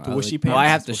shorts right on. The I wishy like pants? Well, I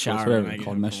have to basketball shorts, shower whatever when I get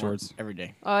called home mesh from work shorts every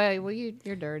day. Oh yeah, well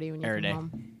you're dirty when you Every come day.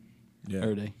 home. Yeah.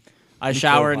 every day. I Me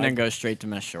shower too, and then I- go straight to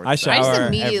mesh shorts. I I shower just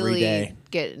every immediately day.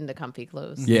 get into comfy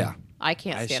clothes. Yeah. I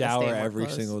can't I stand to shower stay in work every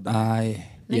clothes. single day.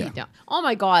 No, Yeah. you don't. Oh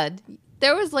my god.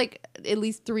 There was like at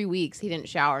least 3 weeks he didn't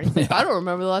shower. He's like, I don't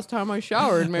remember the last time I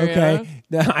showered, Mariana.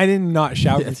 Okay, I did not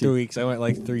shower for Yes, 3 weeks. I went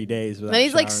like 3 days without. Then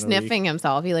he's like showering a week. sniffing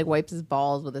himself. He like wipes his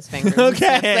balls with his fingers. and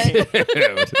Okay.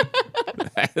 sniffs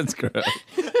it. That's gross.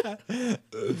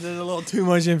 There's a little too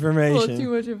much A information. little too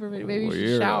much information. Maybe you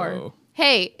should shower. Weirdo.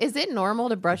 Hey, is it normal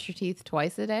to brush your teeth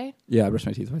twice a day? Yeah, I brush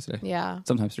my teeth twice a day. Yeah.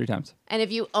 Sometimes 3 times. And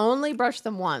if you only brush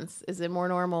them once, is it more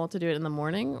normal to do it in the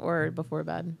morning or before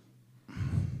bed?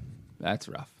 That's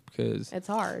rough because It's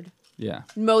hard. yeah.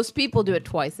 Most people do it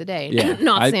twice a day. Yeah.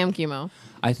 Not I- Sam Cumo.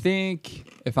 I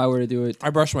think if I were to do it, I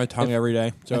brush my tongue every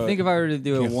day. So I think if I were to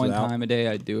do it cancel one it out. time a day,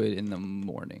 I'd do it in the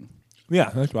morning.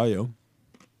 yeah, that's about you.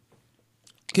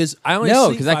 Because I only No,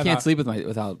 sleep because I 5 can't hours. sleep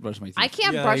without brushing my teeth. I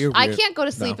can't Yeah, brush. you're I weird. can't go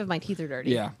to sleep No. if my teeth are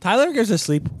dirty. Yeah. Tyler goes to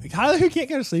sleep. Tyler can't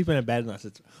go to sleep in a bed unless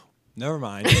it's. Never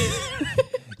mind.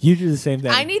 You do the same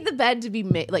thing. I need the bed to be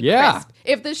like Yeah. crisp.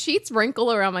 If the sheets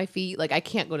wrinkle around my feet, like I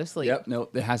can't go to sleep. Yep. No,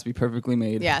 it has to be perfectly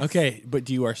made. Yes. Okay, but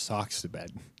do you wear socks to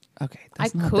bed? Okay. I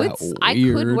That's not could. that I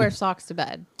could weird. wear socks to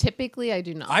bed. Typically, I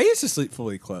do not. I used to sleep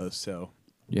fully clothed, so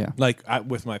Yeah. like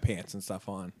with my pants and stuff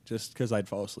on, just because I'd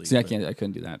fall asleep. See, I but can't. I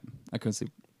couldn't do that. I couldn't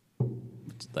sleep.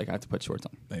 Like I have to put shorts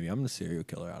on. Maybe I'm the serial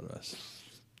killer out of us.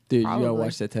 Dude, you gotta Probably.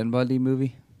 watch the Ted Bundy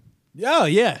movie. Oh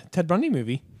yeah, Ted Bundy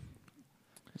movie.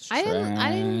 It's I didn't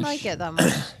trash. like it that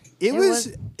much.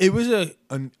 It was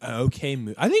an okay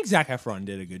movie. I think Zac Efron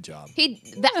did a good job. The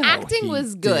No, acting he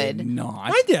was did good.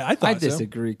 not. I did. I thought I so.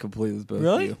 disagree completely with both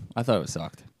Really? of you. I thought it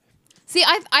sucked. See,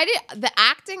 I did the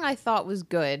acting. I thought was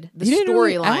good. The He didn't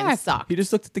really storyline act. sucked. He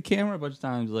just looked at the camera a bunch of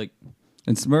times, like,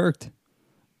 and smirked.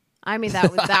 I mean, that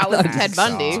was Ted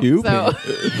Bundy. Stupid.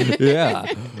 So Yeah,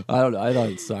 I don't know. I thought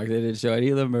it sucked. They didn't show any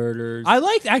of the murders. I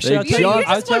liked actually. They I'll tell jumped- you. you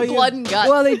I'll just tell want you. blood and guts.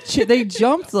 well, they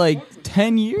jumped like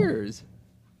 10 years.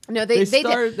 no, They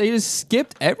did. they just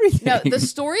skipped everything. No, the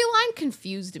storyline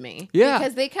confused me. Yeah.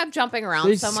 because they kept jumping around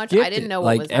They so much. skipped I didn't it, know what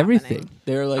like was everything. happening.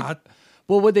 They were like, I-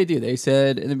 well, what'd they do? They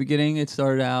said in the beginning it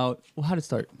started out. Well, how did it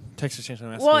start? Texas Chainsaw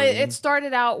Massacre. Well, it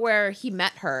started out where he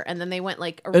met her, and then they went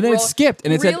like a And then it real- skipped,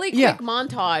 and it said- really yeah. quick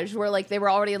montage where like they were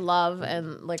already in love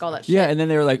and like all that shit. Yeah, and then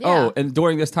they were like, Yeah. oh, and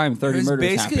during this time, It 30 was murders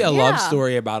basically happened. a love Yeah.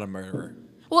 story about a murderer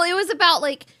Well, it was about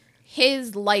like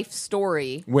his life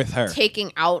story with her.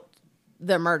 taking out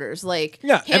the murders. Like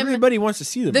Yeah, him, everybody wants to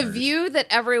see the the murders. view that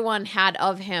everyone had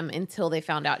of him until they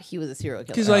found out he was a serial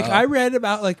killer. Because like I read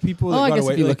about like people that Oh, I got guess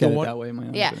away. if you like, look the at it one- that way, it might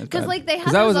not yeah, have been as because bad. like they had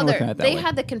 'Cause I those wasn't other, looking at it that they way.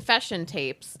 had the confession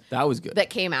tapes That was good.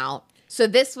 that came out. So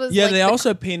this was Yeah, like they the,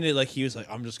 also painted it like he was like,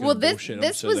 I'm just gonna well this bullshit him,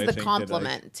 this so was they the think that I-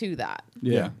 compliment to that.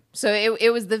 yeah. So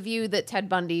it was the view that Ted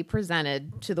Bundy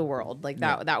presented to the world. Like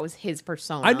that was his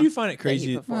persona. I do find it that he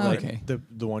crazy, put forward. like Okay.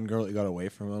 the one girl that got away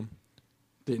from him.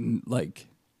 Didn't like.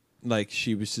 Like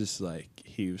she was just like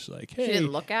he was like, hey, She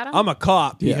didn't look at him. I'm a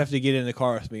cop. You Yeah. have to get in the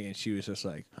car with me, and she was just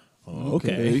like, oh,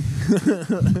 okay.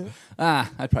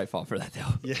 I'd probably fall for that though.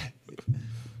 Yeah.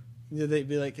 Yeah, they'd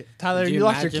be like, Tyler, Could you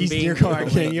lost your imagine keys in being your the car.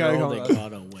 only Can you girl gotta that go?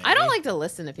 got away? I don't like to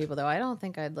listen to people though. I don't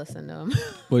think I'd listen to him.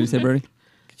 What did you say, Birdie?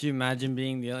 Could you imagine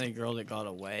being the only girl that got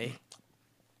away?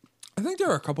 I think there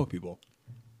were a couple people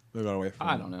that got away from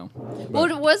I him. don't know.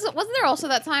 Well, wasn't there also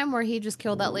that time where he just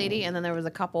killed that lady and then there was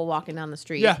a couple walking down the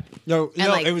street? Yeah, no,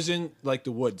 like- it was in like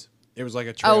the woods. It was like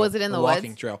a trail. was it in a the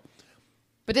walking woods? trail?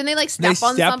 But didn't they like They step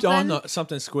on stepped something? on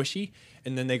something squishy,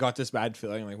 and then they got this bad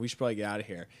feeling like we should probably get out of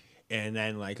here. And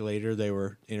then like later they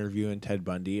were interviewing Ted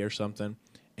Bundy or something,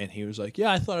 And he was like,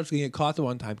 "Yeah, I thought I was gonna get caught the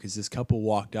one time because this couple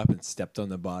walked up and stepped on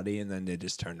the body, and then they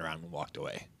just turned around and walked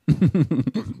away."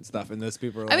 And stuff. And those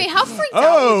people are I like, mean, how freaked out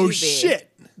 "Oh would you be? shit!"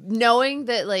 Knowing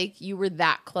that like you were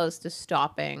that close to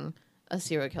stopping a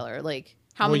serial killer, like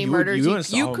how Well, many you murders wouldn't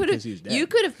stop him could 'cause he was dead. you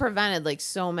could have prevented like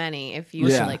so many if you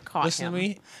Yeah. like caught Listen him. to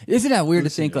me. Isn't that weird to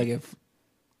Listen think to like me. if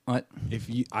what? If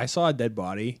I saw a dead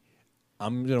body,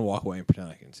 I'm gonna walk away and pretend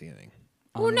I can see anything.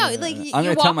 Well, no, like I'm you gonna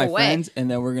walk tell my away. friends,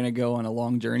 and then we're gonna go on a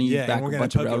long journey Yeah, and back we're a gonna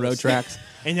bunch of poke railroad us. tracks,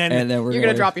 And then, and then we're You're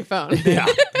gonna drop your phone. yeah,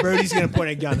 Brody's gonna point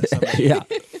a gun at somebody. Yeah.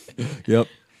 Yep.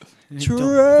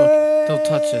 Don't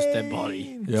touch this dead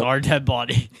body. It's Yep. our dead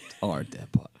body. Or dead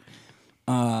pot.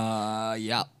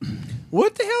 Yeah.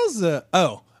 What the hell's the?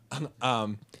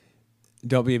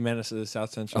 Don't be a menace to the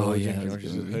South Central. Oh, yeah, Jim that was a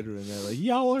George's good movie. Hood, and they're like,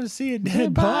 "Y'all want to see a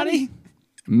dead body?"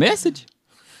 Message.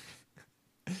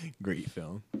 Great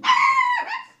film.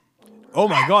 Oh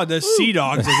my God, those sea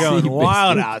dogs are going Sea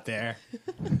wild biscuit. out there.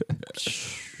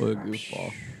 What a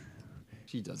goofball.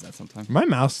 She does that sometimes. My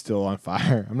mouth's still on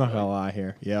fire. I'm not gonna lie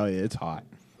here. Yeah, it's hot.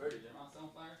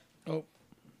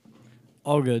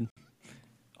 All good.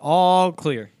 All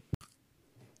clear.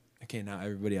 Okay, now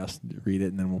everybody else read it,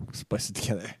 and then we'll splice it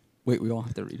together. Wait, we all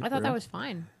have to read it. I thought for that real? was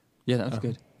fine. Yeah, that was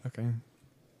good. Okay,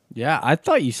 Yeah, I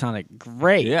thought you sounded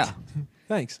great. Yeah.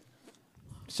 thanks.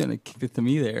 Shouldn't have kicked it to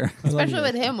me there. Especially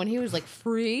with him when he was like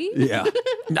free. Yeah.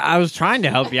 I was trying to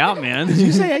help you out, man. Did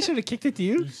you say I should have kicked it to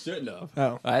you? Shouldn't have.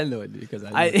 Oh. I had no idea because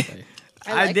I- didn't say.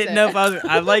 I I liked didn't it. know if I was.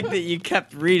 I like that you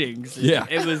kept reading. So Yeah.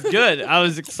 it was good. I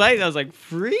was excited. I was like,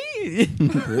 free. You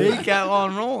kept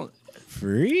on rolling.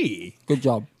 Free. Good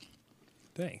job.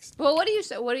 Thanks. Well, what do you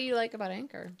say? What do you like about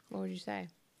Anchor? What would you say?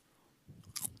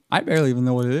 I barely even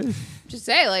know what it is. Just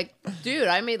say like, dude,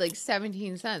 I made like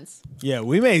 17 cents. Yeah,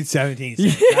 we made 17 Yeah,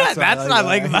 cents. that's what I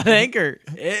like about Anchor.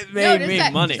 It made just me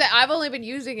say- money. just say, I've only been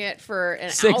using it for an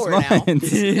 6 hour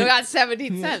months. now. I got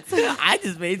 17 cents. I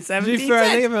just made To 17 be fair, I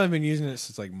think cents. I've only been using it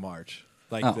since like March,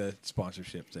 like Oh. the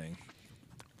sponsorship thing.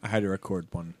 I had to record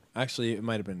one. Actually, it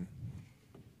might have been.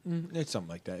 It's something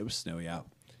like that. It was snowy out,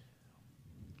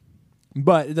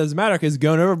 but it doesn't matter because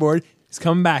Going Overboard is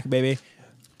coming back, baby.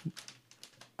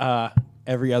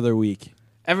 Every other week.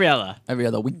 Every other. Every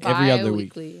other week. Every other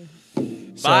week. Bi-weekly.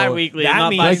 So Bi-weekly, that not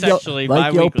means- bisexually.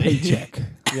 Like your Bi-weekly. paycheck.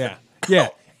 Yeah, yeah.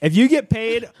 If you get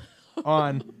paid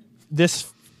on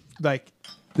this, like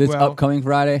This well, upcoming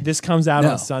Friday. this comes out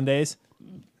No. on Sundays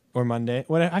or Monday.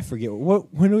 What I forget.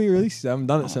 What when do we release it? I haven't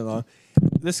done it so long.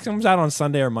 This comes out on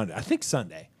Sunday or Monday. I think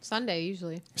Sunday. Sunday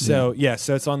usually. So yeah,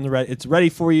 so it's on the it's ready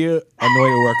for you on the way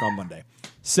to work on Monday.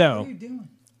 So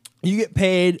you get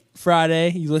paid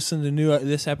Friday. You listen to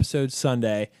this episode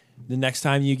Sunday. The next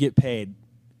time you get paid,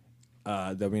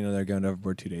 there'll be another Going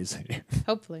Overboard 2 days later.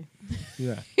 Hopefully.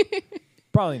 Yeah,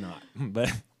 probably not.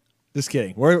 But just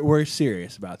kidding. We're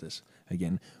serious about this.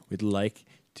 Again, we'd like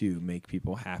to make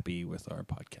people happy with our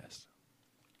podcast.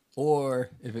 Or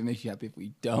if it makes you happy if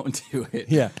we don't do it.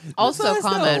 Yeah. Also Just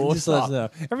let us comment. know. Just let us know.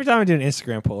 Every time I do an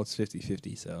Instagram poll, it's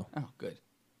 50-50. So Oh, good.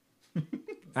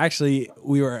 actually,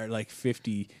 we were at like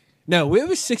 50. No, it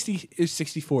was 60. It was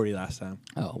 60-40 last time.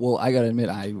 Oh, well, I got to admit,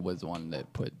 I was the one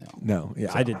that put no. No,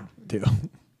 yeah, I did too.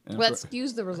 And Well, that for-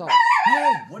 skews the results.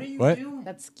 What?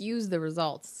 That skews the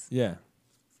results. Yeah.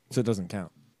 So it doesn't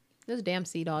count. Those damn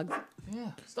sea dogs.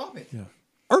 Yeah, stop it.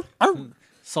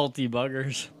 Salty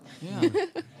buggers. Yeah.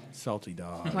 Salty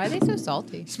dog. Why are they so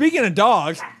salty? Speaking of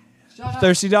dogs,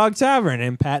 Thirsty Dog Tavern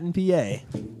in Patton, PA.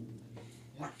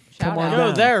 Shout on out. down.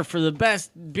 Go there for the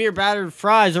best beer battered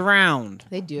fries around.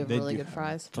 They do have They really do. good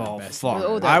fries. Oh, best. fuck.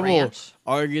 Oh, their I will ranch.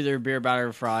 argue their beer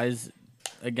battered fries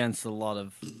against a lot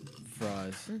of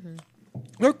fries.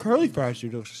 Their curly fries are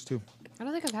delicious too. I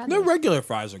don't think I've had Their those. regular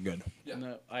fries are good.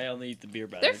 No, I only eat the beer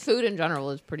Their battered. food in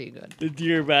general is pretty good. The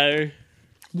beer batter.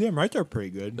 Yeah, right. They're pretty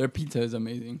good. Their pizza is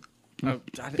amazing. Oh,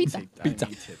 I didn't Pizza. say- I Pizza.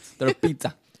 didn't eat tits. Their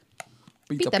pizza.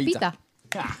 Pizza.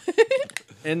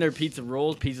 And their pizza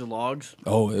rolls, pizza logs.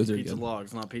 Oh, those are Pizza good.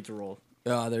 logs, not pizza rolls.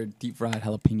 They're deep fried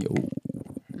jalapeno.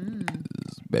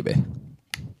 Baby.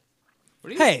 What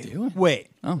are you Hey, doing? wait.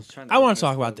 Oh, I want to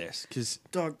talk about this because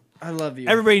Dog, I love you.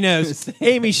 everybody knows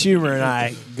Amy Schumer and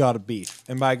I got a beef.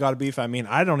 And by got a beef, I mean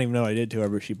I don't even know what I did to her,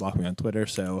 but she blocked me on Twitter,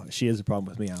 so she has a problem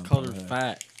with me. I don't called her know.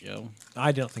 fat, yo.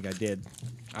 I don't think I did.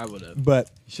 I would have.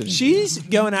 But Should've. she's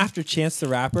going after Chance the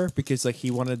Rapper because like he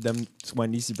wanted them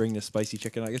Wendy's to bring the spicy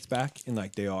chicken nuggets back, and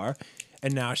like they are,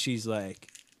 and now she's like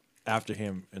after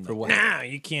him and For like, what? nah,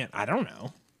 you can't. I don't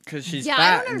know. Because she's Yeah, I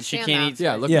fat don't and she understand can't that. eat.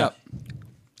 Yeah, look Yeah. it up.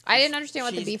 I didn't understand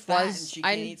what the beef was.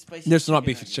 There's not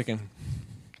beef, it's chicken.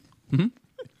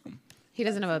 He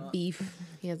doesn't have a beef.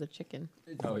 He has a chicken.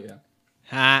 Oh, yeah.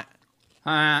 Ha.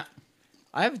 Ha.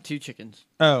 I have 2 chickens.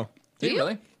 Oh, Do you?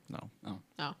 really? No.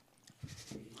 Oh.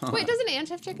 Wait, doesn't Ange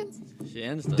have chickens? She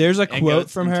ends There's a and quote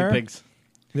goats from and her. 2 pigs.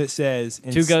 that says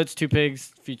 2 goats, 2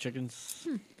 pigs, few chickens.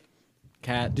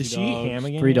 Cat. Does 2 she eat dogs, ham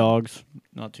again 3 yet? dogs.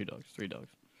 Not 2 dogs. 3 dogs.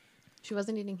 She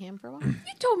wasn't eating ham for a while. You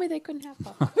told me they couldn't have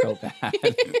pup. So bad.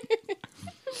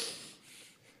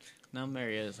 Now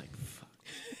Marietta's like, fuck.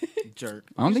 Jerk.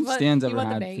 I don't think want- Stan's you ever want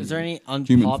the had baby. Is there any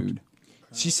human unpopped? food.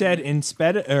 She said,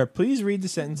 please read the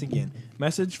sentence again.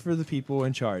 Message for the people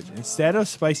in charge. Instead of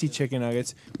spicy chicken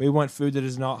nuggets, we want food that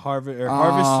is not harvested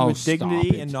with stop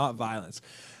dignity it. and not violence.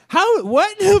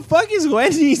 What the fuck is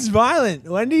Wendy's violent?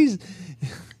 Wendy's.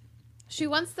 She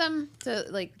wants them to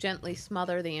like gently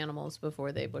smother the animals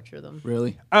before they butcher them.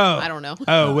 Really? Oh. I don't know.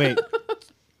 Oh, wait.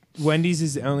 Wendy's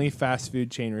is the only fast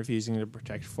food chain refusing to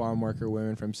protect farm worker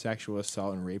women from sexual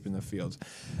assault and rape in the fields.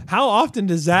 How often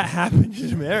does that happen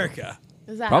in America?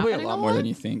 Is that Probably a happening lot more lot? than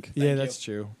you think. Yeah, that's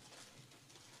true.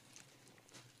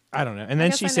 I don't know. And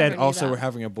then guess she I said, never knew also, that. we're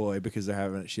having a boy because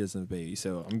she doesn't have a baby.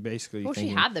 So I'm basically Well, she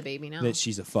thinking had the baby now. that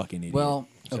she's a fucking idiot. Well,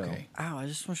 So- okay. Ow, I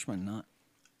just smushed my nut.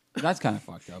 That's kind of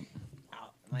fucked up.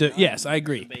 Yes, I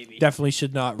agree. baby. Definitely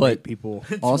should not But- rape people.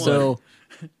 Also,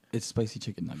 it's spicy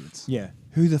chicken nuggets. Yeah.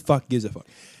 Who the fuck gives a fuck?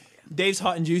 Dave's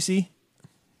hot and juicy.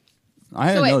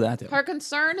 I didn't know that. Though. Her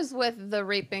concern is with the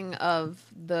raping of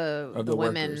the Of the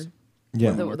women, workers.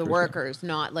 Yeah. the workers,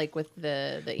 not like with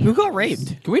the Who got animals.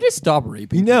 raped? Can we just stop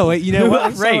raping? You know what? Who Let's got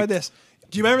talk about raped? this.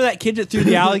 Do you remember that kid that threw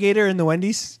the alligator in the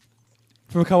Wendy's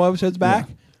from a couple episodes back?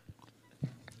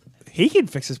 He can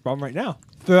fix this problem right now.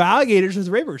 Throw alligators with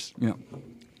rapers. Yeah.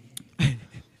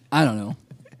 I don't know.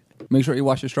 Make sure you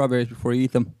wash your strawberries before you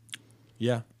eat them.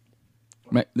 Yeah.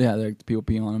 Right? Yeah, like people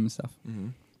pee on them and stuff.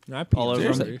 I pee All on over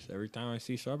 'em. strawberries. Every time I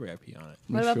see strawberry, I pee on it. What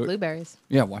Make about sure- blueberries?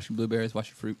 Yeah, wash your blueberries, wash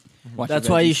your fruit. Wash That's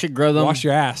your why you veggies. should grow them Wash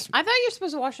your ass. I thought you're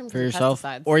supposed to wash them for yourself.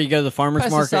 Pesticides. Or you go to the farmer's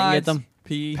market and get Pesticides, them.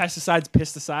 Pee. Pesticides,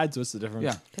 pesticides. What's the difference?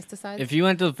 Yeah. pesticides. If you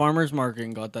went to the farmer's market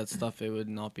and got that stuff, it would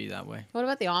not be that way. What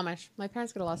about the Amish? My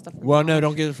parents get a lot of stuff. From Well, the no, Amish.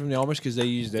 don't get it from the Amish because they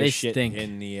use their They shit stink.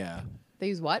 in the. They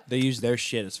use what? They use their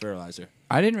shit as fertilizer.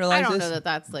 I didn't realize I don't this. know that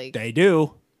that's like. They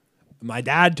do. My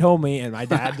dad told me, and my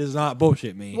dad does not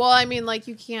bullshit me. Well, I mean, like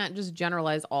you can't just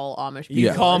generalize all Amish people. You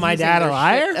Yeah. call my using dad a their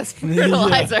liar? shit as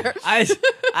fertilizer.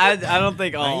 I don't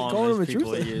think I ain't all calling him a Amish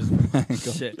people truther.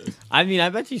 use shit. I mean, I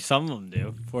bet you some of them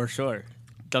do, for sure.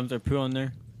 Dump their poo on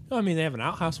there. No, I mean, they have an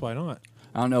outhouse. Why not?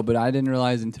 I don't know, but I didn't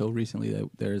realize until recently that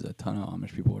there's a ton of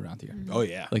Amish people around here. Oh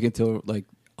yeah. Like until like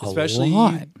Especially a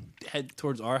lot. head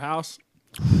towards our house.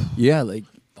 Yeah, like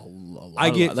a lot. I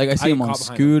get- like I see I them get on caught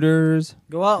behind 'em. Go scooters.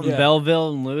 out in Yeah.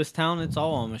 Belleville and Lewistown. It's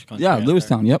all Amish country. Yeah, out there.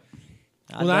 Lewistown. Yep.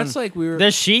 Well, that's like we were.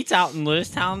 The Sheets out in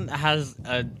Lewistown has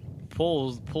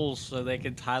poles so they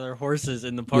can tie their horses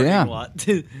in the parking Yeah. lot.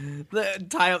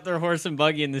 Tie up their horse and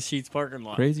buggy in the Sheets parking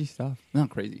lot. Crazy stuff. Not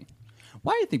crazy.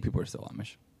 Why do you think people are still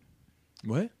Amish?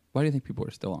 What? Why do you think people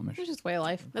are still Amish? It's just way of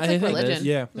life. That's I like think it is. religion.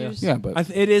 Yeah, You're yeah. just- Yeah, but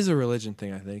It is a religion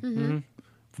thing, I think.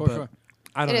 For But- sure.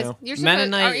 I It don't is. know You're supposed,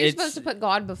 Mennonite, aren't you it's- supposed to put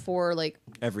God before like?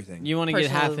 everything. You want to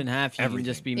get half Personal- and half. You everything.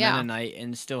 can just be Yeah. Mennonite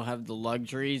and still have the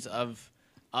luxuries of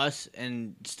us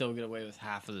and still get away with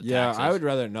half of the Yeah, taxes. I would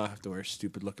rather not have to wear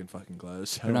stupid looking fucking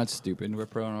clothes. we're not stupid. We're a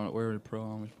pro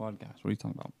Amish podcast. What are you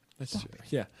talking about? That's true.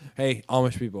 Yeah. Hey,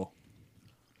 Amish people.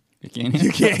 You can't.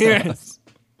 You can't hear us.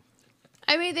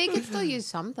 I mean, they can still use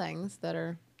some things that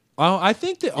are. Oh, I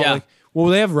think that. Yeah. Well,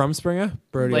 they have Rumspringer.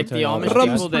 Brody, Like will tell the you all Amish about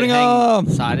that. people that Rumspringa.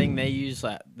 hang siding, they use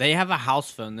that. They have a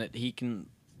house phone that he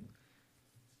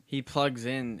plugs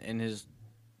in his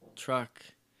truck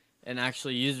and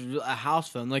actually uses a house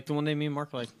phone, like the one that me and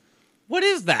Mark were like, what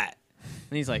is that?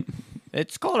 And he's like,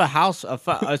 it's called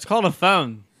it's called a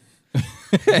phone.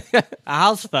 A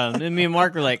house phone. And me and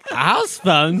Mark were like, a house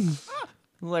phone?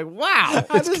 I'm like, wow.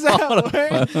 How does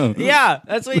that work? Yeah,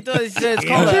 that's what he thought. He said it's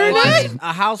called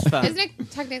a house phone. Isn't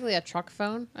it technically a truck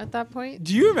phone at that point?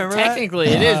 Do you remember that? Technically,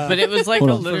 it is, but it was like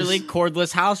Hold a on. literally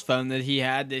cordless house phone that he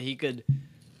had that he could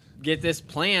get this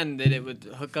plan that it would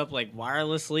hook up like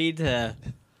wirelessly to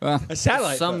A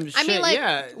satellite. some phone. shit. I mean, like,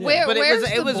 yeah, where- but where's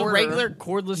it the was a border? regular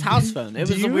cordless house phone. It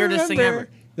Do was the you weirdest thing remember ever.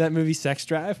 That movie Sex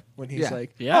Drive when he's Yeah.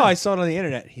 like, Yeah. "Oh, I saw it on the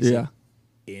internet." He's Yeah. like,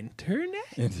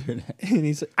 "Internet?" Internet. And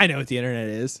he's like, "I know what the internet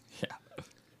is." Yeah.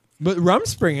 But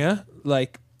Rumspringa,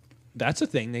 like, that's a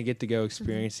thing. They get to go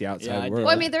experience the outside Yeah, I world.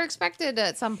 Well, I mean, they're expected to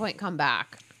at some point come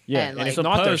back. yeah, and, and if like,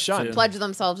 not, they're supposed shunned. to. pledge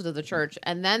themselves to the church,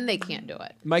 and then they can't do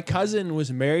it. My cousin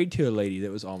was married to a lady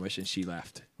that was Amish, and she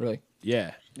left. Really?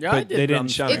 Yeah, Yeah, but I did they didn't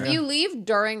Rumspringa. shun her. If you leave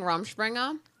during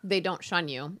Rumspringa, they don't shun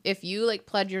you. If you like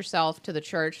pledge yourself to the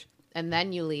church and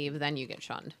then you leave, then you get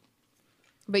shunned.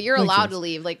 But you're Makes allowed sense. to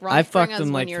leave. Like I fucked Rumspringa is them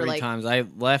when like you're 3 like times. I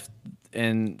left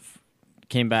and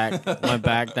came back, went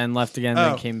back, then left again,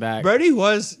 then came back. Brody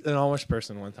was an Amish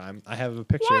person one time. I have a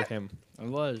picture of him. I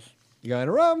was. You going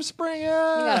to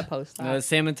Rumspringer? You gotta post that.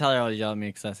 Sam and Tyler always yell at me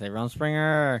because I say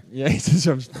Rumspringer. Yeah, he says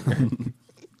Rumspringer.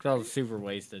 Because I was super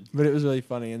wasted. But it was really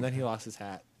funny, and then he lost his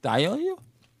hat. Did I yell at you?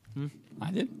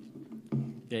 I did.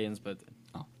 Yeah, Ian's both.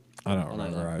 I don't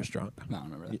remember. I was drunk. No, I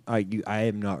don't remember that. I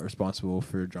am not responsible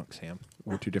for drunk Sam.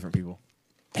 We're two different people.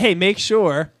 Hey, make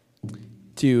sure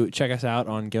to check us out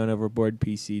on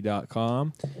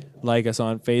goingoverboardpc.com. Like us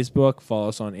on Facebook. Follow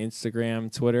us on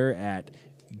Instagram, Twitter at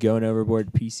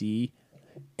goingoverboardpc.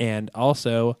 And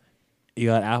also, you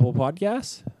got Apple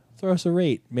Podcasts? Throw us a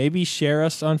rate. Maybe share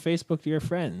us on Facebook to your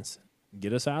friends.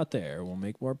 Get us out there. We'll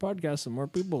make more podcasts and more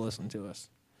people listen to us.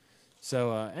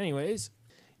 So, anyways,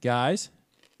 guys,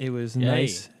 it was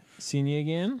nice seeing you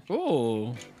again.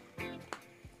 Oh.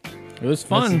 It was Let's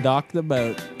fun. dock the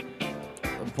boat.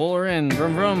 Pull her in.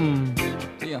 Vroom, vroom.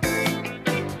 See ya.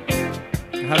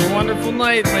 Have a wonderful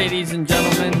night, ladies and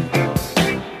gentlemen.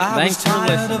 I Thanks was for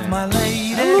tired listening. of my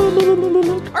lady.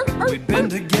 We've been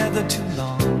together too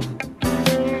long.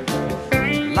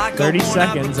 Like 30 a worn-out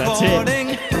seconds, that's it.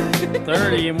 recording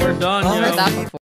 30 and we're done, on yo. Heard that before.